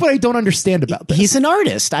 That's what I don't understand about this. He's an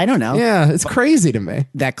artist. I don't know. Yeah, it's crazy to me.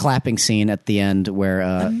 That clapping scene at the end where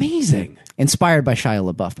amazing. Inspired by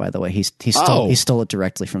Shia LaBeouf, by the way. He stole it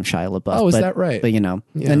directly from Shia LaBeouf. Oh, is that right? But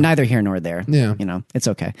neither here nor there. Yeah. It's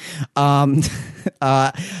okay. Yeah,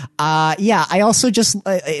 I also just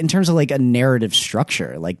in terms of a narrative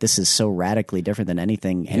structure, this is so radically different than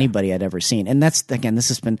anything anybody had ever seen. And that's, again, this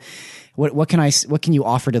has been what can you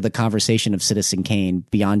offer to the conversation of Citizen Kane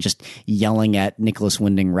beyond just yelling at Nicholas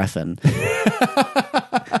Winding Refn?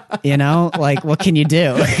 What can you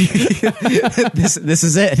do? This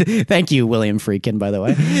is it. Thank you, William Friedkin, by the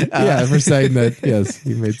way. For saying that. Yes,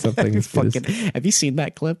 you made something. Have you seen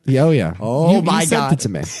that clip? Yeah, oh yeah. Oh my God, sent it to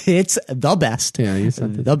me. It's the best. Yeah, you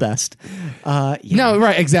sent it. The best. No,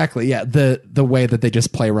 right, exactly. Yeah, the way that they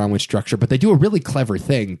just play around with structure, but they do a really clever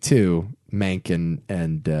thing too, Mank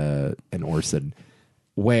and Orson,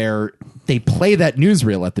 where they play that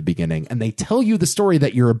newsreel at the beginning and they tell you the story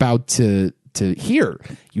that you're about to hear.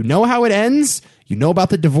 You know how it ends. You know about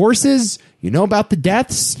the divorces. You know about the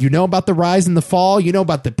deaths. You know about the rise and the fall. You know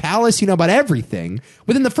about the palace. You know about everything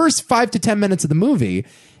within the first 5 to 10 minutes of the movie.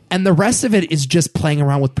 And the rest of it is just playing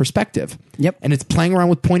around with perspective. Yep. And it's playing around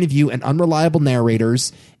with point of view and unreliable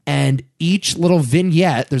narrators. And each little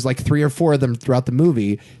vignette, there's like 3 or 4 of them throughout the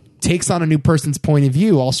movie, takes on a new person's point of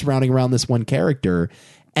view, all surrounding around this one character.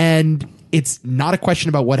 And it's not a question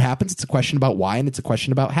about what happens. It's a question about why, and it's a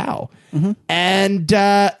question about how. And,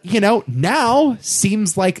 now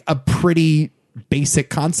seems like a pretty basic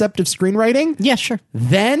concept of screenwriting. Yeah, sure.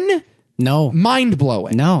 Then... No.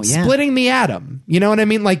 Mind-blowing. No, yeah. Splitting the atom. You know what I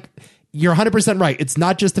mean? Like, you're 100% right. It's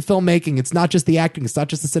not just the filmmaking. It's not just the acting. It's not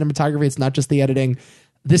just the cinematography. It's not just the editing.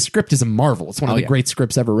 This script is a marvel. It's one of the great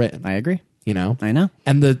scripts ever written. I agree. You know? I know.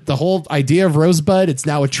 And the whole idea of Rosebud, it's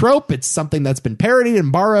now a trope. It's something that's been parodied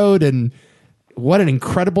and borrowed, and what an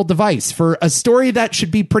incredible device for a story that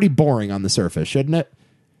should be pretty boring on the surface, shouldn't it?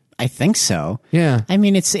 I think so. Yeah. I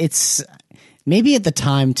mean, it's maybe at the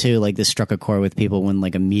time too, like this struck a chord with people when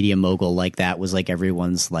like a media mogul like that was like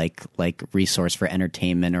everyone's like resource for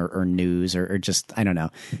entertainment or news or just I don't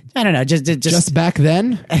know, just back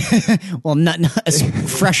then. Well, not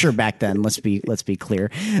fresher back then. Let's be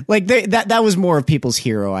clear. Like that was more of people's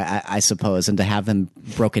hero, I suppose, and to have them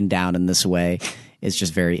broken down in this way is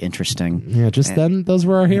just very interesting. Yeah, then those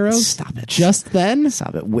were our heroes. Stop it. Just then.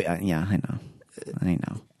 Stop it. Yeah, I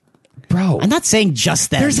know. Bro, I'm not saying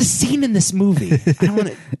just then. There's a scene in this movie.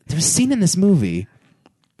 There's a scene in this movie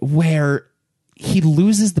where he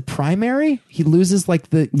loses the primary. He loses like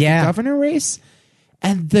the governor race,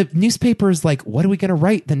 and the newspaper is like, "What are we going to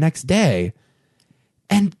write the next day?"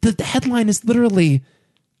 And the headline is literally,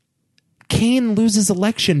 "Kane loses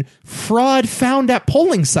election. Fraud found at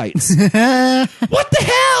polling sites." What the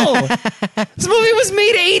hell? This movie was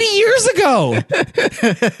made 80 years ago.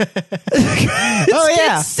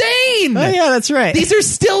 It's insane. Oh yeah, that's right. These are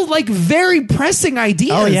still like very pressing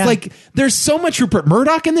ideas. Oh, yeah. Like there's so much Rupert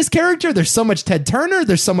Murdoch in this character. There's so much Ted Turner.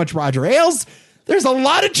 There's so much Roger Ailes. There's a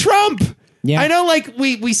lot of Trump. Yeah. I know, like,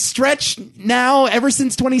 we stretch now, ever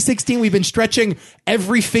since 2016, we've been stretching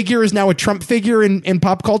every figure is now a Trump figure in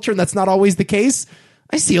pop culture, and that's not always the case.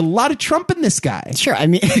 I see a lot of Trump in this guy. Sure, I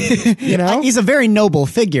mean, he's a very noble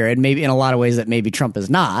figure, and maybe in a lot of ways that maybe Trump is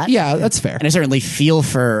not. Yeah, that's fair. And I certainly feel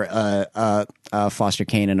for Foster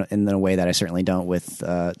Kane in a way that I certainly don't with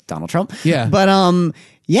Donald Trump. Yeah. But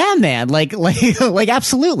yeah, man, like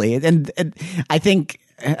absolutely, and I think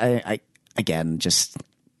I again just.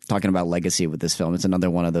 Talking about legacy with this film, it's another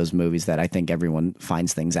one of those movies that I think everyone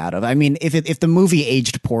finds things out of. I mean, if the movie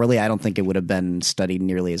aged poorly, I don't think it would have been studied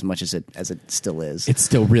nearly as much as it still is. It's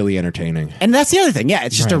still really entertaining. And that's the other thing. Yeah,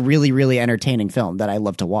 it's just a really, really entertaining film that I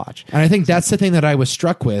love to watch. And I think that's the thing that I was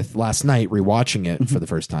struck with last night, rewatching it for the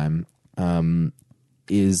first time,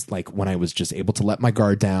 is like when I was just able to let my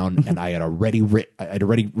guard down, and I had already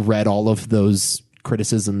read all of those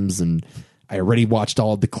criticisms, and I already watched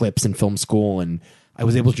all of the clips in film school, and I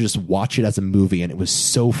was able to just watch it as a movie, and it was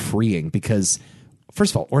so freeing because,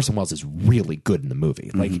 first of all, Orson Welles is really good in the movie.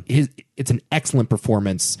 Like it's an excellent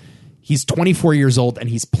performance. He's 24 years old and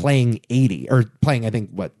he's playing 80 or playing, I think,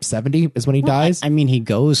 70 is when he dies. I mean, he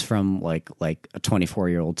goes from like a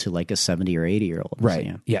 24-year-old to like a 70 or 80-year-old. Right.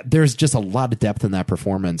 So, Yeah. There's just a lot of depth in that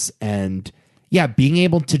performance, and yeah, being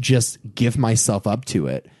able to just give myself up to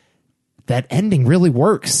it. That ending really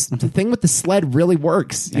works. The thing with the sled really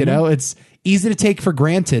works. You know, it's easy to take for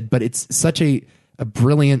granted, but it's such a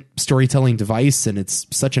brilliant storytelling device, and it's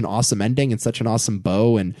such an awesome ending and such an awesome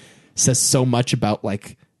bow, and says so much about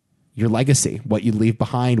like your legacy, what you leave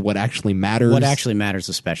behind, what actually matters. What actually matters,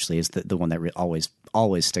 especially, is the one that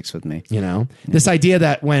always sticks with me. You know, this idea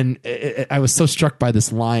that when I was so struck by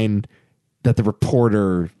this line that the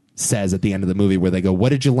reporter says at the end of the movie, where they go, "What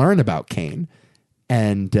did you learn about Kane?"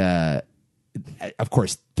 And of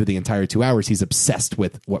course, through the entire 2 hours, he's obsessed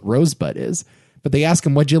with what Rosebud is. But they ask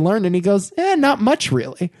him, "What'd you learn?" And he goes, "Not much,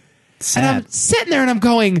 really." Sad. And I'm sitting there and I'm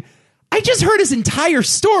going, I just heard his entire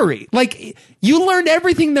story. Like, you learned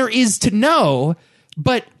everything there is to know,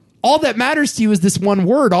 but all that matters to you is this one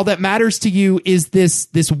word. All that matters to you is this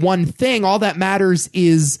one thing. All that matters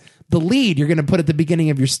is the lead you're going to put at the beginning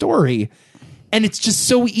of your story. And it's just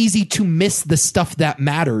so easy to miss the stuff that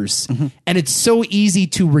matters. And it's so easy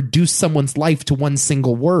to reduce someone's life to one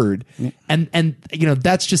single word. And you know,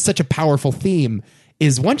 that's just such a powerful theme,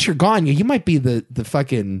 is once you're gone, you might be the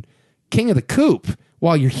fucking king of the coop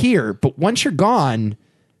while you're here. But once you're gone,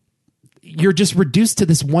 you're just reduced to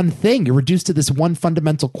this one thing. You're reduced to this one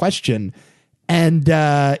fundamental question. And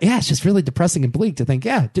it's just really depressing and bleak to think,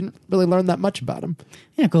 didn't really learn that much about him.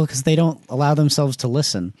 Yeah, cool, because they don't allow themselves to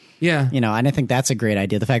listen. Yeah. And I think that's a great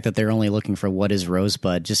idea. The fact that they're only looking for what is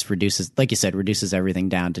Rosebud just reduces, like you said, everything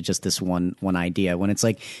down to just this one idea. When it's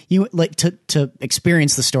like, you like to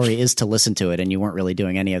experience the story is to listen to it, and you weren't really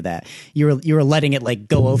doing any of that. You were letting it like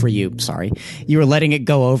go over you. Sorry. You were letting it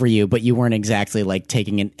go over you, but you weren't exactly like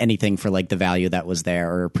taking in anything for like the value that was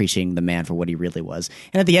there or appreciating the man for what he really was.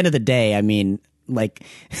 And at the end of the day, I mean, like,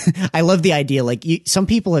 I love the idea. Like, some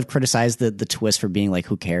people have criticized the twist for being like,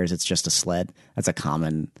 who cares? It's just a sled. That's a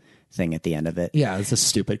common thing at the end of it. Yeah, it's a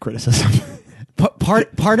stupid criticism.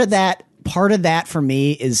 part of that for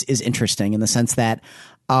me is interesting in the sense that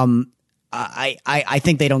I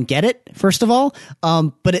think they don't get it, first of all.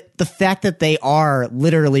 But the fact that they are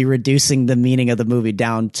literally reducing the meaning of the movie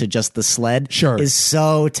down to just the sled is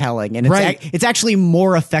so telling. And it's actually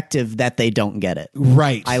more effective that they don't get it.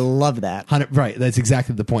 Right. I love that. Right. That's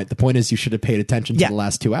exactly the point. The point is you should have paid attention to the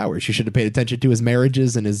last 2 hours. You should have paid attention to his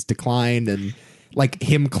marriages and his decline, and like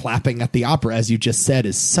him clapping at the opera, as you just said,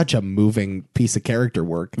 is such a moving piece of character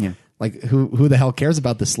work. Yeah. Like who the hell cares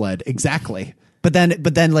about the sled? Exactly. But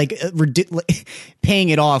then, like paying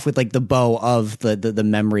it off with like the bow of the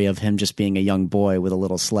memory of him just being a young boy with a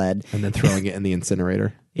little sled, and then throwing it in the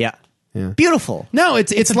incinerator. Yeah, beautiful. No,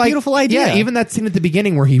 it's like a beautiful idea. Yeah, even that scene at the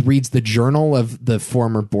beginning where he reads the journal of the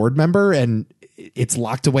former board member, and it's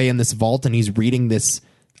locked away in this vault, and he's reading this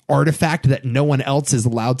artifact that no one else is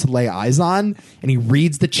allowed to lay eyes on, and he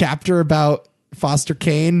reads the chapter about Foster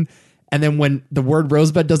Kane. And then when the word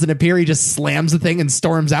Rosebud doesn't appear, he just slams the thing and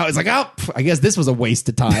storms out. It's like, oh, I guess this was a waste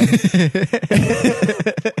of time. And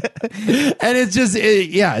it's just,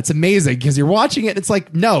 it's amazing because you're watching it and it's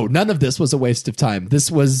like, no, none of this was a waste of time.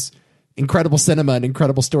 This was incredible cinema and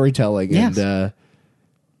incredible storytelling. Yes. And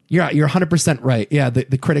you're 100% right. Yeah,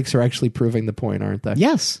 the critics are actually proving the point, aren't they?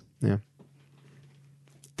 Yes. Yeah.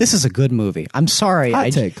 This is a good movie. I'm sorry.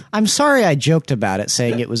 I'm sorry I joked about it,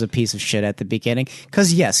 saying it was a piece of shit at the beginning.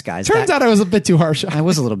 Because yes, guys, turns out I was a bit too harsh. I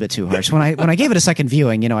was a little bit too harsh when I gave it a second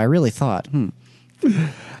viewing. I really thought, you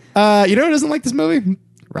know who doesn't like this movie?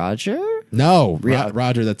 Roger. No,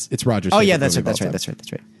 Roger. It's Roger's. Oh yeah, that's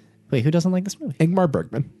right. Wait, who doesn't like this movie? Ingmar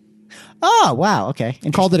Bergman. Oh wow, okay.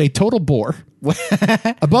 Called it a total bore.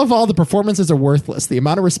 Above all, the performances are worthless. The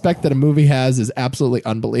amount of respect that a movie has is absolutely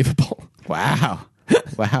unbelievable. Wow.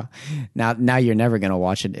 Wow. Now you're never going to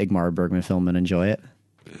watch an Ingmar Bergman film and enjoy it.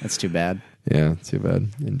 That's too bad. Yeah, too bad.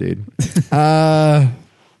 Indeed. All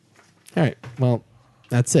right. Well,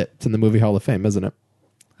 that's it. It's in the Movie Hall of Fame, isn't it?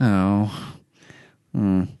 Oh.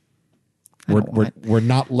 We're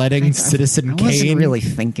not letting Citizen Kane. I wasn't really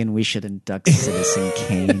thinking we should induct Citizen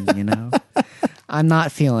Kane, I'm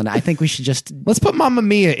not feeling it. I think we should just... Let's put Mamma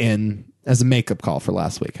Mia in as a makeup call for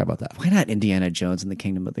last week. How about that? Why not Indiana Jones and the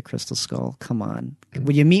Kingdom of the Crystal Skull? Come on.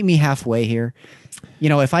 Will you meet me halfway here?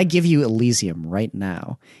 If I give you Elysium right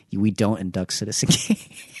now, we don't induct Citizen Kane.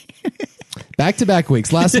 Back-to-back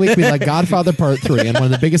weeks. Last week we had Godfather Part 3 and one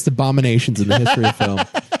of the biggest abominations in the history of film.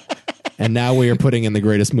 And now we are putting in the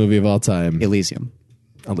greatest movie of all time. Elysium.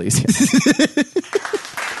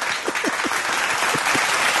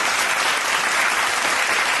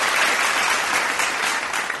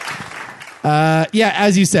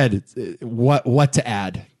 As you said, what to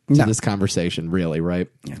add to this conversation, really, right?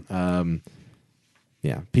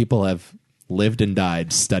 Yeah. People have lived and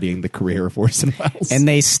died studying the career of Orson Welles. And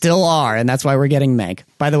they still are, and that's why we're getting Meg.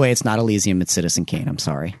 By the way, it's not Elysium, it's Citizen Kane. I'm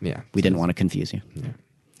sorry. Yeah. We didn't want to confuse you.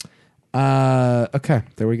 Yeah. Okay,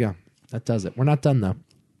 there we go. That does it. We're not done, though,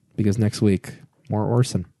 because next week, more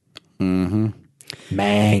Orson. Mm-hmm.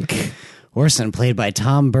 Mank. Orson, played by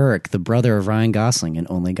Tom Burke, the brother of Ryan Gosling in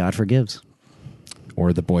Only God Forgives.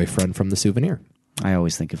 Or the boyfriend from The Souvenir. I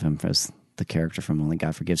always think of him as the character from Only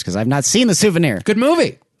God Forgives because I've not seen The Souvenir. Good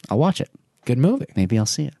movie. I'll watch it. Good movie. Maybe I'll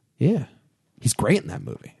see it. Yeah. He's great in that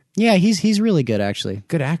movie. Yeah, he's really good, actually.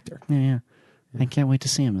 Good actor. Yeah. I can't wait to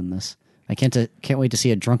see him in this. I can't wait to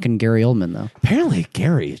see a drunken Gary Oldman, though. Apparently,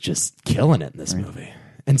 Gary is just killing it in this movie.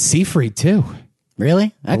 And Seyfried, too.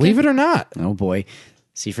 Really? Okay. Believe it or not. Oh, boy.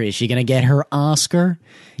 Seyfried, is she going to get her Oscar?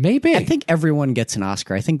 Maybe. I think everyone gets an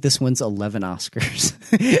Oscar. I think this wins 11 Oscars.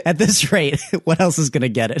 At this rate, what else is going to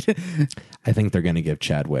get it? I think they're going to give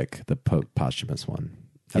Chadwick the posthumous one.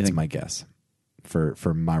 That's my guess.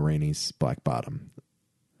 For Ma Rainey's Black Bottom.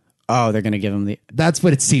 Oh, they're going to give him the... That's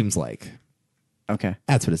what it seems like. Okay.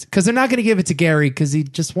 That's what it's... Because they're not going to give it to Gary because he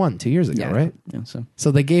just won 2 years ago, right? Yeah,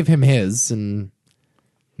 so they gave him his and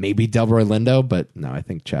maybe Delroy Lindo, but no, I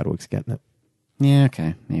think Chadwick's getting it. Yeah,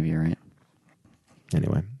 okay. Maybe you're right.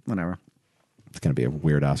 Anyway. Whatever. It's going to be a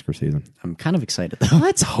weird Oscar season. I'm kind of excited, though.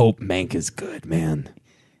 Let's hope Mank is good, man.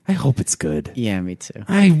 I hope it's good. Yeah, me too.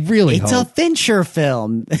 I really It's hope. a Fincher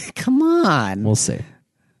film. Come on. We'll see.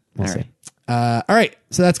 We'll All see. right. All right.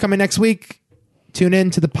 So that's coming next week. Tune in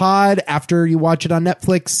to the pod after you watch it on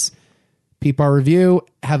Netflix. Peep our review.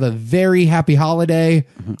 Have a very happy holiday.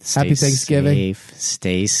 Happy Thanksgiving.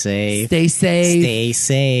 Stay safe. Stay safe. Stay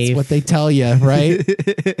safe. That's what they tell you, right?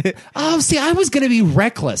 Oh, see, I was going to be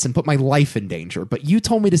reckless and put my life in danger, but you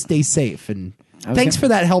told me to stay safe, and thanks for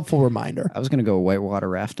that helpful reminder. I was going to go whitewater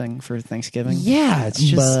rafting for Thanksgiving. Yeah, it's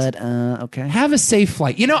just. But okay. Have a safe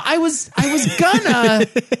flight. You know, I was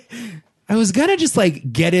gonna just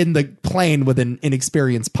like get in the plane with an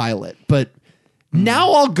inexperienced pilot, but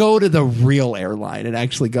now I'll go to the real airline and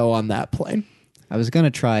actually go on that plane. I was going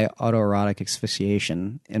to try autoerotic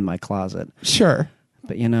asphyxiation in my closet. Sure.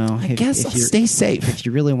 But, you know, I guess I'll stay safe. If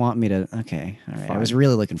you really want me to, okay. All right. Fine. I was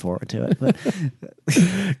really looking forward to it. But.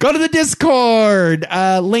 Go to the Discord.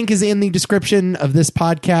 Link is in the description of this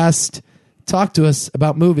podcast. Talk to us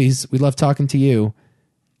about movies. We love talking to you.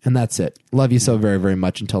 And that's it. Love you so very, very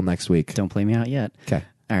much. Until next week. Don't play me out yet. Okay.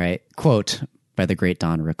 All right. Quote by the great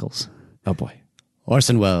Don Rickles. Oh, boy.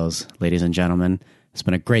 Orson Welles, ladies and gentlemen, has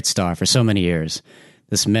been a great star for so many years.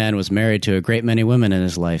 This man was married to a great many women in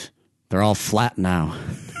his life. They're all flat now.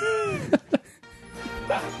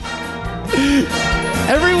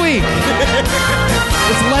 Every week,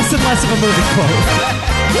 it's less and less of a movie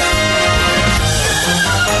quote.